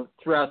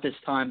 throughout this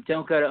time,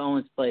 don't go to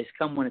Owen's place.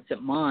 Come when it's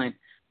at mine.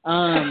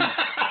 Don't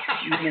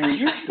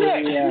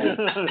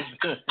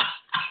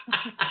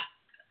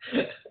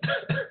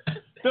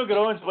go to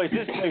Owen's place.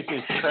 This place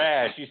is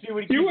trash. You see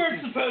what you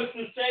weren't supposed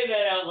to say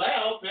that out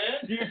loud, man.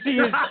 Do you see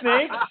his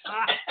snakes?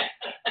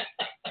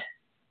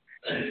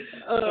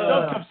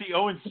 Don't come see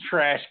Owen's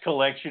trash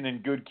collection in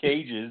good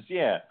cages.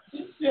 Yeah.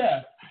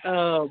 Yeah.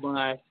 Oh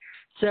my.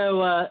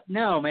 So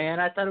no,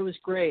 man, I thought it was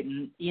great,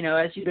 and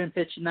as you've been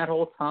pitching that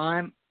whole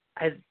time,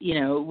 it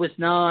was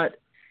not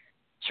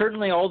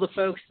certainly all the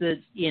folks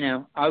that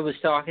I was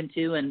talking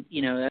to, and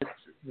that's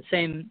the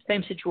same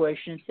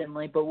situation,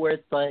 similarly, but where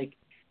it's like,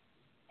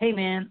 hey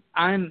man,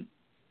 I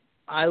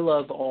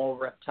love all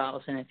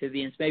reptiles and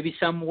amphibians, maybe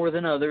some more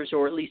than others,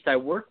 or at least I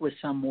work with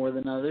some more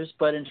than others,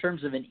 but in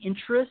terms of an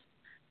interest,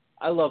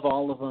 I love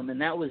all of them, and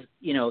that was,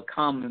 a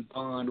common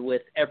bond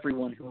with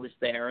everyone who was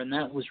there, and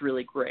that was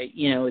really great.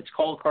 It's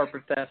called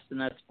Carpet Fest, and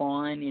that's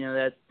fine,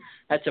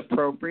 that's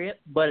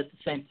appropriate, but at the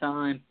same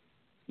time,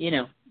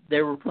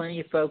 there were plenty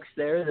of folks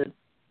there that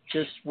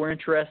just were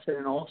interested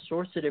in all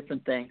sorts of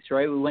different things,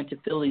 right? We went to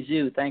Philly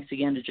Zoo. Thanks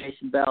again to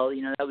Jason Bell.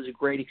 You know, that was a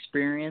great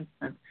experience.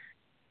 And,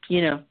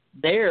 you know,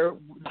 there,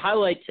 the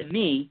highlight to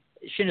me,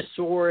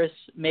 Shinosaurus,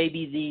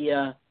 maybe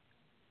the,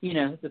 you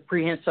know, the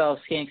prehensile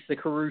skinks, the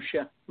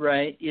Carusha,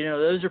 right? You know,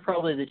 those are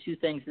probably the two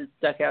things that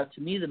stuck out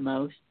to me the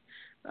most.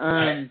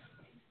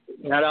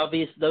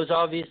 Those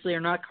obviously are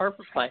not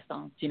carpet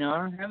pythons. You know, I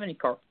don't have any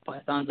carpet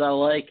pythons I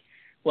like.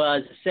 Well,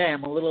 as I say,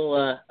 I'm a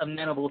little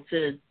amenable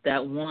to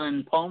that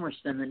one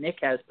Palmerston that Nick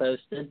has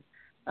posted.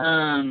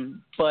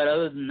 But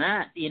other than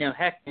that, you know,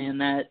 heck, man,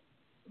 that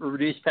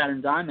reduced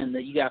pattern diamond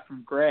that you got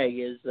from Greg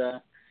is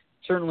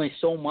certainly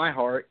stole my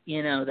heart.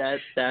 You know,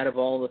 that of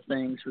all the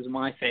things was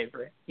my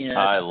favorite. You know,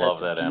 I love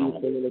that animal.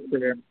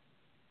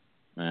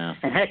 Yeah.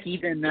 And heck,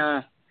 even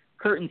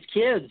Curtin's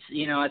kids,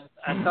 you know,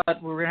 I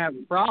thought we were gonna have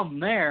a problem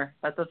there.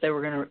 I thought they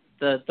were gonna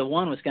the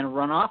one was gonna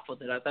run off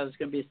with it. I thought it was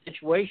gonna be a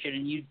situation,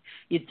 and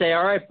you'd say,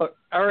 all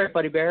right,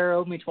 buddy bear,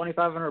 owe me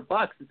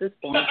 $2,500 at this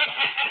point.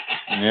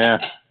 Yeah.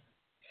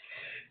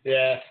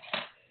 Yeah.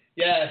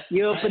 Yeah.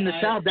 You open the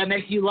cell, that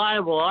makes you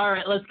liable. All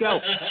right, let's go.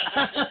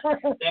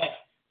 Yeah.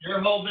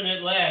 You're holding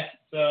it last,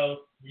 so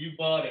you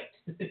bought it.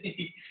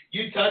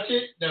 You touch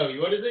it? No,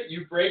 what is it?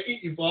 You break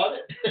it? You bought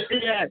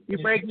it? Yeah, you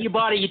break it, you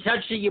bought it. You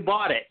touched it, you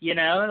bought it. You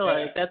know,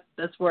 like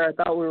that's where I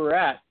thought we were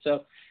at.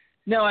 So,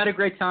 no, I had a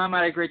great time. I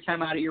had a great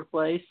time out at your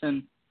place,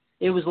 and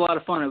it was a lot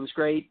of fun. It was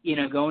great, you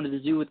know, going to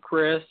the zoo with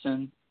Chris,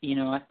 and you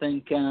know, I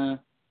think I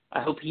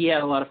hope he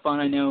had a lot of fun.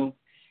 I know,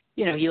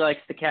 you know, he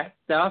likes the cat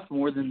stuff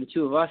more than the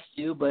two of us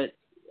do,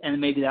 and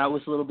maybe that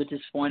was a little bit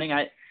disappointing.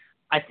 I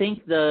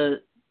think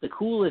the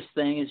coolest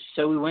thing is,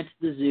 so we went to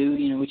the zoo,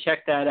 you know, we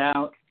checked that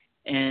out,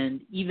 and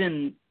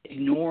even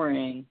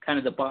ignoring kind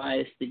of the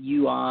bias that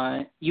you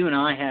and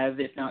I have,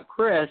 if not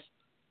Chris,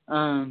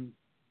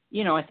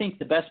 you know, I think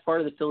the best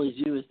part of the Philly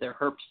Zoo is their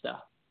herp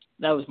stuff.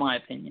 That was my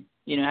opinion.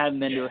 You know, I haven't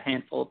been to a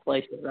handful of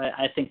places.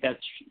 I think that's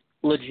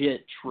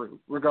legit true.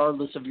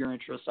 Regardless of your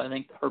interests, I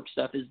think the herp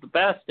stuff is the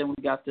best, and we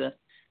got to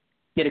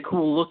get a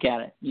cool look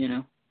at it, you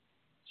know.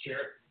 Sure,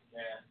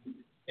 yeah.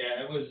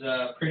 Yeah, it was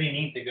pretty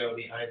neat to go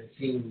behind the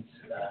scenes,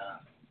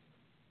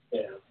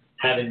 you know,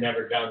 having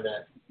never done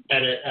that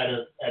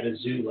at a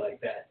zoo like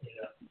that, you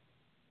know.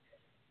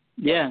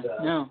 Yeah,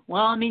 no.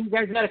 Well, I mean, you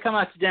guys got to come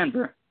out to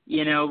Denver.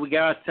 You know, we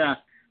got,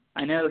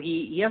 I know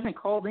he hasn't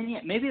called in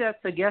yet. Maybe that's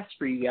a guest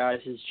for you guys,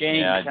 is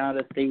James out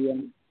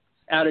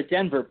at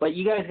Denver. But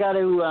you guys got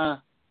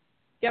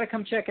to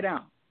come check it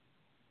out.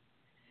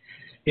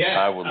 Yeah,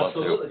 I would love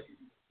absolutely.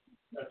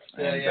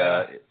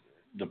 to.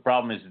 The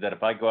problem is that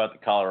if I go out to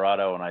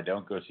Colorado and I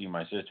don't go see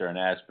my sister in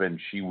Aspen,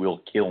 she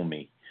will kill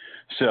me.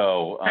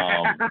 So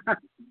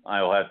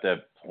I will have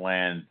to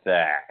plan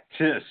that.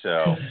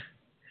 So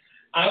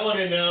I want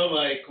to know,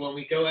 like, when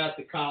we go out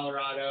to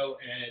Colorado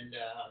and,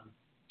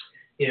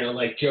 you know,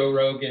 like Joe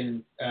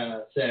Rogan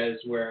says,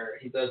 where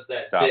he does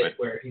that bit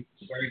where he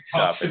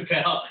talks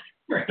about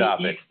where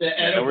he eats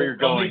the edible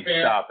gummy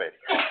bear. Stop it.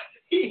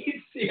 He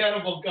eats the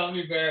edible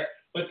gummy bear,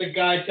 but the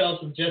guy tells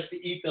him just to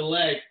eat the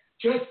leg.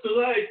 Just the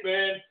leg,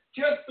 man.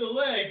 Just the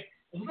leg.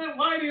 Well, then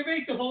why do you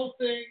make the whole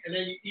thing? And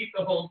then you eat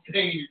the whole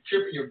thing and you're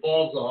tripping your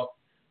balls off.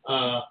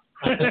 I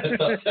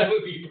thought that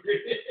would be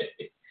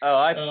really...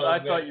 I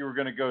thought you were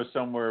going to go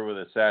somewhere with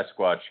a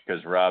Sasquatch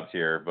because Rob's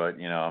here, but,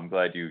 you know, I'm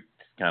glad you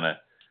kind of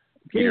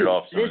petered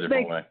off some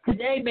different way.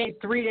 Today made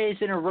 3 days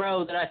in a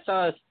row that I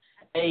saw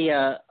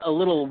a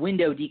little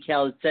window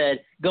decal that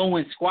said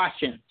 "Going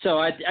squatching." So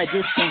I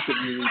did think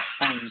of you.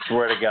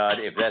 Swear to God,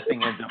 if that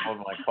thing ends up on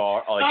my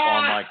car, like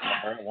on my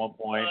car at one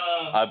point,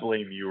 I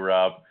blame you,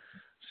 Rob.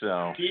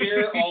 So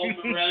dear all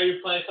the Morelia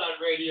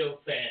Python Radio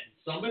fans,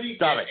 somebody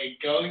get a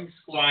Going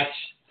Squatch.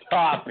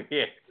 Stop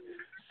it.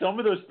 Some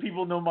of those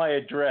people know my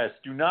address.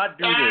 Do not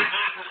do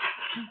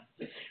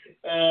this.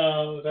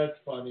 Oh, that's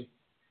funny.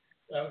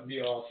 That would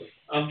be awesome.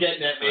 I'm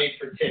getting that made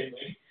for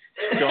Tinley.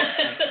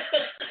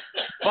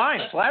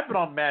 Fine, slap it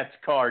on Matt's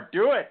car.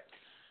 Do it.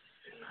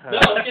 No,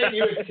 I'm getting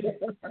you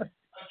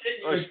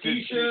a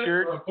T-shirt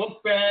or a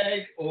book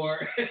bag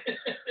or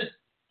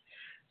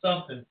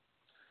something.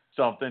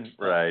 Something,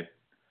 right.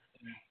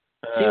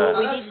 See, what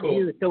we need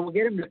to do, so we'll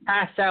get him to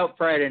pass out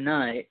Friday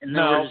night, and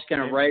then we're just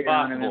going to write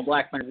on him in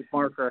black magic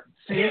marker.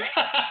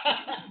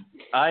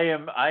 I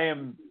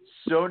am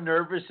so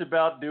nervous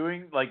about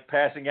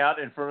passing out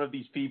in front of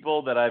these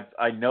people that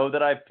I know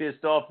that I've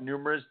pissed off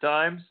numerous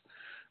times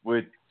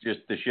with just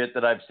the shit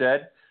that I've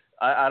said.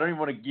 I don't even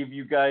want to give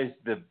you guys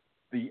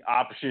the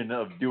option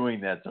of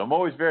doing that. So I'm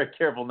always very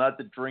careful not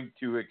to drink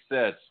to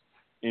excess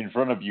in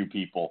front of you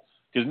people,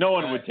 because no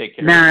one would take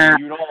care of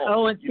you.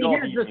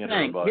 Here's the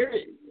thing.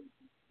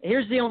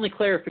 Here's the only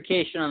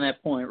clarification on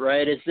that point,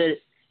 right? Is that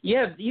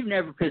you've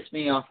never pissed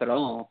me off at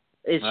all.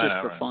 It's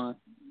just for fun.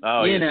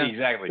 Oh, you know?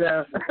 Exactly.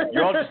 So.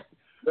 You're all just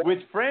with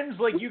friends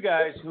like you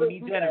guys who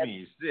need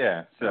enemies.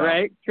 Yeah. So.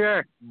 Right.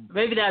 Sure.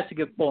 Maybe that's a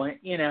good point.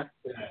 You know.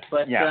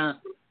 But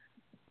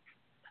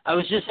I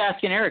was just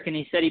asking Eric, and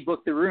he said he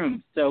booked the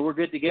room, so we're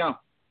good to go.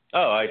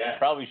 Oh, I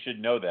probably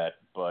should know that,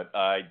 but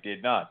I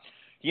did not.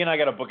 he and I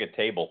got to book a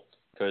table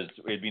because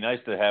it'd be nice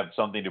to have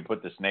something to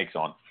put the snakes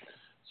on.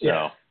 So,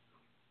 yeah.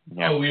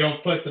 Oh, we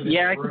don't put them in the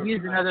I room, could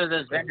use another of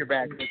those vendor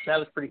bags. That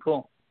was pretty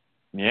cool.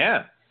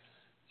 Yeah.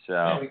 So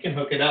yeah, we can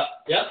hook it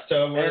up. Yep.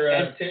 So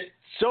we're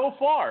so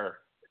far,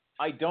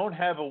 I don't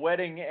have a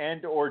wedding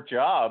and or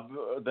job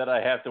that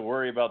I have to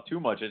worry about too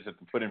much. I just have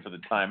to put in for the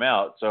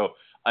timeout. So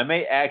I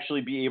may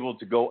actually be able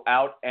to go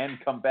out and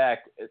come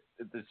back at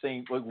the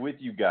same with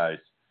you guys,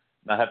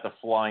 not have to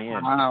fly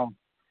in. Wow.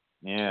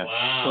 Yeah.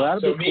 Wow. Well,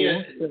 that'll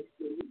be cool.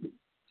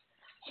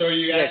 So are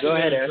you actually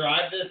going to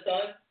drive this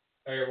time?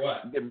 Or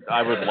what?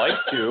 I would like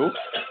to,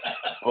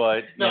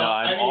 but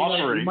I'm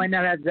offering. You might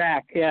not have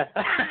Zach. Yeah.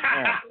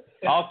 Yeah.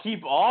 I'll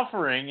keep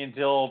offering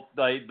until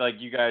like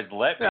you guys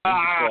let me.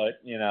 But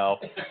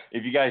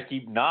if you guys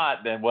keep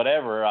not, then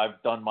whatever.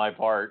 I've done my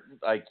part.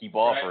 I keep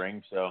offering.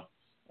 Right. So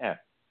yeah.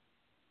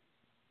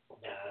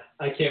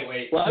 I can't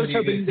wait. Well, I was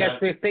hoping you guys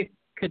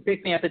could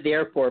pick me up at the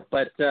airport,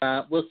 but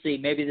we'll see.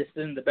 Maybe this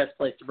isn't the best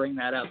place to bring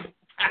that up.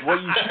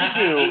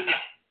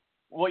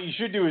 What you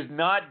should do is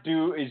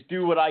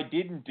do what I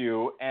didn't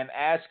do and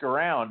ask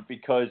around,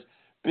 because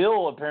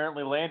Bill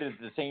apparently landed at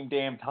the same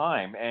damn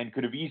time and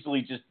could have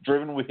easily just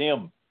driven with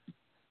him.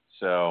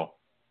 So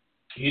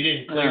you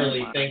didn't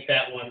clearly think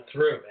that one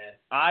through, man.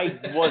 I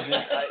wasn't.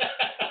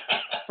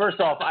 First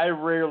off, I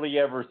rarely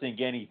ever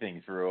think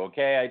anything through.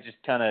 Okay, I just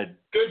kind of.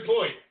 Good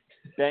point.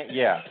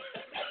 Yeah.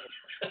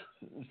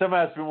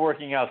 Somehow it's been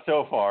working out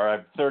so far.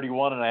 I'm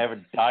 31 and I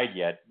haven't died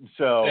yet.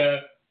 So. Yeah.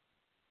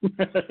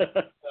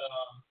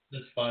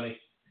 That's funny.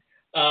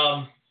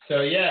 So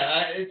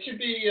yeah, it should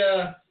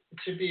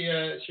be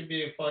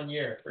a fun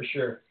year for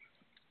sure.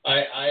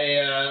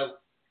 I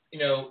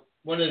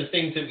one of the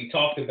things that we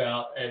talked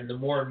about, and the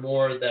more and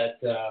more that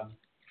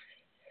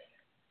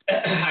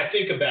I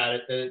think about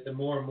it, the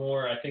more and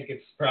more I think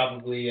it's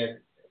probably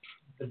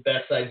the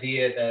best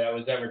idea that I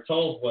was ever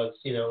told was,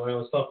 when I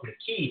was talking to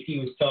Keith, he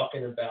was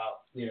talking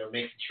about,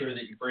 making sure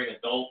that you bring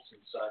adults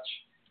and such.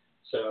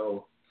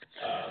 So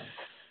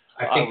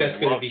I think that's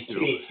going to be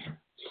key.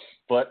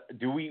 But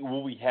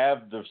will we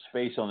have the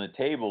space on the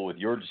table with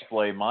your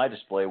display, my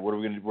display? Where are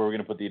we going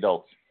to put the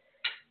adults?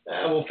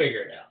 We'll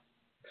figure it out.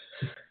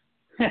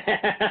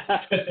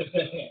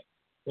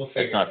 We'll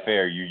figure That's not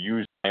fair. You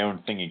used my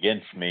own thing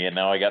against me, and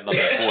now I got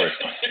nothing for it.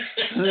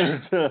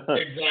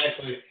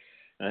 Exactly.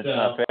 That's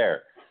not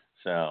fair.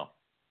 So.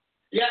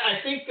 Yeah,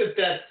 I think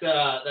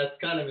that's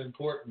kind of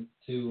important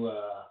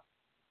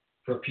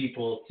for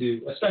people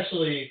to,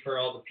 especially for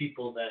all the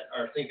people that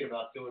are thinking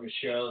about doing a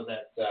show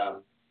that.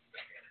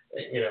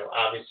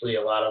 Obviously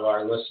a lot of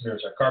our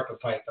listeners are carpet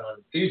python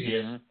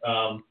enthusiasts.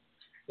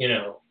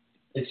 Mm-hmm.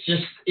 It's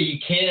just,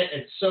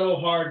 it's so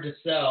hard to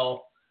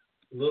sell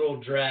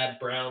little drab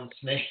brown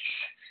snakes.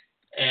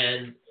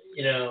 And,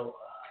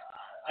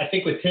 I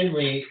think with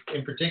Tinley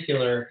in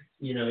particular,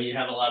 you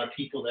have a lot of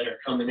people that are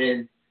coming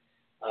in,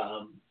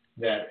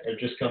 that are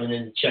just coming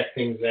in to check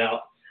things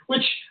out,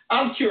 which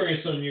I'm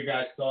curious on your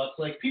guys' thoughts.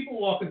 Like people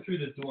walking through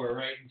the door,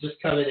 right?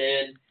 Just coming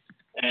in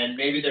and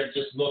maybe they're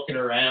just looking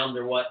around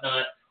or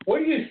whatnot. What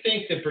do you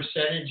think the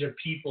percentage of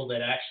people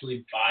that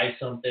actually buy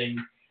something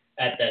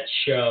at that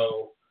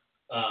show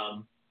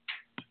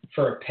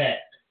for a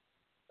pet?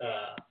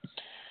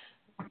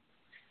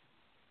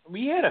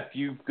 We had a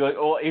few good.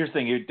 Well, here's the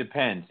thing. It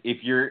depends.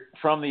 If you're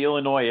from the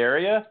Illinois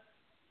area,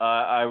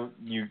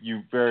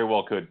 you very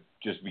well could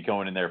just be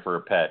going in there for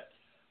a pet.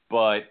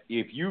 But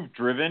if you've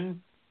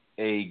driven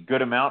a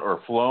good amount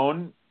or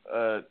flown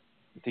to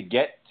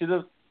get to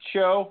the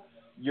show,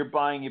 you're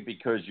buying it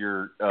because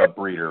you're a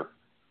breeder.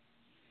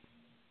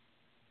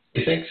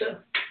 You think so?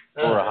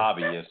 Or a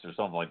hobbyist or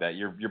something like that.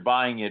 You're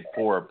buying it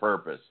for a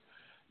purpose.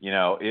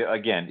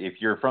 Again, if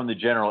you're from the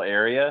general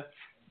area,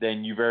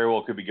 then you very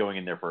well could be going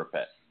in there for a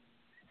pet.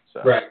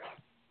 So, right.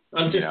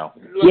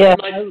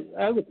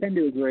 I would tend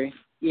to agree.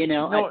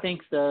 I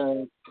think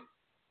to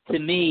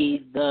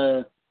me,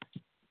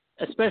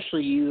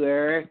 especially you,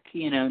 Eric,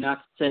 not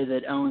to say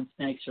that Owen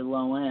snakes are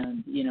low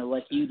end,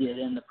 like you did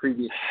in the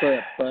previous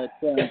clip, but,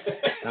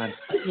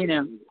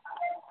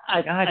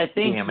 I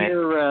think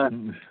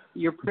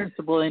your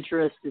principal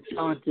interest is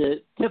selling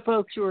to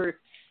folks who are,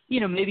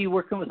 maybe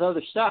working with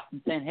other stuff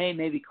and saying, hey,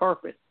 maybe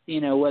carpet,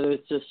 whether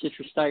it's a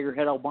citrus tiger,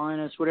 head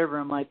albinos, whatever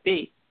it might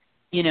be,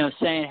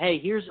 saying, hey,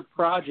 here's a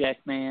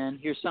project, man.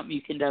 Here's something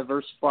you can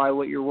diversify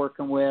what you're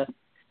working with,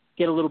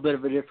 get a little bit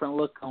of a different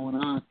look going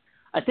on.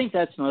 I think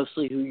that's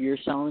mostly who you're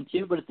selling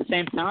to, but at the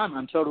same time,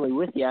 I'm totally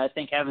with you. I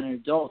think having an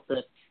adult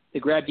that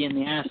grab you in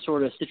the ass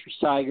sort of citrus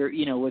tiger,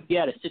 if you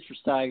had a citrus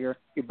tiger,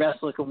 your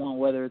best looking one,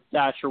 whether it's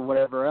Dutch or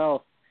whatever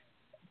else,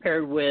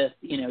 paired with,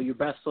 your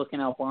best looking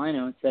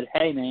albino and said,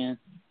 hey man,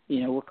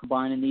 we're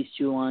combining these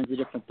two lines of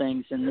different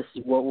things and this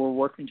is what we're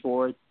working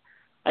towards.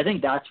 I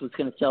think that's what's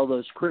going to sell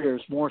those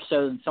critters more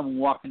so than someone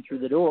walking through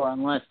the door,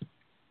 unless,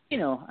 you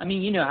know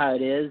how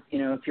it is.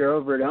 If you're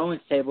over at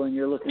Owen's table and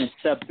you're looking at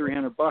sub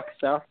 $300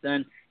 stuff,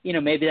 then,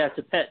 maybe that's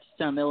a pet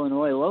to some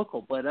Illinois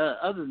local. But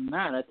other than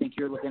that, I think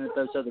you're looking at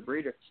those other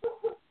breeders.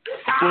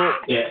 Well,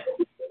 yeah.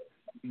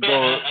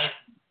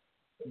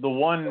 The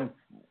one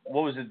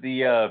what was it?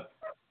 The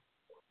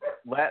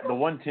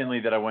one Tinley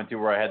that I went to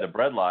where I had the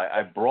bread lie,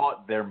 I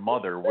brought their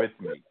mother with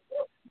me.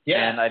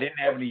 Yeah. And I didn't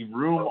have any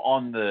room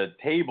on the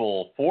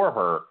table for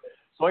her,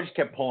 so I just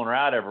kept pulling her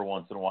out every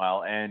once in a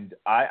while. And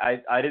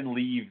I didn't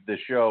leave the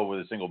show with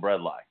a single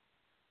bread lie.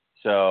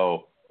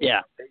 So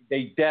yeah,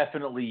 they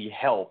definitely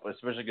help,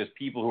 especially because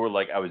people who are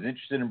like, I was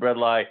interested in bread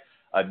lie,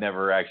 I've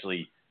never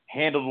actually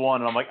handled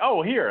one, and I'm like,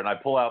 oh, here, and I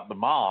pull out the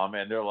mom,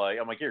 and they're like,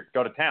 I'm like, here,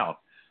 go to town.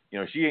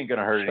 She ain't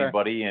gonna hurt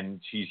anybody, and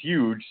she's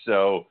huge,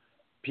 so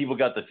people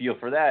got the feel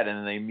for that, and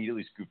then they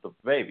immediately scooped up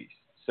the babies.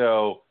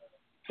 So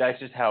that's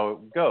just how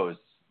it goes.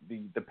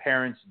 The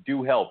parents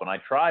do help, and I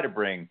try to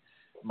bring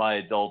my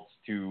adults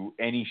to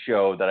any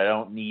show that I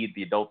don't need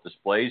the adult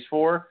displays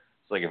for.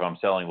 It's like if I'm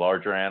selling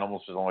larger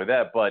animals or something like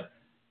that, but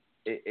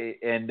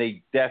and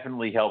they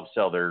definitely help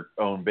sell their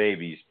own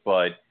babies.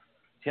 But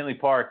Tinley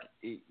Park,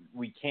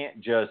 we can't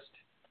just.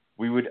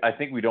 I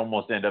think we'd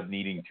almost end up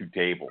needing 2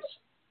 tables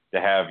to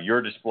have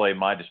your display,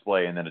 my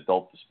display, and then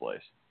adult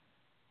displays.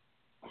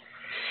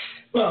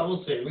 Well,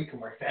 we'll see. We can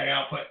work that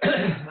out. But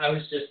I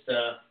was just,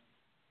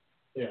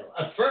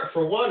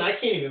 for one, I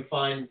can't even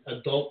find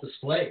adult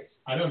displays.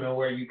 I don't know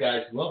where you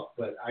guys look,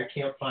 but I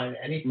can't find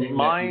anything.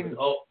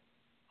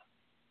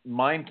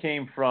 Mine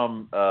came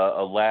from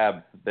a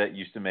lab that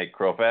used to make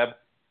Crofab,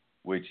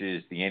 which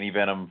is the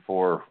anti-venom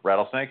for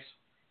rattlesnakes.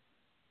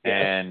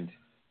 Yes. And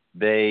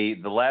the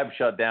lab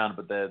shut down,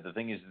 but the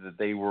thing is that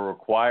they were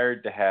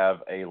required to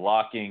have a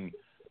locking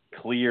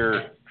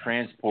clear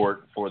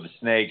transport for the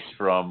snakes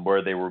from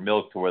where they were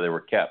milked to where they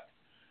were kept.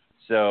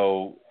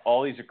 So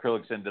all these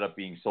acrylics ended up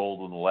being sold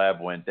when the lab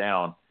went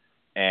down,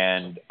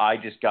 and I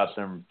just got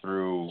them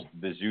through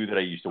the zoo that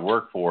I used to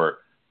work for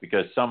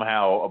because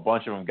somehow a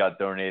bunch of them got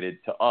donated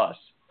to us,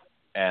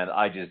 and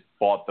I just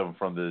bought them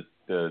from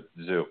the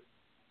zoo.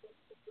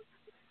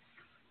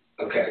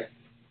 Okay.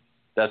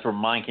 That's where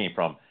mine came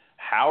from.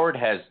 Howard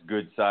has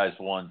good-sized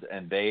ones,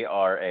 and they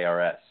are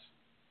ARS.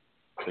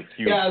 The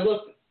cube. Yeah,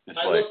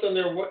 I looked on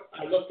their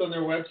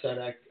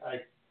website.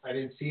 I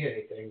didn't see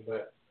anything,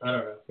 but I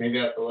don't know. Maybe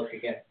I have to look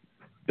again.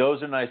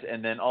 Those are nice,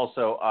 and then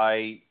also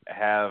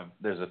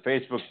there's a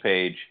Facebook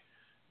page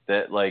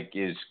that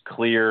is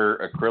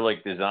clear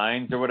acrylic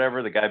designs or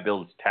whatever. The guy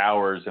builds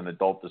towers and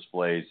adult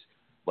displays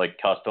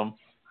custom,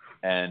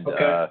 and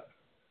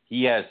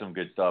he has some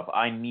good stuff.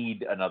 I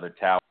need another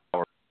tower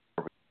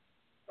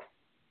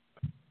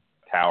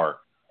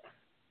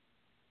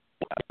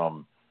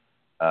from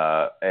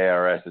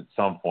ARS at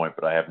some point,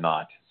 but I have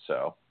not.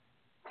 So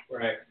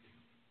right.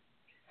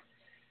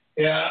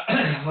 Yeah,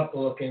 I'll have to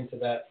look into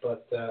that,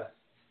 but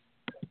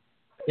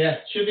yeah,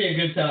 it should be a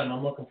good time.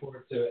 I'm looking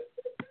forward to it.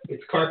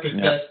 It's Carpet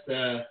Fest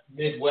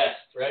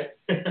Midwest, right?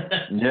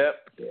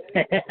 Yep.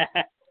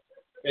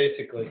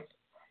 Basically.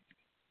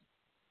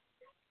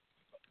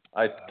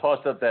 I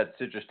tossed up that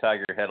citrus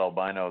tiger head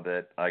albino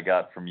that I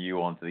got from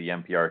you onto the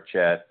NPR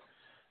chat.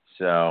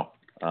 So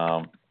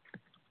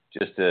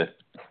just to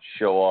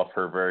show off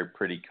her very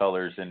pretty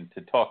colors and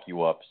to talk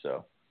you up.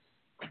 So.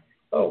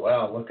 Oh,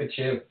 wow. Look at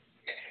you.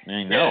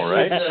 I know,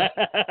 right?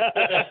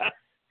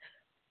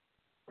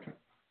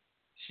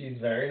 She's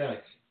very nice.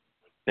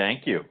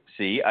 Thank you.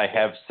 See, I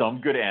have some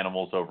good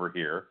animals over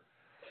here.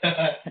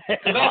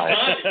 It's about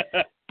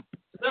time.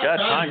 Got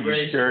time,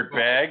 you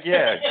dirtbag.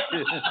 Yeah.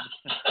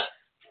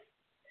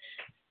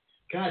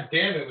 God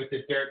damn it with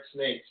the dirt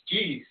snakes.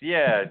 Jeez.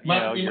 Yeah. You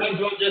might as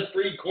well just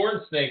breed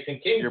corn snakes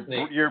and king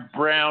snakes. Your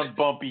brown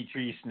bumpy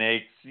tree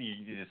snakes. You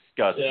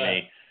disgust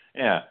me.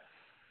 Yeah.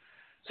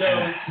 So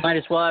might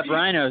as well have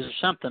rhinos or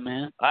something,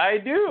 man. I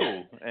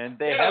do. And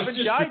they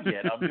haven't died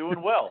yet. I'm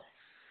doing well.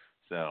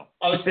 So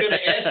I was going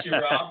to ask you,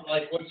 Rob,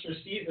 what's your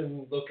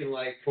season looking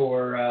like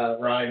for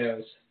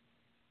rhinos?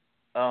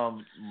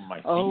 My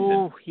season.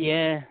 Oh,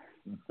 yeah.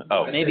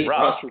 Oh, maybe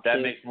Rob,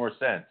 that makes more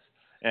sense.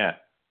 Yeah.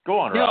 Go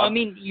on, Rob. No, I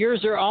mean,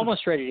 yours are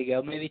almost ready to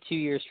go. Maybe 2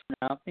 years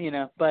from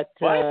now, But,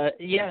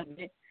 yeah,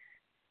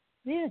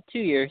 2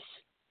 years.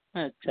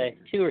 I'd say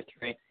 2 or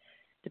 3,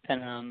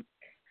 depending on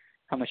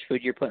how much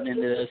food you're putting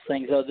into those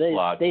things. Oh,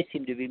 they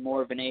seem to be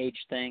more of an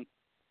age thing,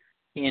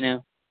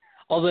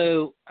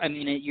 Although, I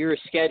mean, at your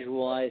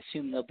schedule, I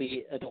assume they'll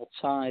be adult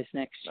size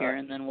next year,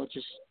 and then we'll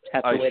just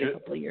have to wait a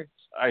couple of years.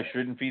 I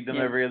shouldn't feed them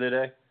every other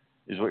day,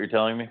 is what you're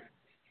telling me?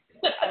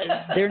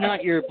 They're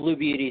not your blue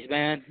beauties,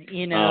 man.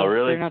 Oh,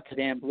 really? They're not the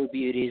damn blue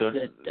beauties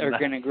that are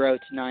going to grow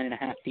to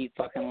 9.5 feet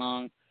fucking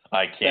long.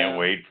 I can't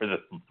wait for the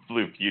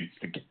blue beauties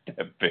to get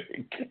that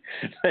big.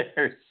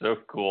 They're so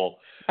cool.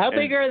 How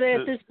big are they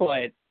at this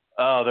point?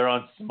 Oh, they're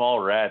on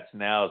small rats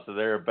now, so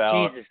they're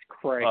about... Jesus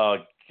Christ. Oh,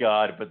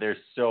 God, but they're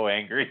so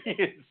angry.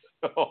 It's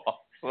so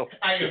awesome.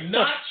 I am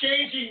not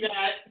changing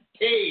that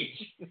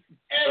cage. Ever.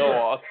 So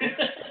awesome.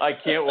 I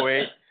can't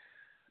wait.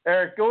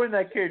 Eric, go in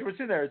that cage. What's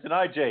in there? It's an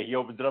IJ. He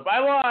opens it up. I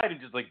lied. And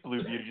just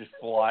blue beauty just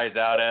flies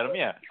out at him.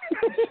 Yeah.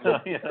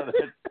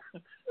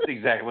 That's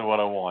exactly what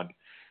I want.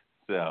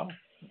 So.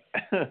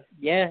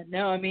 Yeah.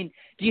 No, I mean,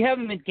 do you have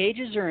them in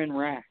cages or in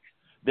racks?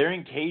 They're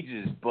in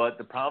cages, but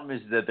the problem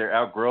is that they're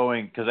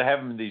outgrowing because I have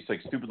them in these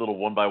stupid little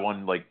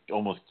 1x1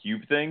 almost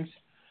cube things,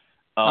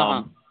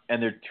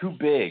 And they're too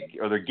big,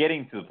 or they're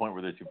getting to the point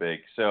where they're too big.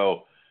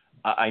 So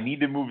I need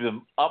to move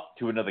them up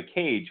to another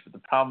cage. But the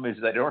problem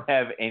is I don't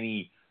have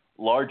any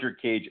larger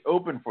cage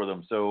open for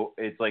them. So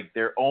it's like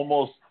they're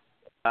almost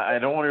 – I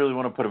don't really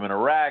want to put them in a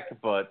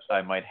rack, but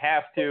I might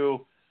have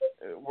to.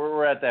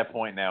 We're at that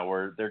point now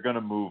where they're going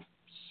to move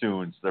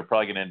soon. So they're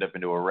probably going to end up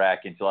into a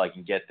rack until I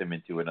can get them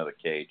into another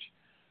cage.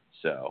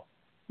 So –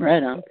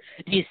 Right on.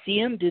 Do you see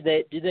them? Do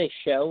they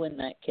show in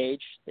that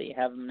cage that you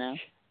have them now?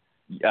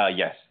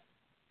 Yes.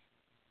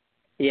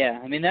 Yeah,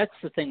 I mean that's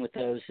the thing with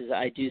those is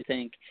I do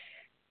think,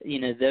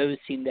 those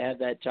seem to have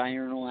that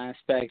diurnal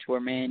aspect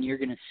where man you're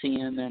going to see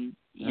them and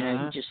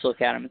you just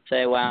look at them and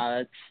say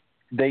wow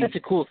that's a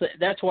cool thing.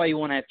 That's why you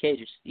want to have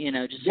cages,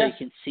 just so you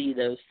can see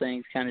those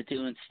things kind of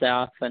doing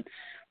stuff and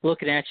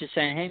looking at you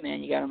saying hey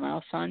man you got a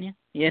mouse on you,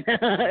 and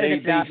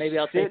if not maybe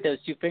I'll take those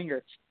 2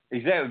 fingers.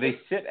 Exactly,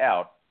 they sit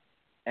out.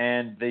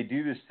 And they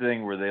do this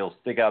thing where they'll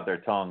stick out their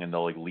tongue and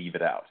they'll like leave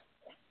it out.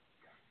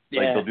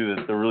 Like they'll do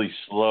the really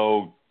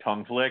slow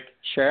tongue flick.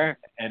 Sure.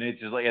 And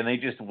it's just like, and they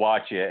just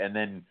watch it. And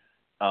then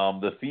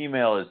the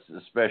female is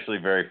especially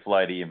very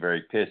flighty and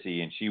very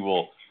pissy, and she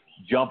will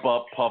jump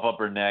up, puff up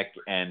her neck,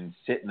 and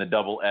sit in the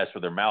double S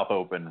with her mouth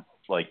open,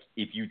 like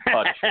if you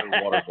touch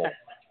her water bowl.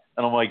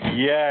 And I'm like,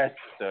 yes.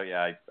 So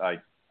yeah, I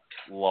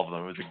love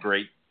them. It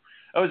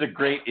was a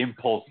great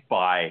impulse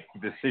buy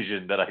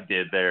decision that I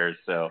did there.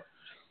 So.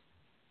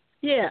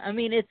 Yeah, I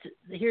mean,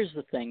 here's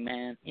the thing,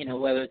 man.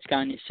 Whether it's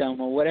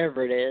Gonyosoma,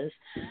 whatever it is,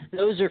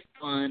 those are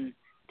fun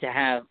to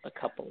have a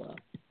couple of.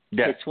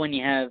 Yeah. It's when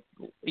you have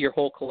your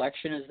whole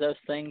collection of those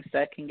things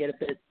that can get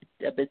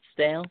a bit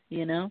stale, I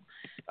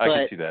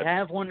can see that. But to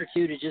have 1 or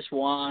 2 to just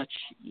watch,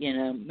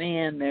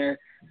 man,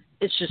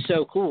 it's just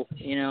so cool.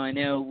 I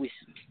know we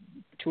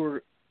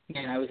toured.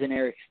 Man, I was in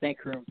Eric's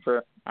snake room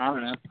for, I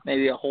don't know,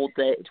 maybe a whole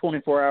day,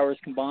 24 hours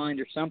combined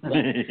or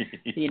something,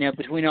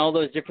 between all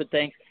those different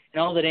things.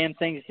 And all the damn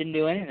things didn't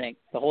do anything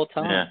the whole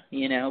time,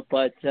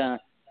 But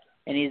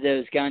any of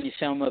those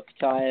Gonyosoma,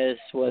 Pitayas,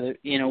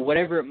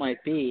 whatever it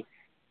might be,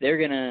 they're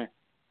gonna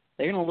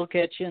look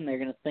at you and they're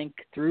gonna think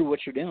through what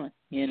you're doing,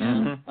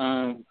 And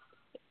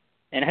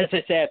as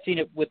I say, I've seen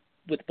it with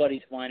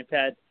buddies of mine. I've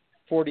had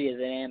 40 of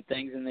the damn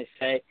things, and they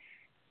say,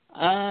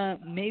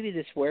 maybe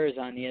this wears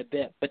on you a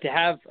bit, but to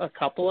have a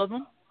couple of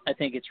them, I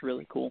think it's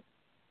really cool.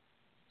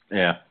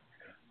 Yeah.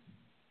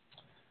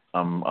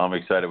 I'm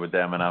excited with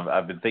them, and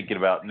I've been thinking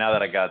about now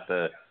that I got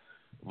the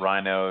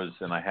rhinos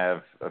and I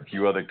have a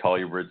few other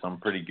colubrids. I'm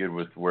pretty good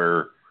with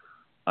where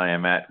I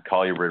am at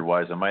colubrid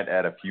wise. I might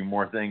add a few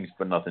more things,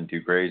 but nothing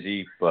too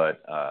crazy.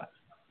 But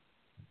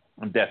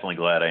I'm definitely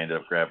glad I ended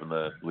up grabbing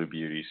the Blue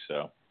Beauties.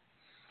 So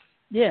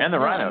yeah, and the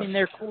rhinos. I mean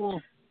they're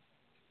cool.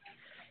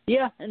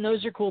 Yeah, and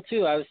those are cool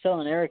too. I was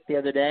telling Eric the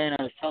other day, and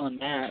I was telling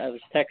Matt. I was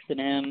texting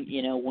him,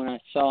 when I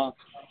saw.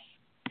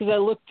 Because I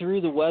looked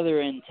through the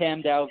weather in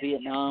Tam Dao,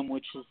 Vietnam,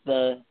 which is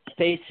the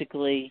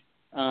basically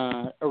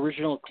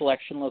original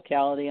collection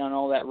locality on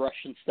all that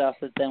Russian stuff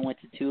that then went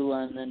to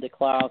Tula and then to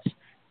Klaus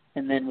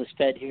and then was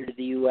fed here to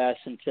the U.S.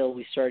 until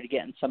we started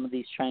getting some of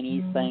these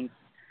Chinese things,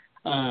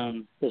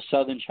 the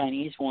southern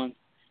Chinese ones.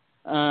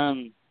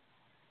 Man,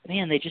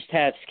 they just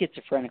have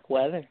schizophrenic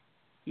weather.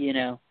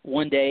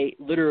 One day,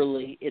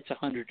 literally, it's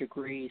 100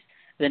 degrees.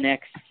 The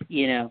next,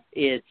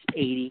 it's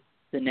 80.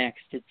 The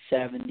next, it's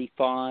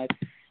 75.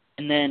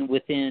 And then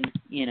within,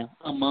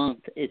 a month,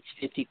 it's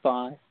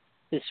 55,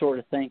 this sort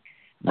of thing.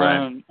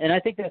 Right. And I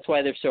think that's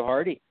why they're so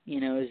hardy,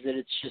 is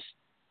that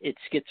it's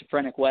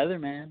schizophrenic weather,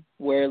 man,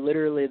 where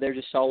literally they're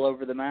just all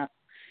over the map.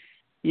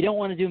 You don't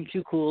want to do them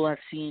too cool. I've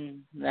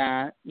seen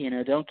that.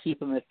 Don't keep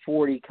them at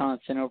 40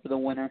 constant over the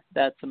winter.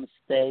 That's a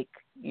mistake.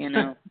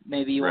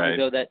 Maybe you want to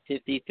go that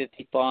 50,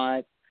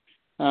 55.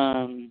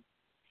 40,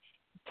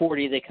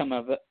 they come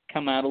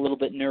out a little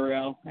bit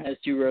neuro, as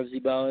do rosy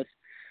boas.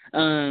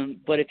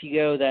 But if you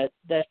go that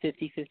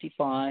 50,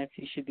 55,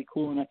 you should be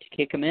cool enough to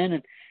kick them in.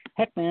 And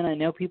heck, man, I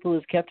know people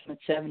who've kept them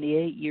at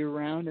 78 year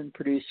round and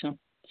produce them.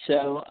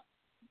 So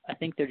I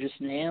think they're just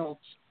nails.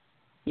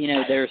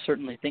 There are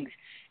certainly things.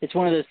 It's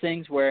one of those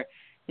things where,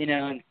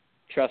 and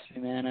trust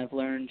me, man, I've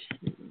learned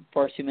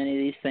far too many of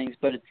these things,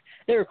 but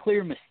there are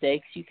clear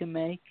mistakes you can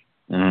make.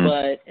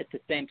 But at the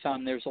same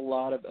time, there's a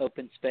lot of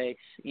open space,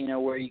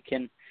 where you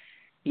can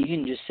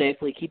just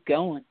safely keep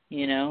going,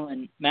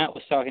 and Matt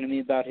was talking to me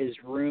about his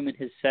room and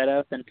his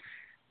setup, and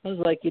I was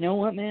like, you know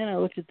what, man, I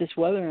looked at this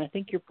weather, and I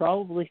think you're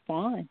probably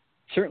fine.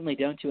 Certainly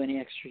don't do any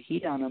extra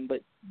heat on them,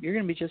 but you're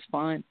going to be just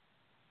fine.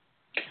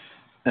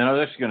 And I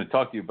was actually going to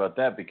talk to you about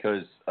that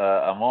because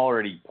I'm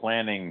already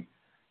planning,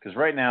 because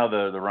right now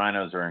the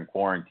rhinos are in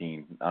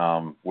quarantine,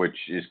 which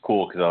is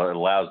cool because it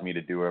allows me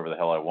to do whatever the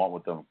hell I want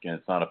with them, and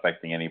it's not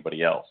affecting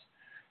anybody else.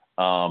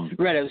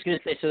 Right, I was going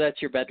to say, so that's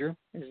your bedroom?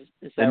 Is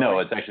that no,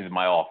 right? It's actually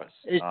my office.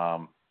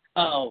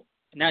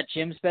 Not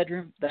Jim's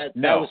bedroom? That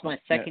was my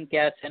second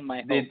guess and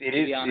my hope,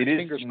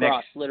 fingers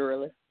crossed,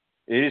 literally.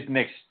 It is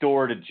next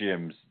door to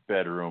Jim's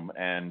bedroom,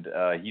 and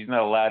he's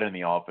not allowed in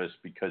the office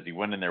because he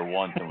went in there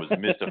once and was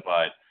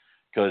mystified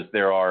because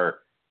there are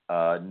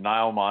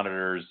Nile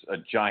monitors, a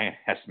giant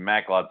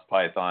Macklot's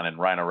python, and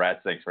rhino rat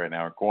snakes right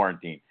now in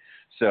quarantine.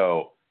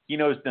 So he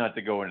knows not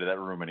to go into that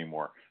room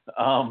anymore.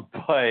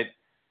 But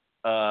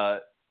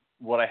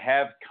what I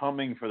have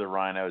coming for the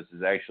rhinos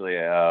is actually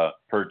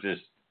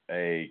purchased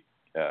a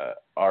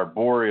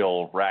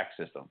arboreal rack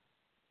system.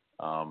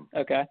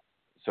 Okay.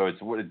 So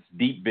it's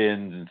deep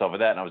bins and stuff like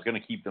that, and I was going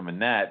to keep them in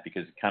that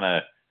because it kind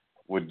of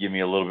would give me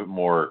a little bit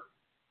more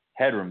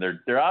headroom.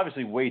 They're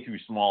obviously way too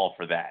small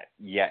for that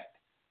yet.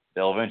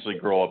 They'll eventually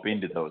grow up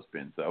into those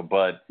bins, though.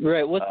 But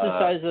right, what's the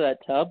size of that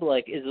tub?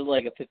 Like, is it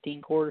like a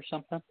 15 quart or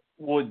something?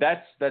 Well,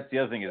 that's the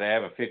other thing is I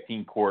have a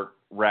 15 quart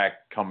rack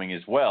coming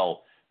as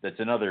well. That's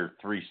another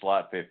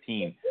 3-slot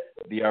 15.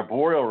 The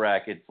arboreal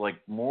rack, it's like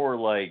more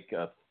like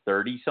a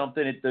 30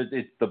 something.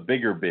 It's the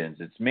bigger bins.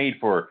 It's made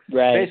for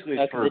basically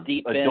it's for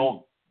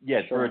adult. Yeah,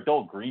 it's for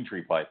adult green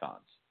tree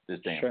pythons. This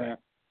damn thing.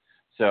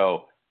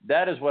 So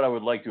that is what I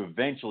would like to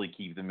eventually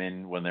keep them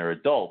in when they're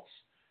adults.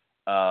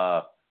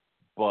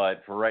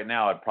 But for right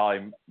now,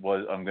 I'm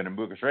going to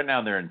move because right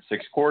now they're in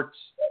 6 quarts.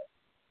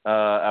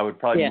 I would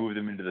probably move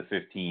them into the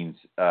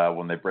 15s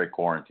when they break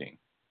quarantine.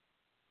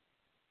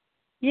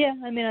 Yeah,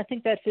 I mean, I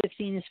think that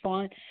 15 is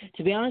fine.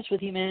 To be honest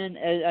with you, man,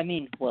 I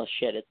mean, well,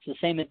 shit, it's the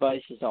same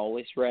advice as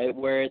always, right?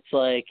 Where it's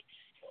like,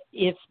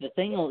 if the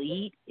thing will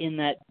eat in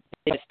that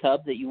biggest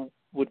tub that you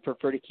would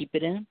prefer to keep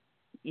it in,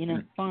 you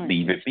know, fine.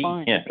 Leave it be.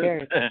 Fine. Yeah. Who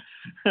cares?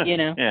 You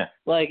know,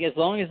 like as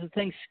long as the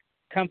thing's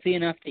comfy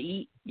enough to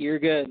eat, you're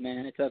good,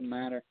 man. It doesn't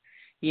matter.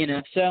 You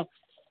know, so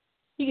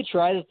you could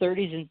try the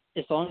 30s, and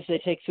as long as they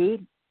take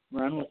food,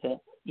 run with it.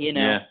 You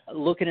know,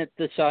 looking at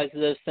the size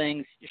of those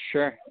things,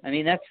 sure. I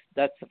mean, that's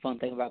the fun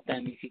thing about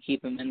them. You could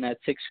keep them in that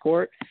 6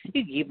 quart.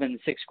 You could keep them in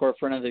 6 quart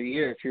for another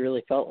year if you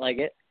really felt like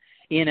it.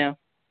 You know,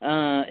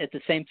 at the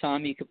same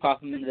time, you could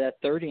pop them into that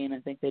 30, and I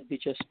think they'd be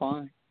just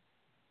fine.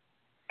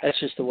 That's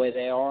just the way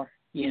they are.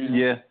 You know.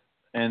 Yeah,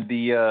 and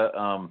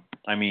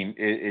I mean,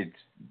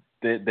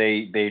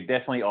 they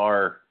definitely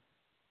are.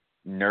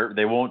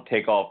 They won't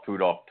take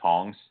food off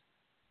tongs.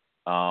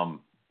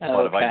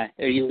 Okay.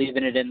 Are you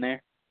leaving it in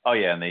there? Oh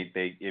yeah, and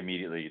they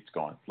immediately it's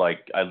gone.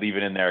 Like I leave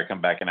it in there, I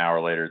come back an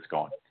hour later, it's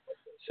gone.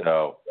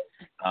 So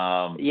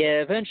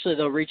eventually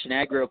they'll reach an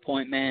aggro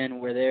point,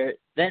 man, where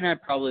then I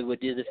probably would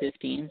do the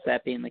 15s,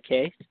 that being the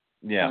case.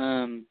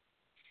 Yeah.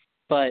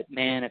 But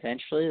man,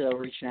 eventually they'll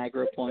reach an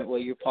aggro point where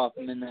you pop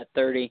them in that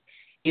 30,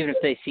 even if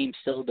they seem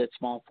still a bit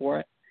small for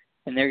it,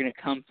 and they're gonna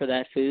come for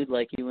that food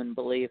like you wouldn't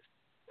believe.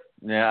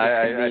 Yeah,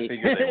 I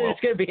figure they will.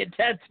 It's gonna be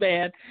intense,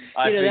 man.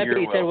 That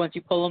being said, once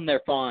you pull them, they're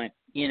fine.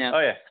 You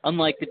know,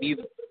 unlike the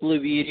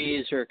Blue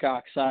Beauties or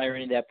Coxeye or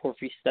any of that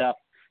porphyry stuff,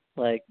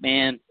 like,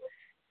 man,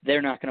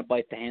 they're not going to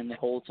bite the hand that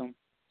holds them.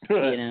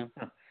 You know,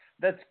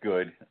 that's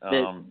good.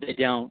 They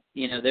don't.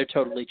 You know, they're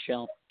totally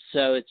chill.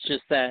 So it's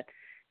just that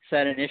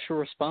initial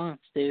response,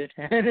 dude.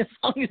 And as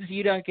long as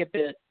you don't get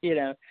bit, you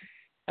know,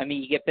 I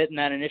mean, you get bit in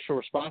that initial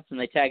response and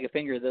they tag a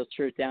finger, they'll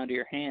chew it down to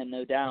your hand,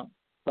 no doubt.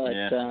 But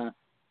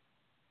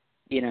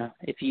you know,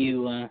 if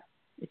you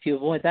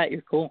avoid that,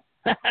 you're cool.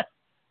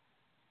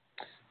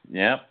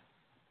 Yeah.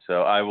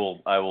 So I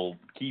will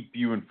keep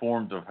you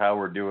informed of how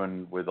we're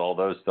doing with all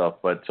those stuff.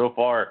 But so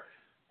far,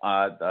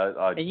 I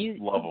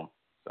love them.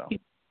 So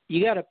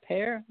you got a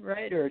pair,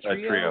 right, or a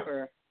trio?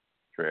 A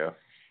trio.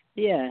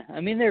 Yeah,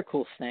 I mean they're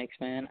cool snakes,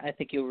 man. I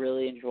think you'll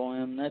really enjoy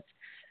them.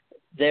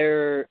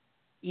 They're,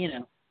 you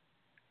know,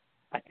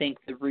 I think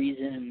the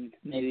reason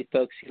maybe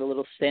folks get a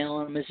little stale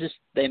on them is just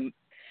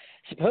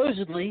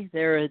supposedly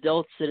they're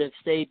adults that have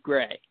stayed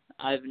gray.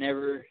 I've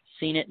never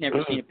seen it,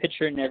 never seen a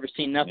picture, never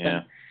seen nothing.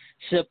 Yeah.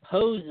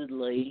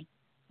 Supposedly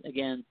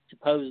can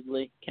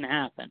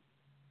happen.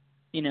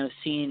 You know,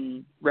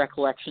 seeing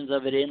recollections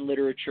of it in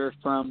literature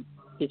from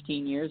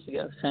 15 years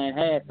ago saying,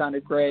 hey, I found a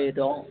gray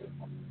adult.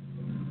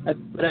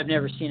 But I've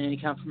never seen any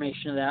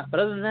confirmation of that. But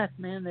other than that,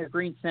 man, they're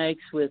green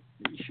snakes with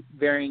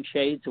varying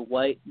shades of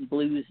white and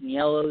blues and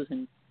yellows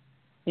and,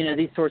 you know,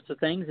 these sorts of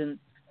things. And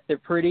they're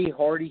pretty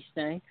hardy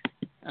snakes.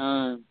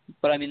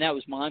 But, I mean, that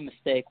was my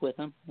mistake with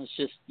them. It's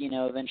just, you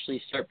know, eventually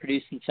you start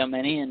producing so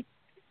many. And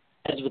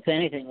as with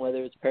anything,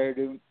 whether it's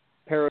Paradura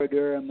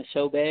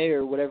Misobe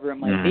or whatever it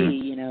might be,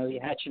 you know, you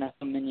hatch enough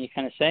of them and you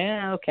kind of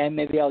say, okay,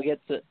 maybe I'll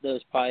get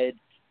those pied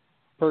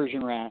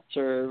Persian rats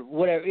or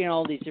whatever, you know,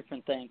 all these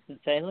different things and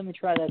say, let me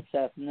try that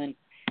stuff. And then,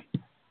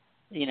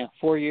 you know,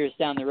 4 years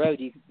down the road,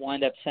 you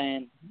wind up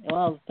saying,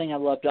 well, the thing I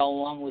loved all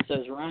along was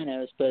those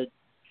rhinos, but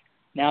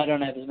now I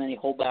don't have as many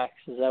holdbacks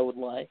as I would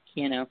like,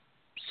 you know.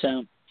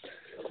 So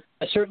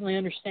I certainly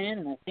understand,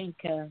 and I think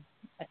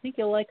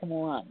you'll like them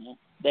a lot, man.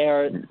 They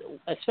are,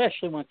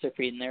 especially once they're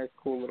feeding, they're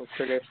cool little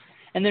critters.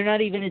 And they're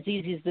not even as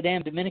easy as the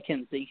damn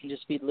Dominicans that you can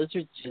just feed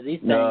lizards to. These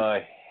things,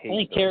 I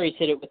think Terry's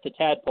hit it with the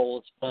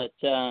tadpoles, but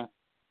I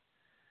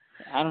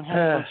don't have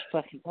a bunch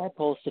of fucking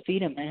tadpoles to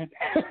feed them, man.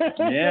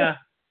 Yeah.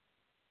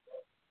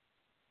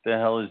 The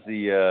hell is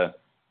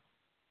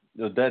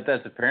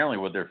that's apparently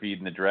what they're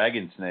feeding the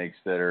dragon snakes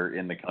that are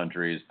in the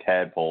country is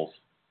tadpoles.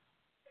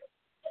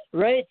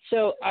 Right,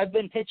 so I've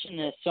been pitching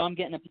this, so I'm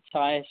getting a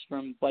Matthias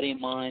from a buddy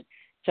of mine.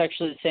 It's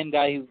actually the same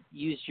guy who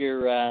used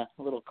your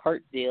little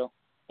cart deal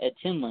at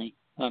Tinley.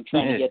 I'm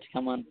trying to get to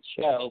come on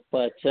the show,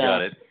 but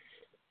got it.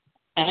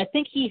 And I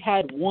think he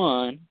had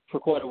one for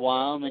quite a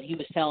while, and then he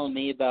was telling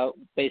me about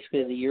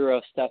basically the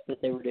Euro stuff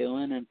that they were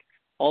doing and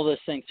all those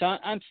things. So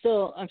I'm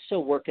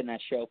still working that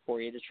show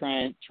for you to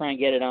try and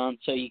get it on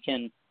so you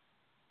can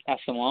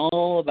ask them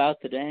all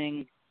about the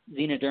dang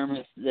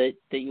Xenodermis that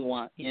you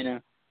want, you know.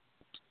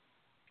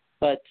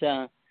 But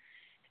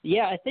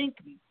yeah, I think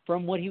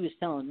from what he was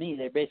telling me,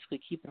 they're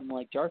basically keeping them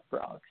like dark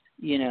frogs,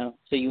 you know.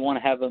 So you want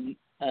to have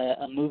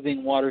a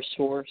moving water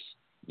source,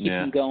 keep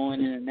them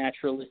going in a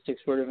naturalistic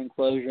sort of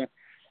enclosure.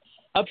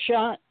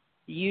 Upshot,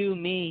 you,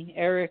 me,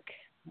 Eric,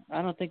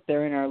 I don't think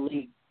they're in our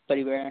league,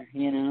 Buddy Bear.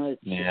 You know,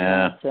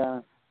 it's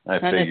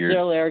not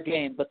necessarily our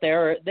game, but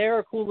they're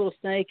a cool little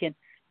snake, and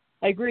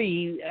I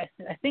agree.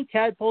 I think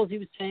tadpoles, he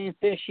was saying,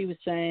 fish, he was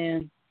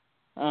saying.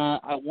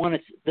 I want to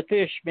the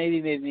fish,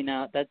 maybe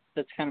not. That's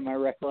kind of my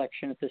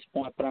recollection at this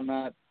point, but I'm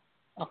not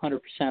 100%.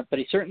 But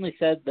he certainly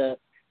said the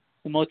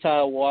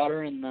motile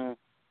water and the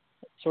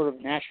sort of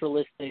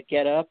naturalistic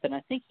get up, and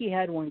I think he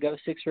had one go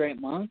 6 or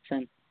 8 months,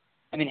 and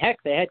I mean,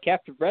 heck, they had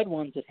captive bred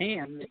ones at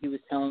hand that he was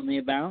telling me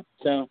about.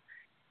 So,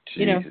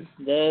 you know,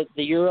 the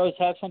Euros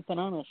have something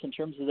on us in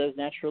terms of those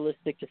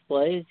naturalistic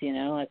displays. You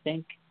know, I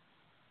think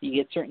you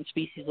get certain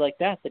species like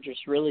that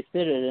just really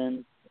fitted,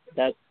 and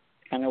that's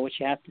kind of what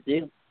you have to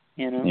do.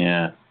 You know.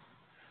 Yeah.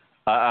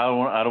 I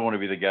don't want to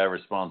be the guy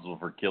responsible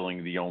for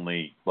killing the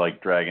only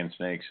like dragon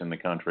snakes in the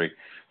country,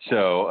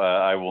 so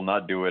I will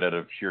not do it out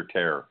of sheer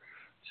terror.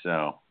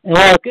 So.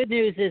 Well, good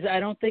news is I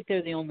don't think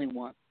they're the only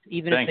ones.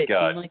 Even Thank if they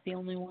God. seem like the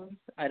only ones,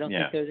 I don't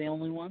think they're the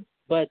only ones.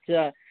 But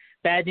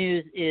bad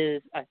news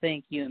is I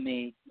think you and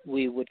me,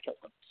 we would kill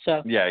them.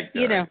 So,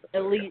 you know,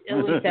 at least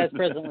as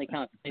presently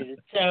constituted.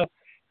 So,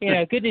 you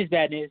know, good news,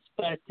 bad news.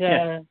 But,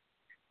 yeah,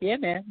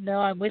 man, no,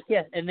 I'm with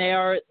you. And they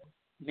are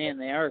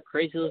a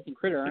crazy-looking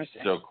critter, aren't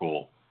they? So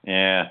cool.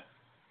 Yeah.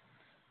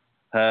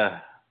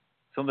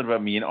 Something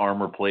about me and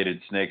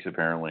armor-plated snakes,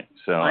 apparently.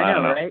 So I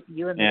don't know. Right?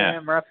 You and the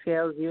damn rough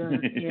scales, you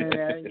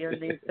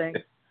and these things.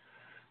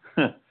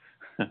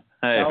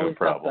 I have a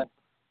problem.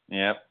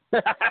 Yep.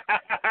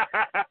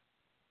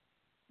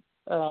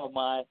 Oh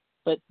my!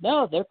 But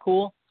no, they're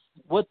cool.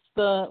 What's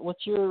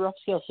your rough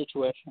scale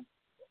situation?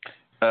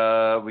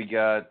 We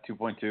got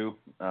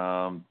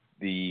 2.2.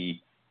 The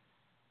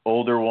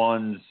older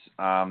ones,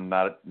 I'm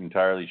not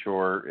entirely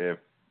sure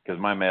because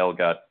my male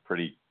got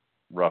pretty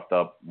roughed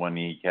up when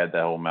he had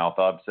that whole mouth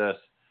abscess.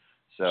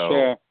 So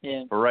sure,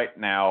 yeah. For right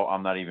now,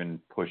 I'm not even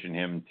pushing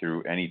him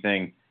through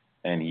anything,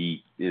 and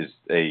he is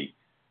a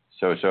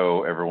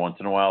so every once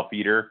in a while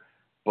feeder.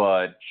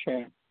 But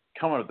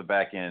coming at the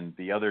back end,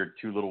 the other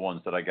 2 little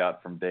ones that I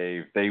got from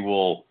Dave, they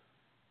will,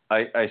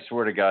 I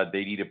swear to God,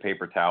 they'd eat a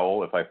paper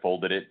towel if I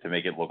folded it to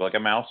make it look like a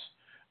mouse.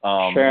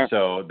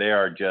 So they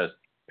are just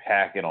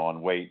packing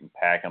on weight and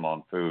packing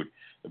on food.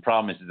 The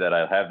problem is that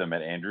I have them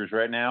at Andrews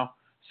right now.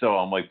 So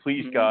I'm like,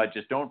 please, God,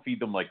 just don't feed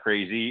them like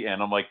crazy.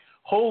 And I'm like,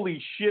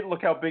 holy shit,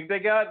 look how big they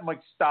got. I'm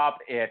like, stop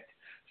it.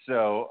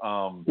 So,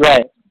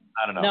 right.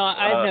 I don't know. No,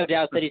 I have no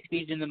doubt that he's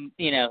feeding them,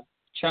 you know,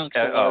 chunks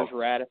of large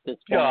rat at this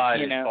point. God,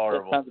 you know, it's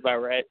horrible. That sounds about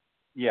right.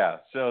 Yeah,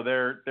 so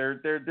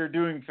they're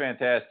doing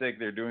fantastic.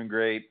 They're doing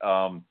great.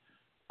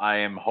 I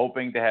am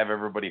hoping to have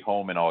everybody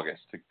home in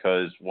August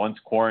because once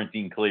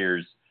quarantine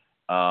clears,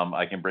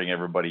 I can bring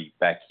everybody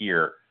back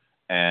here.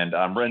 And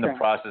I'm in the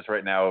process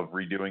right now of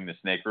redoing the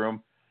snake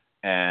room.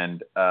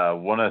 And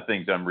one of the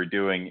things I'm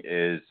redoing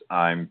is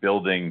I'm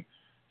building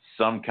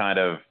some kind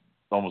of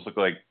almost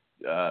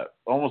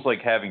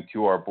like having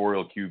 2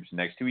 arboreal cubes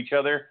next to each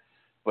other,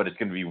 but it's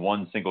going to be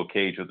one single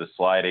cage with a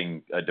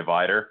sliding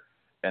divider.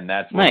 And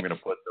that's where I'm going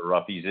to put the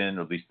roughies in,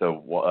 or at least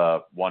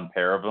the one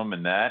pair of them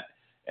in that.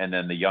 And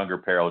then the younger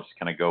pair will just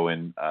kind of go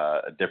in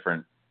a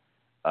different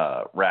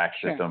rack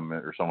system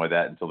or something like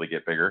that until they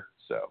get bigger.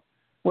 So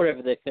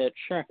whatever they fit,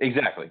 sure.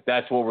 Exactly.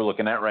 That's what we're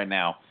looking at right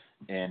now.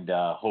 And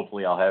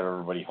hopefully I'll have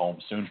everybody home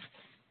soon.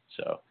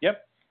 So,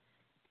 yep.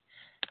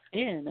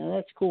 Yeah, no,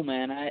 that's cool,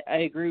 man. I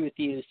agree with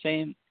you.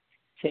 Same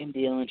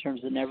deal in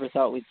terms of never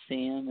thought we'd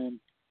see them. And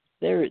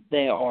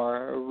they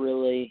are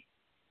really,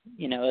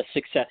 you know, a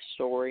success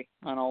story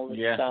on all this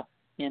stuff,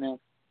 you know.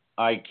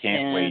 I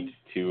can't wait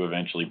to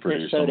eventually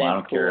produce them. I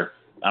don't care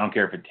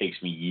if it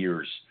takes me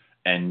years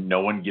and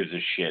no one gives a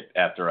shit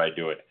after I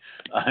do it.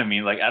 I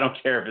mean, like, I don't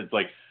care if it's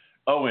like,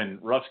 oh,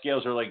 and rough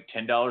scales are like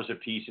 $10 a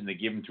piece and they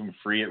give them to them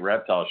free at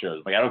reptile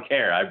shows. Like, I don't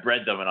care. I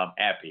bred them and I'm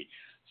happy.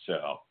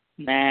 So.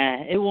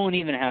 Nah, it won't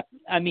even happen.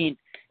 I mean,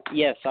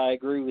 yes, I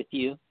agree with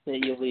you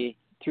that you'll be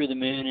through the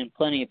moon and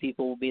plenty of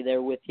people will be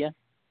there with you.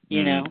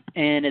 You know,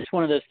 and it's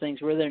one of those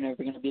things where they're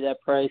never going to be that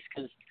price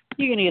because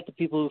you're going to get the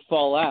people who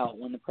fall out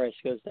when the price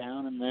goes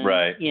down, and then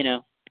you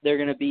know they're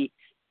going to be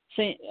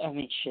saying, I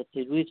mean, shit,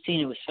 dude, we've seen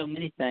it with so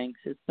many things.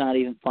 It's not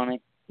even funny,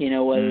 you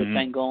know, whether it's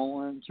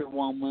Bengolans or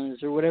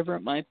Womas or whatever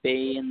it might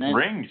be, and then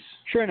rings.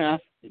 Sure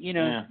enough, you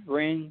know,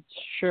 rings,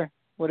 sure,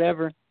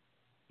 whatever,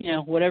 you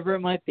know, whatever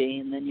it might be,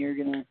 and then you're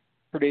going to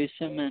produce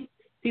them, and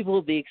people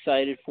will be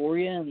excited for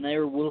you, and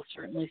there will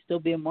certainly still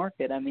be a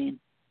market. I mean,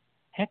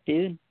 heck,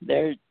 dude,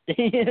 they're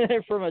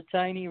from a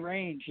tiny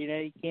range. You know,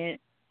 you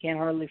can't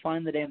hardly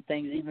find the damn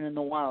things even in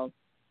the wild.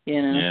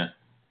 You know, yeah,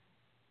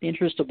 the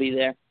interest will be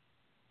there.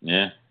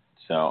 Yeah.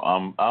 So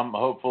I'm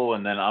hopeful,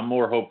 and then I'm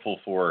more hopeful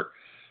for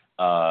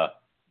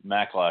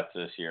Maclots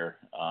this year.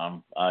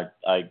 I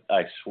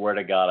swear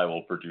to God I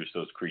will produce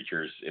those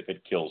creatures if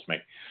it kills me.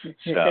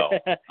 So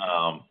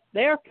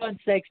they are fun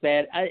snakes,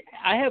 man. I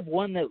had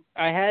one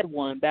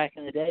back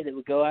in the day that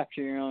would go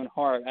after your own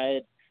heart. I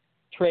had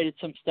traded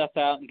some stuff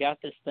out and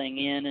got this thing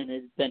in, and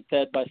it's been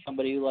fed by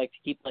somebody who liked to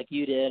keep like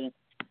you did. And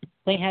the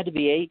thing had to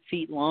be 8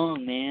 feet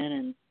long, man,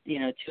 and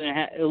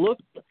 2.5. It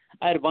looked.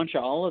 I had a bunch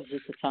of olives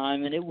at the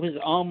time, and it was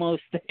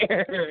almost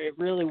there. It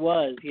really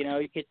was.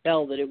 You could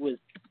tell that it was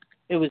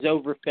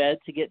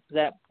overfed to get to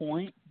that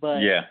point.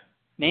 But yeah,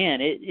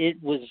 man,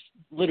 it was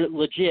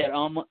legit.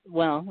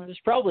 Well, it was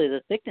probably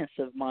the thickness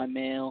of my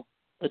male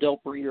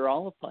adult breeder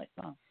olive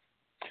python.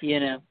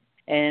 And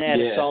at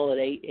a solid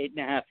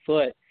 8.5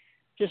 foot,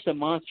 just a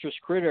monstrous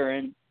critter,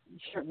 and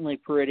certainly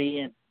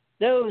pretty. And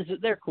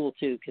they're cool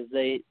too because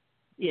they're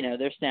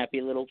snappy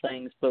little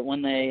things. But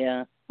when they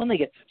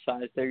get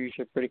some size, they're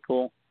usually pretty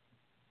cool.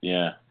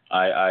 Yeah,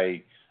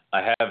 I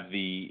have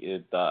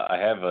I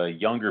have a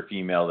younger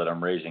female that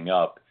I'm raising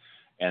up,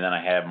 and then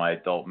I have my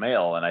adult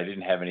male, and I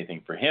didn't have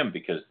anything for him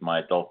because my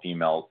adult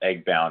female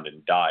egg bound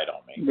and died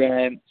on me.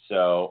 Right.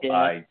 So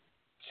I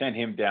sent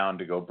him down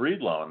to go breed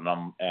loan,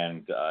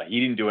 and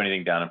he didn't do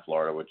anything down in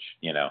Florida, which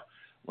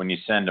when you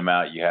send them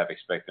out, you have to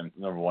expect them,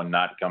 number one,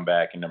 not to come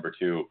back, and number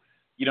two,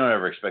 you don't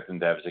ever expect them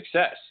to have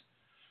success.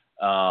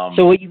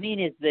 So what you mean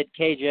is that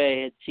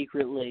KJ had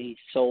secretly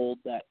sold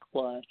that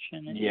clutch,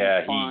 and he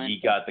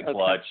got the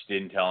clutch,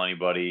 didn't tell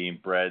anybody,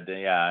 bred.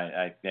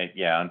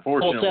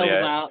 Unfortunately,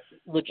 I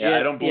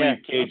don't believe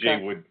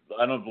KJ would.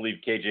 I don't believe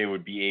KJ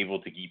would be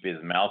able to keep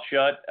his mouth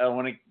shut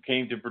when it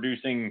came to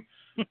producing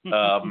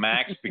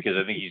Max, because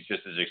I think he's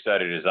just as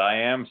excited as I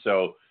am.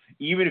 So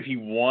even if he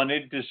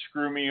wanted to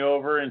screw me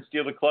over and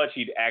steal the clutch,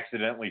 he'd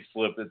accidentally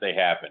slip that they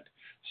happened.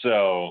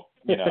 So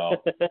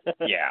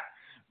yeah,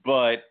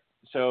 but.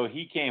 So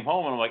he came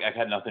home, and I'm like, I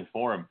got nothing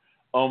for him.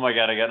 Oh, my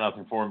God, I got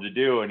nothing for him to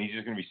do. And he's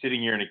just going to be sitting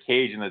here in a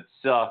cage, and that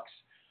sucks.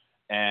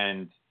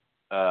 And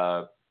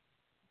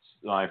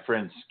my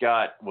friend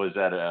Scott was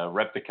at a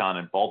Repticon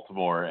in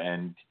Baltimore,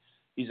 and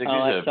he's like,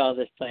 I saw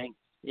this thing.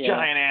 Yeah.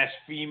 Giant-ass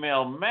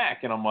female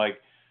Mac. And I'm like,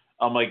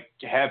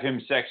 have him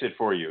sex it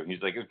for you.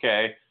 He's like,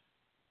 okay.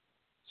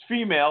 It's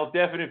female,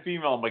 definite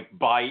female. I'm like,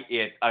 buy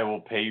it. I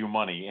will pay you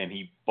money. And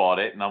he bought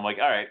it. And I'm like,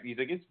 all right. He's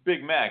like, it's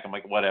Big Mac. I'm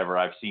like, whatever.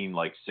 I've seen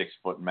like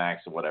 6-foot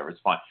Macs or whatever.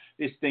 It's fine.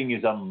 This thing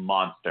is a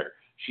monster.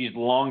 She's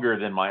longer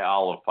than my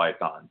olive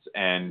pythons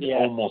and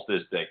almost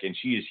as thick. And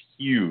she is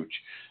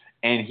huge.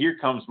 And here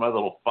comes my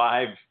little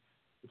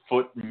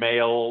 5-foot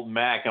male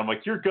Mac. I'm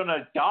like, you're going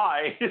to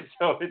die.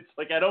 So it's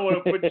like, I don't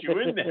want to put you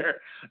in there.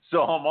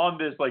 So I'm on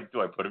this, like,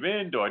 do I put him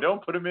in? Do I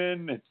don't put him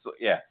in? It's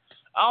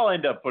I'll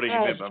end up putting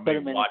him in. I'm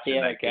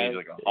watching that cage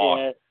like a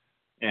hawk.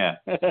 Yeah.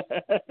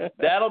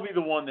 That'll be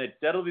the one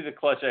that'll be the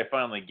clutch I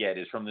finally get,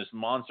 is from this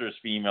monstrous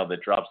female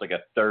that drops like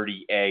a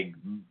 30 egg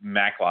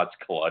Maclots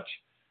clutch.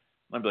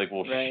 I'll be like,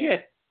 well,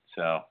 shit.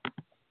 So.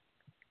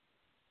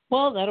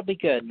 Well, that'll be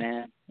good,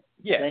 man.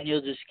 Yeah. Then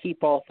you'll just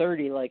keep all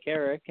 30 like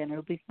Eric, and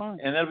it'll be fun.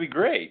 And that'll be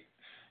great.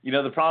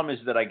 The problem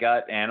is that I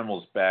got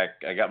animals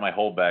back. I got my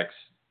holdbacks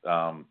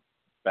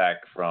back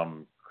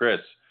from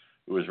Chris,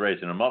 who was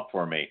raising them up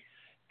for me.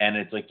 And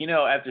it's like,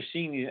 after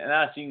seeing these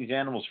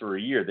animals for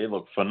a year, they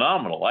look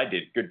phenomenal. I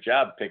did a good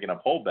job picking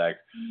up holdbacks.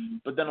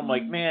 But then I'm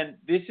like, man,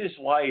 this is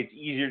why it's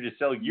easier to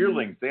sell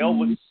yearlings. They all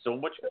look so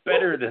much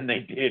better than they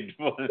did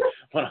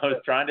when I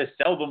was trying to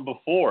sell them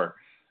before.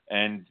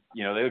 And,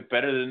 they look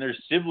better than their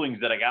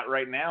siblings that I got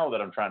right now that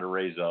I'm trying to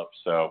raise up.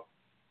 So,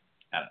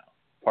 I don't know.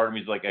 Part of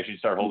me is like, I should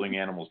start holding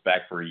animals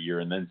back for a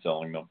year and then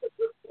selling them.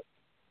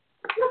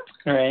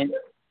 All right.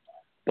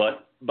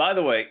 But, by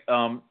the way,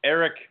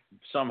 Eric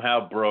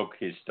somehow broke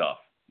his stuff.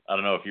 I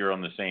don't know if you're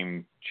on the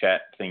same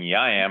chat thingy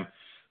I am,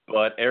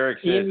 but Eric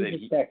says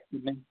that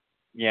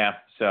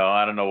so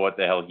I don't know what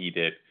the hell he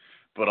did.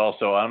 But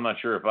also, I'm not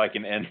sure if I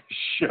can end the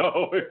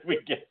show if we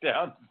get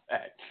down to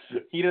that.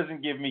 He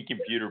doesn't give me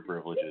computer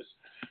privileges.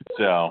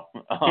 So,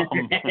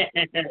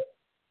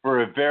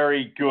 for a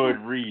very good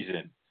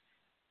reason,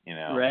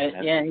 Right,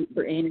 yeah,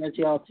 he knows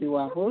y'all too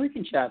well. Well, we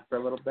can chat for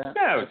a little bit.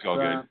 Yeah, it's all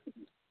good.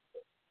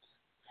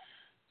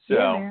 So.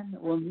 Yeah, man.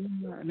 Well,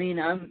 I mean,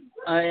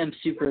 I am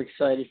super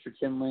excited for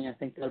Tinley. I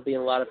think that'll be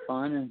a lot of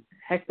fun. And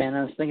heck, man,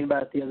 I was thinking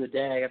about it the other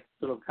day. I got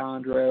this little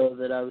chondro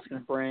that I was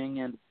going to bring,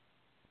 and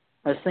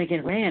I was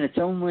thinking, man, it's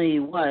only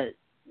 3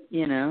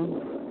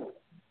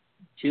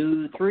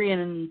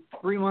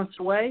 months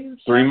away.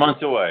 3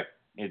 months away.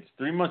 It's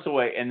 3 months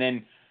away, and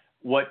then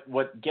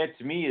what gets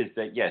me is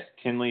that yes,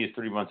 Tinley is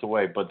 3 months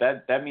away, but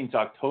that means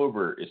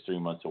October is 3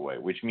 months away,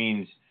 which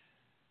means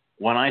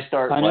when I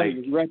start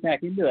you're right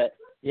back into it.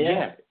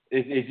 Yeah.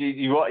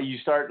 You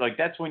start like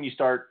that's when you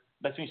start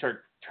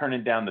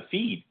turning down the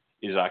feed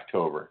is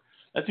October.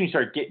 That's when you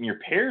start getting your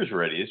pairs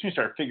ready. That's when you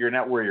start figuring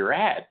out where you're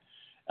at.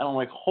 And I'm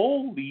like,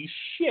 holy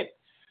shit.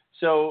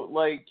 So,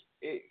 like,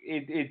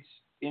 it's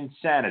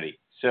insanity.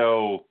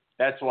 So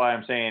that's why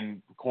I'm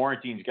saying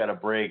quarantine's got to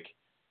break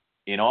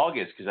in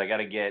August, because I got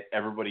to get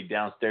everybody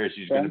downstairs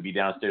who's going to be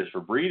downstairs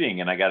for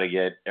breeding, and I got to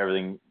get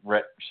everything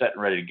set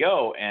and ready to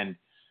go. And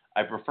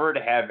I prefer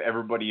to have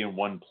everybody in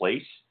one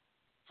place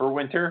for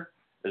winter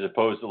as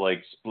opposed to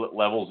like split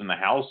levels in the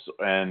house.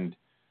 And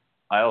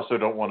I also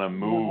don't want to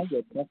move.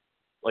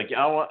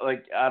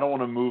 I don't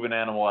want to move an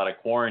animal out of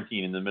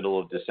quarantine in the middle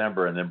of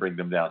December and then bring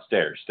them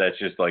downstairs. That's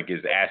just like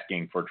is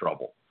asking for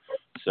trouble.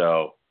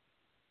 So.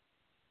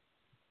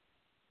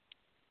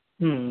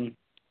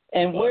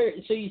 And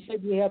so you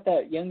said you have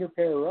that younger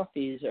pair of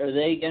Roughies. Are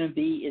they going to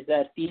be, is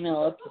that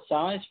female up to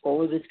size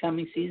for this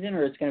coming season,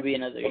 or it's going to be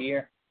another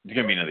year? It's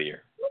going to be another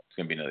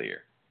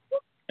year.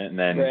 And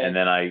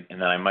then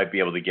I might be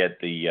able to get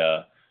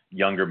the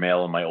younger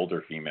male and my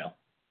older female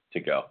to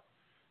go.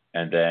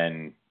 And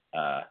then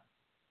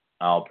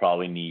I'll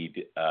probably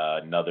need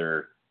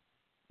another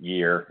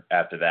year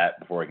after that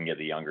before I can get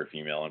the younger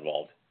female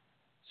involved.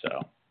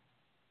 So.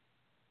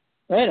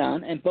 Right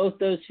on. And both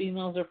those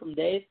females are from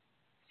Dave?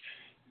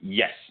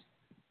 Yes,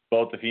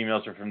 both the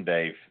females are from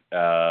Dave.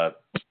 The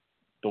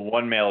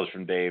one male is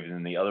from Dave,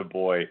 and the other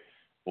boy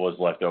was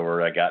left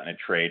over. I got in a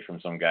trade from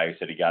some guy who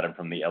said he got him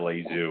from the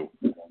LA Zoo,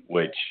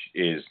 which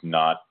is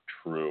not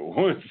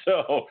true.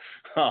 So,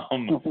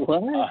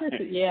 what?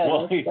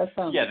 That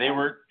sounds they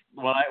were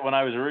when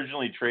I was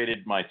originally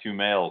traded my two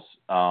males.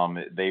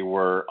 They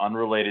were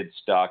unrelated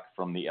stock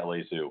from the LA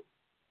Zoo.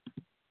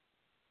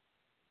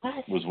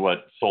 What? Was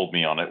what sold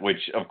me on it,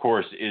 which of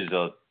course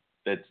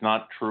that's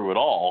not true at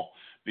all.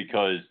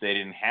 Because they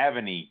didn't have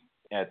any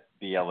at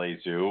the LA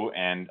Zoo,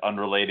 and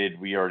unrelated,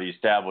 we already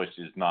established,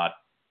 is not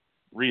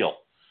real.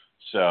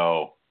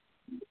 So,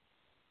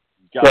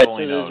 God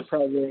only knows. Those are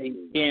probably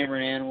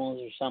Cameron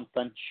animals or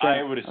something. Sure.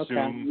 I would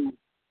assume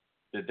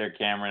that they're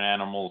Cameron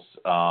animals.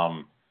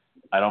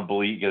 I don't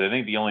believe, because I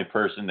think the only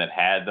person that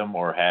had them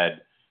or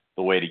had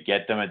the way to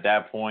get them at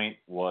that point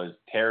was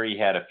Terry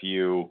had a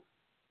few,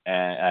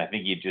 and I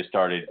think he just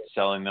started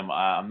selling them.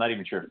 I'm not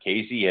even sure if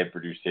Casey had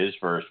produced his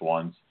first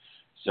ones.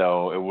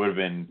 So it would have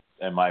been,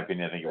 in my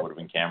opinion, I think it would have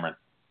been Cameron.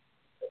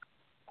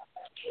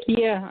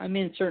 Yeah, I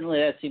mean, certainly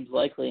that seems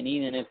likely. And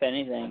even if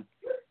anything,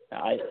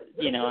 I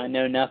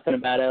know nothing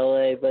about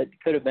LA, but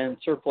it could have been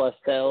surplus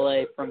to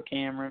LA from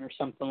Cameron or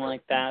something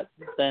like that.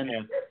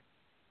 Then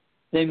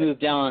they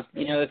moved on.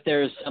 If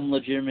there's some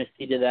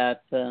legitimacy to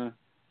that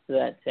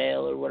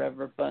sale or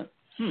whatever. But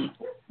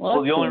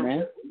well, the only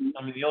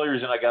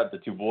reason I got the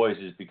two boys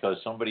is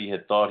because somebody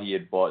had thought he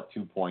had bought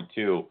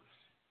 2.2.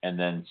 And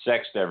then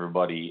sexed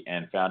everybody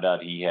and found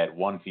out he had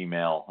one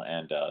female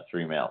and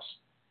 3 males.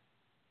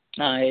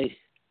 Nice.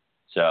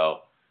 So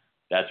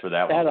that's where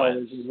that one went. That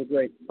always is a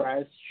great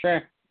surprise.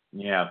 Sure.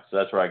 Yeah, so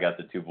that's where I got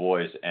the two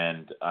boys.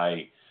 And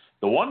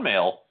the one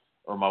male,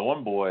 or my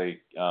one boy,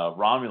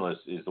 Romulus,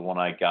 is the one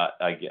I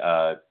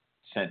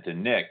sent to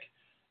Nick.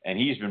 And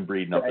he's been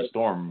breeding up a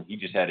storm. He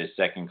just had his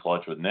second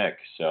clutch with Nick.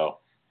 So.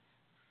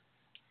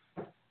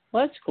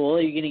 Well, that's cool.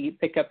 Are you going to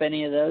pick up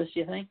any of those, do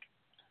you think?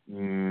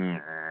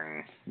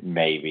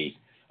 Maybe.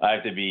 I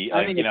have to be,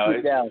 I'm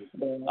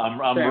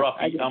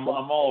roughy. I'm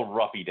all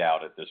roughied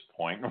out at this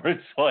point. Where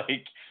it's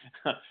like,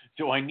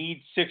 do I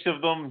need 6 of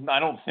them? I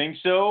don't think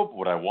so.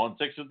 Would I want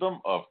 6 of them?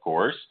 Of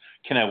course.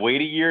 Can I wait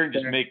a year and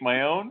just make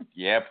my own?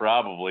 Yeah,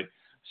 probably.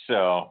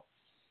 So.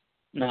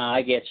 No,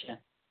 I get you.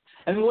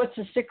 I mean, what's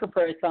the sticker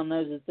price on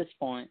those at this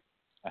point?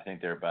 I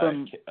think they're about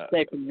from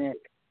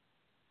Nick.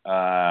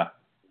 I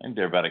think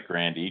they're about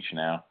 $1,000 each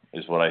now.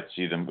 Is what I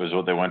see them. Was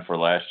what they went for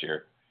last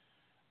year.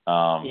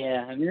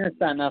 Yeah, I mean that's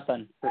not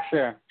nothing for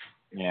sure.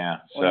 Yeah,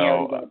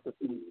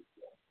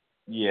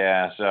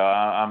 so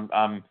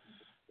I'm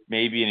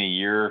maybe in a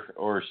year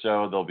or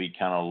so they'll be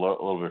kind of a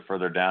little bit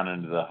further down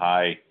into the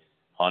high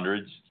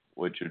hundreds,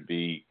 which would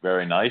be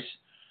very nice,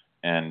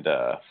 and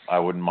I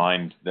wouldn't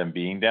mind them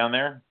being down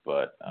there,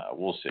 but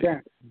we'll see.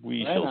 Sure.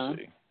 We shall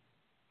see.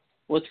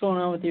 What's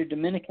going on with your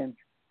Dominicans?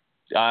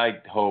 I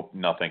hope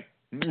nothing.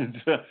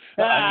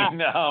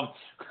 I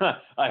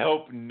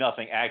hope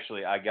nothing.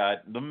 Actually,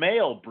 the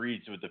male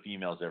breeds with the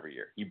females every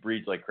year. He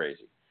breeds like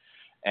crazy.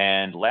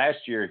 And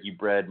last year he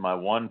bred my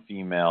one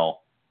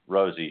female,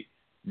 Rosie,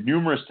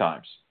 numerous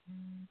times.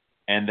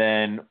 And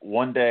then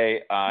one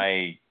day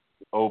I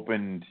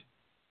opened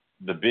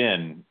the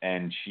bin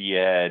and she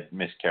had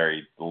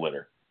miscarried the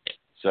litter.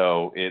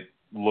 So it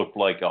looked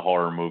like a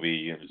horror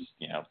movie. It was,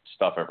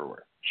 stuff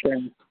everywhere.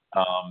 Sure.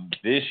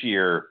 This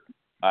year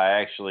I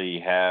actually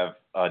have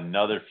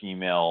another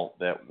female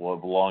that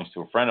belongs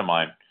to a friend of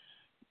mine,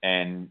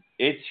 and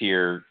it's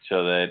here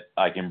so that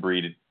I can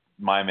breed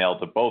my male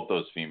to both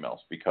those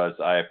females because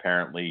I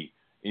apparently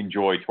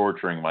enjoy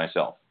torturing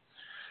myself.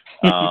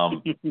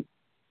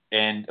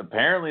 And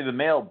apparently the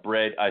male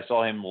bred, I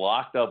saw him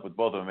locked up with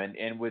both of them,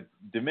 and with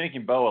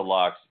Dominican boa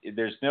locks,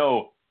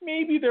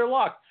 maybe they're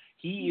locked.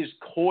 He is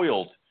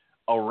coiled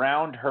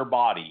around her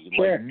body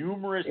like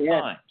numerous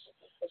times.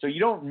 So you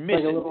don't miss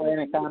like a little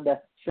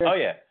anaconda. Sure. Oh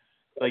yeah,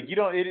 like you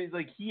don't. It is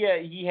like he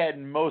had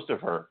most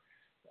of her.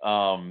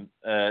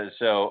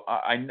 So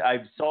I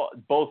saw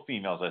both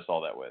females. I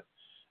saw that with,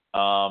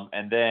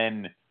 and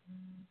then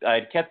I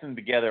had kept them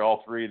together,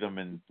 all three of them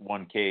in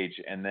one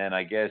cage, and then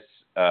I guess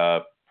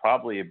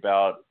probably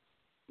about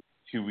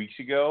 2 weeks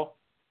ago,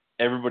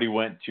 everybody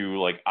went to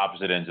like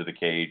opposite ends of the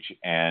cage,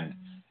 and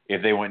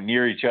if they went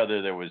near each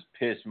other, there was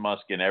piss,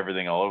 musk, and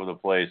everything all over the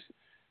place.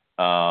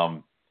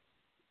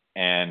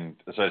 And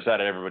so I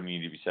decided everybody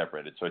needed to be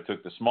separated. So I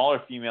took the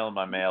smaller female and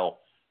my male,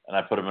 and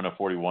I put them in a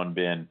 41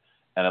 bin,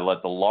 and I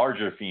let the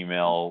larger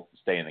female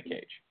stay in the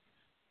cage.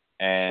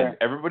 And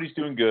everybody's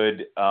doing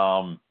good.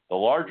 The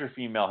larger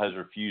female has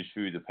refused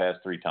food the past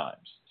 3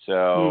 times.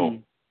 So,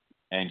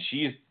 and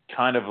she's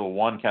kind of the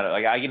one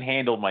like I can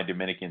handle my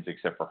Dominicans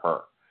except for her.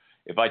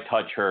 If I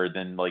touch her,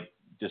 then like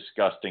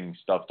disgusting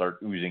stuff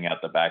starts oozing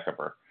out the back of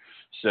her.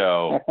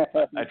 So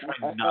I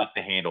try not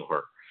to handle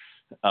her.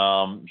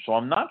 So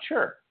I'm not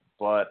sure,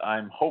 but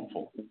I'm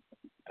hopeful,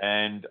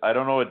 and I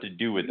don't know what to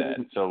do with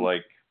that. So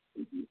like,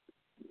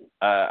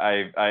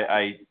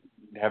 I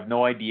have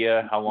no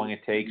idea how long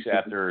it takes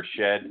after a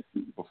shed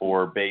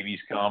before babies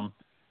come,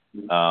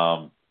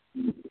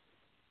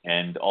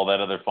 and all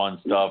that other fun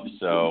stuff.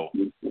 So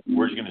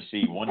we're just gonna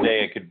see. One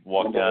day I could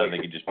walk down and they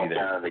could just be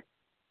there.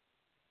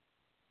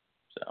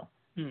 So.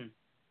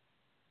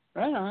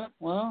 Right on.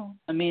 Well,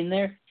 I mean,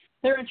 they're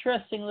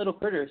interesting little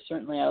critters.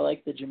 Certainly, I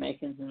like the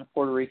Jamaicans and the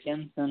Puerto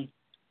Ricans, and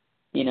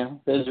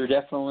those are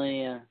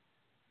definitely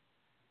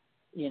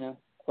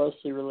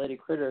closely related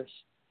critters.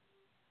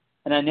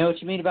 And I know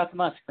what you mean about the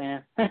musk,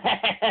 man.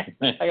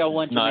 I got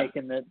one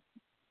Jamaican that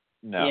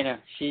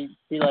she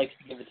likes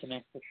to give it to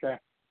me for sure.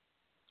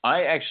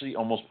 I actually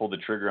almost pulled the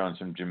trigger on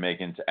some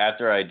Jamaicans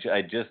after I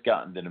just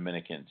gotten the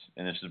Dominicans,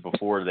 and this is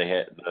before they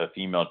had the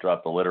female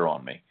dropped the litter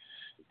on me.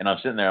 And I'm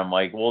sitting there, I'm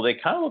like, well, they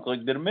kind of look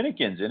like the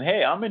Dominicans. And,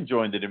 hey, I'm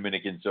enjoying the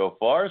Dominicans so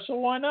far, so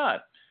why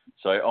not?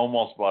 So I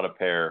almost bought a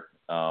pair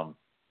of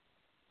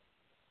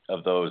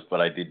those, but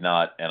I did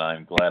not, and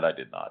I'm glad I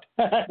did not.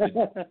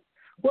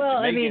 Well,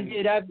 I mean,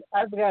 dude,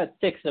 I've got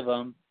 6 of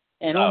them,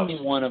 and only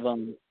one of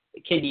them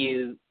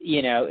is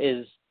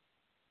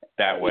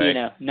that way.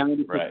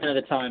 90% of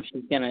the time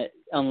she's going to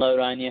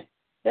unload on you.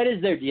 That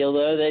is their deal,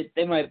 though.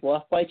 They might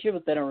bluff bite you,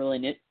 but they don't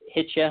really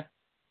hit you.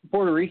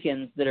 Puerto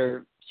Ricans that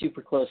are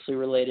super closely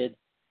related,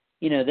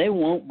 they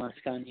won't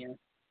musk on you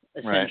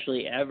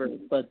essentially ever,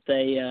 but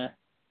they're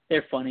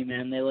funny,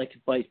 man. They like to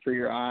bite for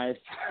your eyes.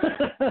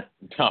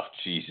 Oh,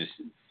 Jesus.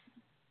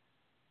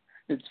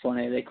 It's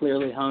funny. They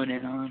clearly hone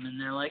in on them, and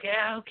they're like,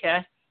 yeah,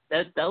 okay,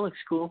 that looks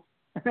cool.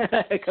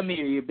 Come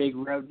here, you big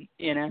rodent,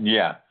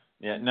 Yeah.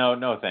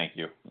 No, thank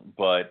you.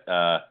 But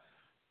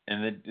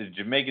and the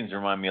Jamaicans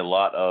remind me a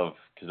lot of,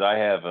 because I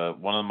have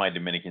one of my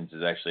Dominicans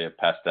is actually a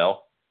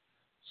pastel,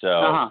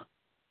 so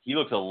he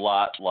looks a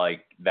lot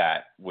like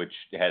that, which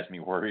has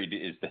me worried.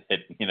 Is that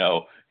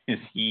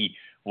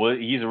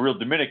he's a real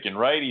Dominican,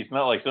 right? He's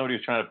not like somebody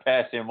who's trying to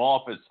pass him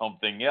off as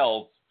something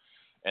else,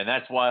 and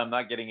that's why I'm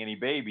not getting any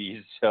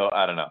babies. So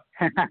I don't know.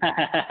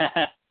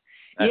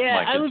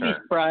 Yeah, I would be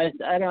surprised.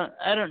 I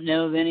don't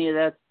know of any of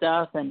that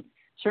stuff, and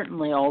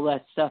certainly all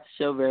that stuff's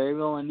so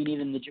variable. I mean,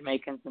 even the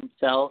Jamaicans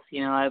themselves.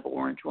 I have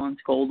orange ones,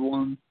 gold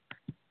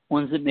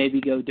ones that maybe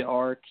go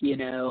dark.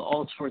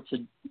 All sorts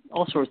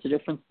of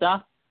different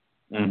stuff.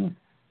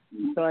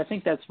 Mm-hmm. So I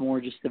think that's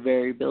more just the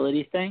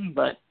variability thing,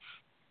 but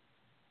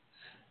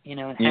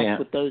heck,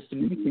 with those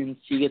Dominicans,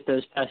 you get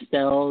those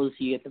pastels,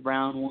 you get the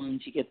brown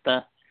ones, you get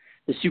the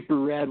super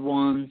red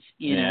ones.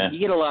 You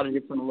get a lot of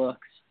different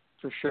looks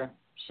for sure.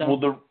 So,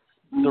 well,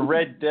 the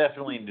red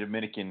definitely in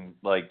Dominican,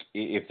 like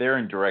if they're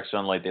in direct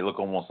sunlight, they look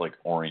almost like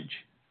orange.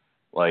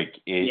 Like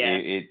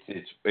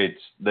it's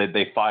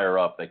they fire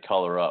up, they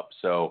color up.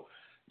 So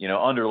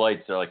under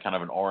lights they're like kind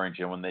of an orange,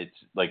 and when it's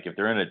like if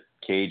they're in a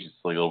cage, it's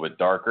like a little bit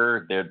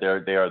darker. They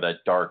are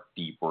that dark,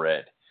 deep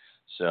red.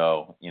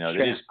 So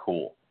it is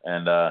cool,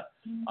 and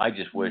I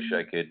just wish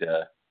I could.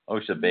 I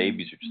wish the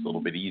babies are just a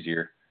little bit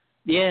easier.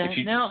 Yeah.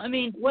 No, I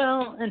mean,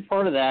 well, and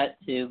part of that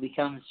too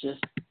becomes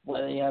just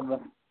whether you have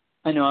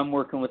I know I'm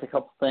working with a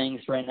couple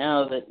things right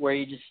now where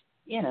you just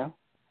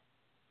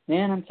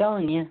man, I'm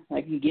telling you,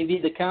 I can give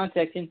you the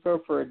contact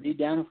info for a dude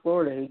down in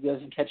Florida who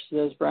goes and catches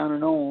those brown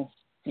anoles.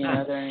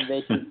 They're an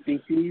invasive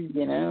species,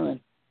 and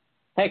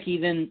heck,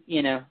 even,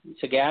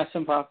 so gas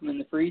them, pop them in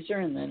the freezer,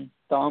 and then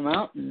thaw them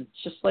out, and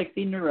it's just like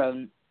feeding a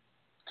rodent.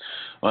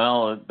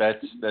 Well,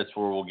 that's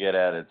where we'll get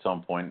at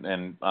some point,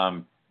 and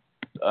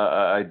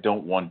I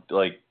don't want,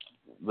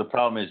 the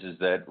problem is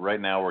that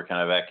right now we're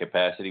kind of at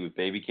capacity with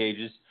baby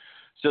cages,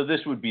 so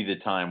this would be the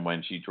time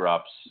when she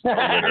drops a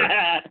litter.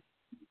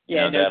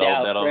 Yeah, no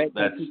doubt, right?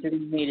 That's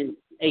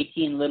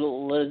 18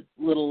 little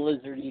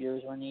lizard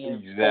eaters when you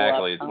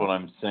exactly. It's what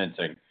I'm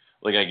sensing.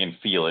 Like I can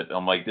feel it.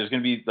 I'm like, there's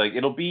gonna be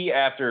it'll be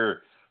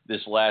after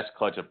this last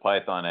clutch of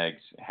python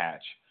eggs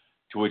hatch,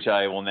 to which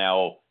I will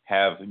now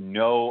have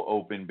no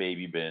open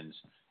baby bins,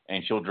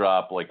 and she'll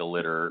drop like a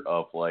litter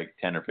of like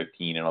 10 or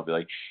 15, and I'll be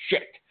like,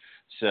 shit.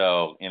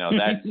 So,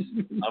 that's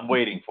I'm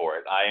waiting for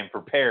it. I am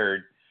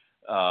prepared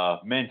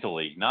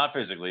mentally, not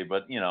physically,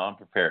 but I'm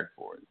prepared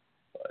for it.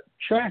 But,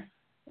 sure,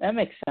 that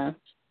makes sense.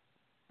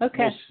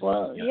 Okay,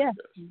 well, yeah.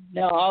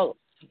 No,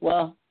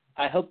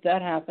 I hope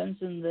that happens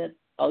and that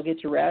I'll get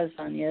to razz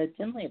on you at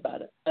Tinley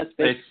about it. That's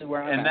basically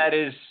where I'm at. And that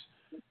is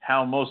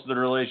how most of the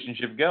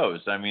relationship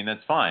goes. I mean,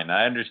 that's fine.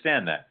 I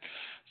understand that.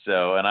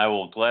 So, and I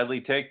will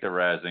gladly take the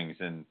razzings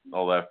and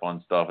all that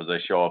fun stuff as I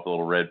show off the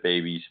little red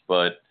babies,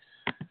 but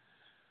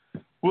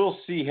we'll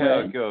see how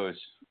it goes.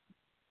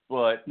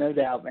 But no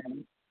doubt,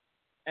 man.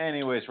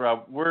 Anyways,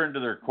 Rob, we're into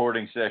the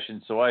recording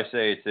session, so I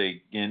say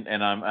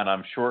and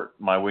I'm short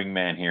my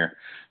wingman here,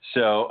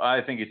 so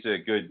I think it's a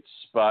good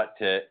spot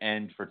to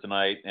end for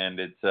tonight, and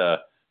it's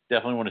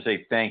definitely want to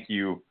say thank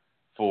you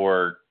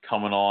for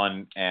coming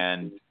on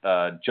and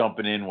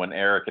jumping in when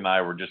Eric and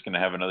I were just going to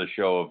have another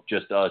show of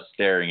just us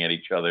staring at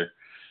each other.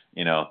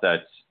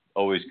 That's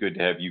always good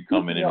to have you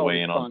come in and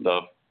weigh in on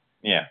stuff.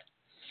 Yeah.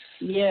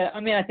 Yeah, I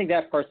mean, I think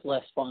that part's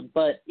less fun,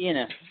 but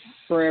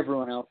for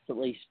everyone else at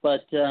least,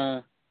 but.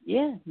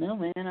 Yeah, no,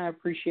 man, I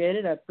appreciate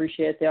it. I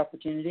appreciate the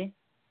opportunity.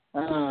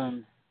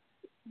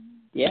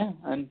 Yeah,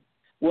 I'm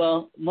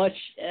much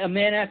a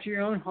man after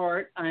your own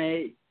heart.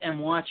 I am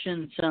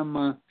watching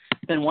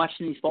been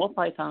watching these ball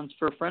pythons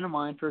for a friend of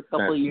mine for a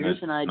couple of years,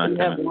 and I do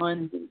have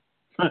one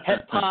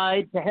het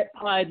pied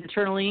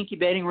maternally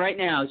incubating right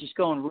now. Just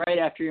going right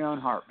after your own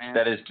heart, man.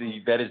 That is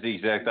the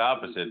exact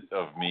opposite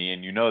of me,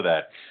 and you know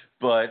that.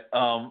 But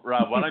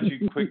Rob, why don't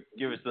you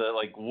give us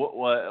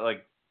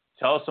the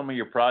tell us some of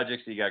your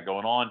projects that you got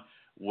going on.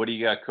 What do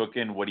you got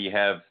cooking? What do you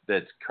have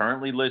that's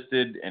currently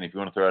listed? And if you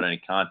want to throw out any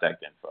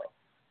contact info.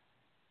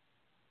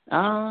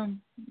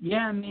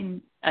 Yeah, I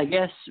mean, I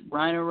guess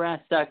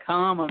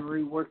rhinorats.com. I'm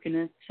reworking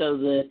it so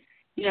that,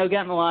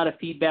 gotten a lot of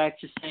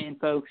feedback just saying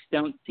folks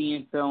don't see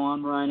info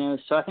on rhinos.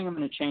 So I think I'm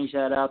going to change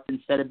that up.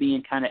 Instead of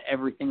being kind of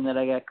everything that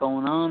I got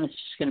going on, it's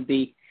just going to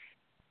be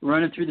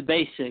running through the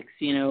basics,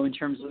 in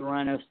terms of the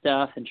rhino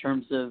stuff, in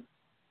terms of,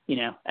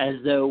 as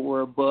though it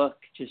were a book,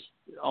 just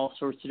all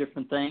sorts of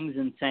different things,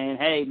 and saying,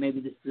 hey, maybe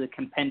this is a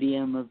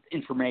compendium of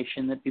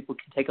information that people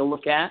can take a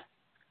look at.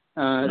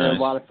 There are a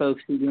lot of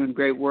folks who are doing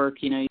great work.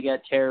 You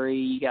got Terry,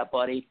 you got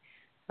Buddy,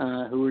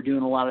 who are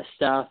doing a lot of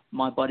stuff.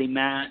 My buddy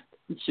Matt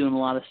is doing a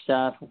lot of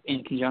stuff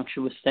in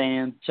conjunction with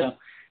Stan. So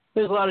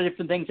there's a lot of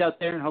different things out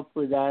there, and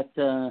hopefully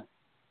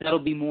that'll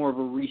be more of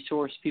a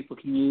resource people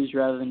can use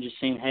rather than just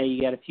saying, hey,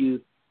 you got a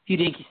few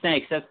dinky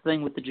snakes. That's the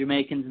thing with the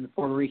Jamaicans and the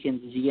Puerto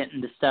Ricans is you get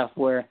into stuff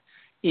where,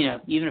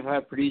 even if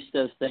I produce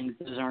those things,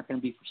 those aren't going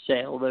to be for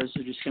sale. Those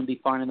are just going to be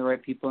finding the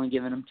right people and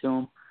giving them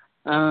to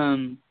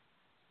them.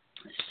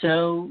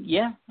 So,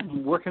 yeah,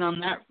 I'm working on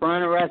that.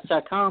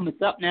 rhinorats.com.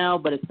 It's up now,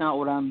 but it's not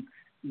what I'm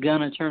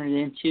going to turn it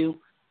into.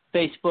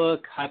 Facebook,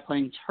 High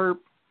Plains Herp,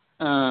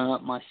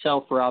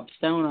 myself, Rob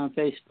Stone on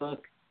Facebook.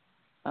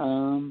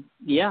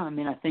 Yeah, I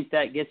mean, I think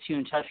that gets you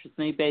in touch with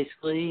me,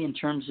 basically, in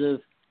terms of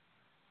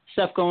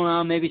stuff going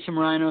on, maybe some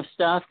rhino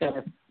stuff. Got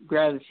to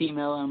grab the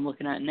female I'm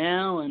looking at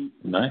now. And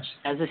nice.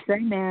 As I say,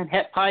 man,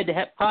 het pied to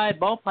het pied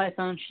ball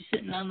python. She's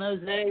sitting on those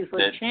eggs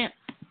like a champ.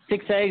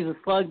 6 eggs, a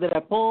slug that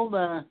I pulled.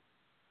 And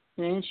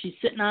she's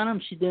sitting on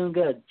them. She's doing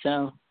good.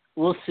 So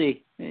we'll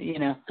see.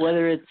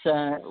 Whether it's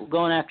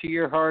going after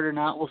your heart or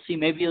not, we'll see.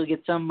 Maybe you'll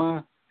get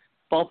some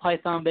ball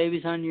python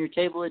babies on your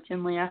table at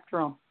Tinley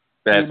after all.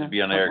 That has to be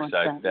on Eric's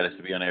side. That has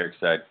to be on Eric's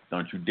side.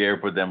 Don't you dare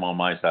put them on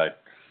my side.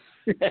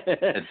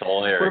 It's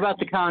all Eric. What about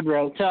the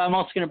chondro? So I'm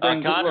also going to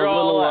bring I'll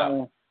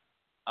allow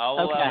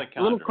the chondro.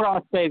 A little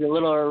cross baby, a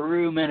little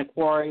Aru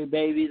Maniquari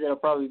baby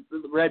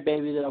red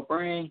baby that'll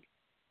bring.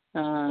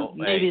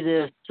 Maybe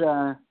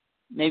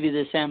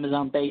this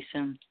Amazon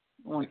basin.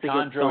 The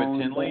chondro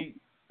at Tinley,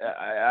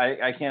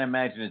 I can't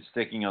imagine it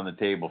sticking on the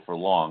table for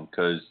long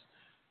because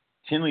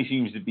Tinley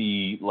seems to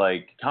be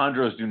like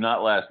chondros do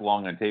not last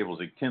long on tables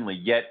like Tinley.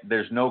 Yet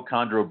there's no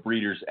chondro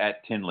breeders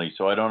at Tinley,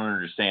 so I don't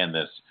understand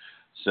this.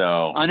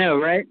 So I know,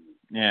 right?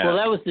 Yeah. Well,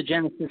 that was the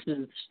genesis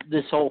of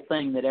this whole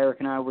thing that Eric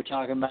and I were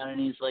talking about, and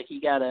he's like,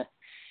 you gotta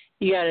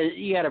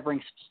bring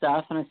some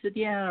stuff, and I said,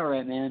 yeah, all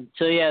right, man.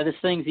 So yeah, this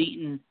thing's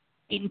eating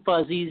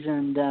fuzzies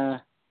and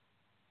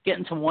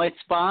getting some white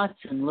spots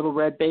and little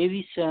red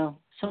babies, so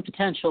some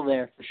potential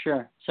there for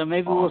sure. So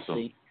maybe we'll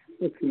see.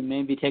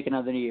 Maybe take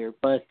another year,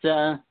 but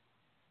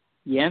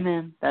yeah,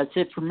 man, that's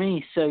it for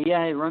me. So yeah,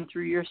 I run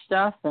through your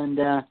stuff, and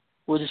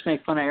we'll just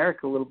make fun of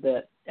Eric a little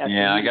bit.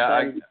 Yeah, I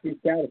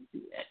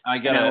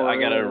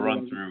gotta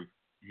run through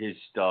his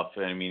stuff.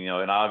 I mean,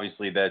 and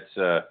obviously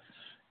that's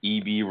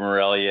E.B.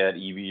 Morelia at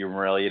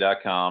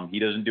ebmorelia.com. He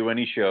doesn't do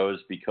any shows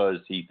because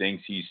he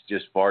thinks he's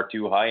just far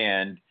too high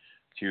end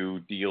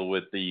to deal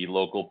with the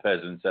local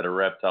peasants at a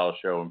reptile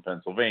show in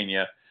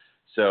Pennsylvania.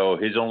 So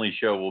his only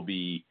show will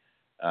be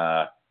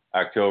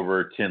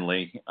October at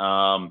Tinley.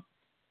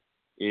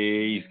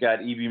 He's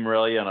got E.B.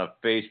 Morelia on a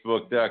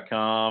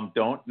Facebook.com.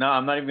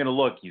 I'm not even going to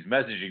look. He's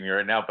messaging me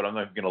right now, but I'm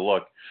not even going to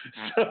look.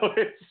 So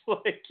it's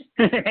like,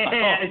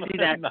 I see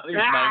that. I'm not even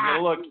going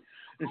to look.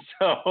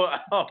 So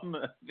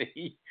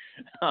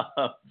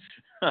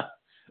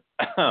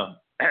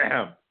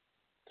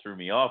threw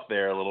me off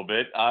there a little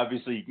bit.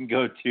 Obviously, you can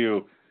go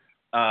to,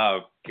 oh,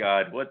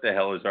 God, what the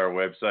hell is our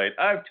website?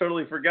 I've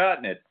totally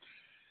forgotten it.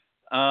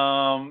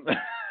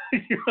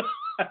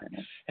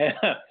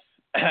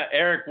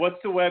 Eric,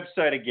 what's the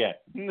website again?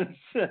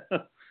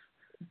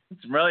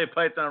 It's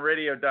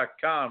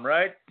MoreliaPythonRadio.com,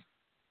 right?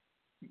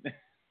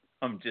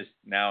 I'm just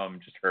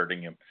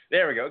hurting him.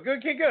 There we go. Good.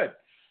 Okay, good.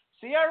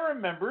 See, I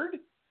remembered.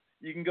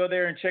 You can go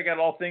there and check out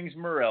all things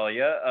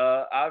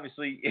Morelia.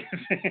 Obviously,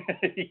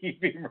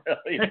 EB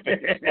Morelia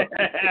Facebook.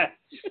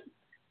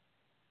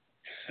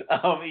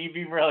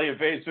 EB Morelia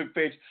Facebook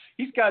page.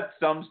 He's got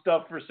some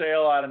stuff for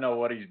sale. I don't know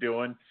what he's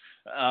doing.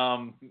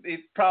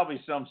 It's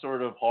probably some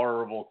sort of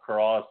horrible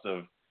cross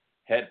of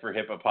head for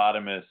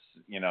hippopotamus,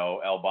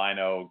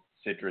 albino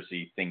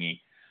citrusy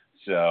thingy.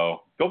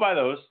 So go buy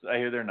those. I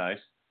hear they're nice.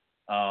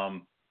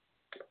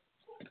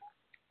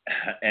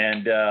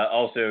 And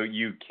also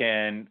you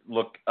can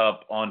look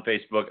up on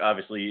Facebook,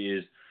 obviously,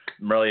 is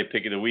Morelia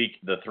Pick of the Week.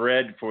 The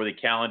thread for the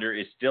calendar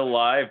is still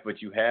live,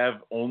 but you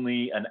have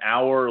only an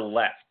hour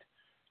left.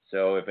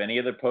 So if any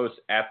other posts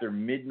after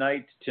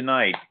midnight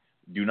tonight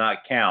do not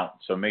count.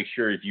 So make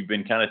sure if you've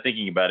been kind of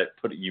thinking about it,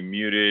 put it, you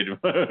muted.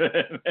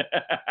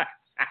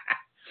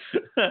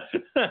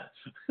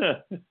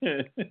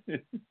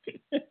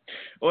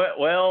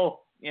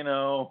 Well,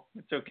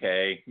 it's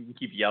okay. You can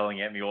keep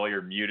yelling at me while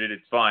you're muted.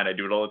 It's fine. I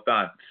do it all the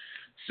time.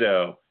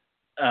 So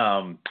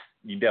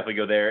you can definitely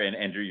go there and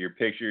enter your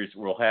pictures.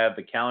 We'll have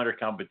the calendar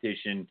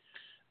competition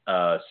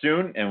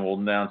soon, and we'll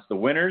announce the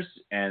winners.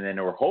 And then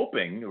we're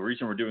hoping, the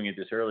reason we're doing it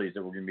this early is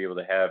that we're going to be able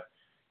to have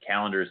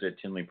calendars at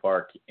Tinley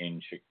Park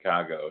in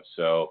Chicago.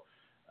 So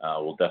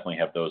we'll definitely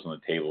have those on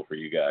the table for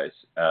you guys.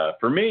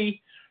 For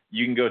me,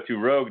 you can go to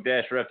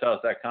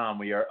rogue-reptiles.com.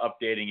 We are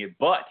updating it,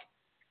 but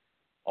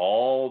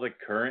all the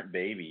current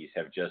babies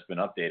have just been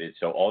updated.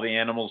 So all the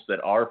animals that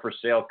are for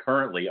sale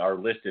currently are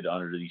listed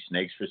under the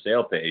Snakes for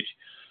Sale page.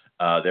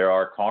 There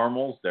are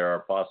caramels. There are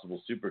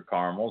possible super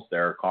caramels.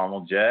 There are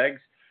caramel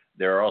jags.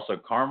 There are also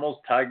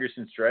caramels, tigers,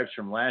 and stripes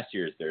from last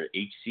year's. There are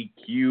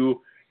HCQ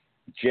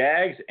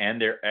jags, and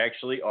there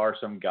actually are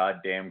some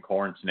goddamn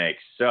corn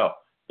snakes. So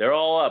they're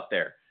all up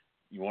there.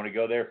 You want to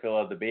go there, fill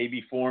out the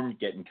baby form,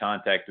 get in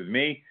contact with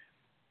me.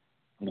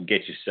 We'll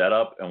get you set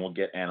up, and we'll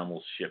get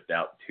animals shipped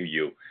out to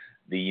you.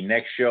 The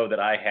next show that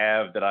I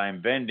have that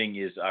I'm vending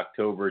is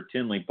October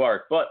Tinley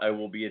Park, but I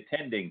will be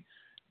attending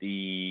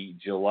the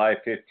July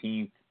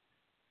 15th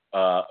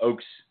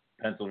Oaks,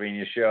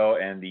 Pennsylvania show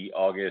and the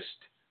August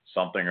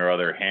something or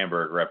other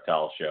Hamburg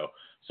reptile show.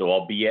 So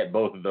I'll be at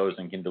both of those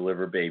and can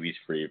deliver babies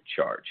free of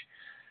charge.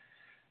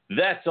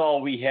 That's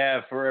all we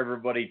have for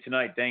everybody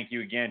tonight. Thank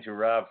you again to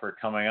Rob for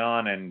coming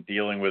on and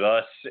dealing with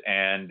us.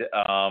 And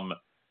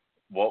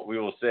what we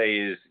will say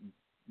is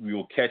we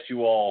will catch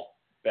you all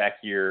back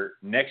here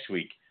next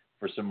week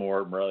for some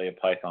more Morelia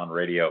Python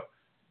Radio.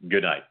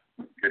 Good night.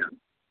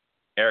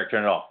 Eric,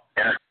 turn it off.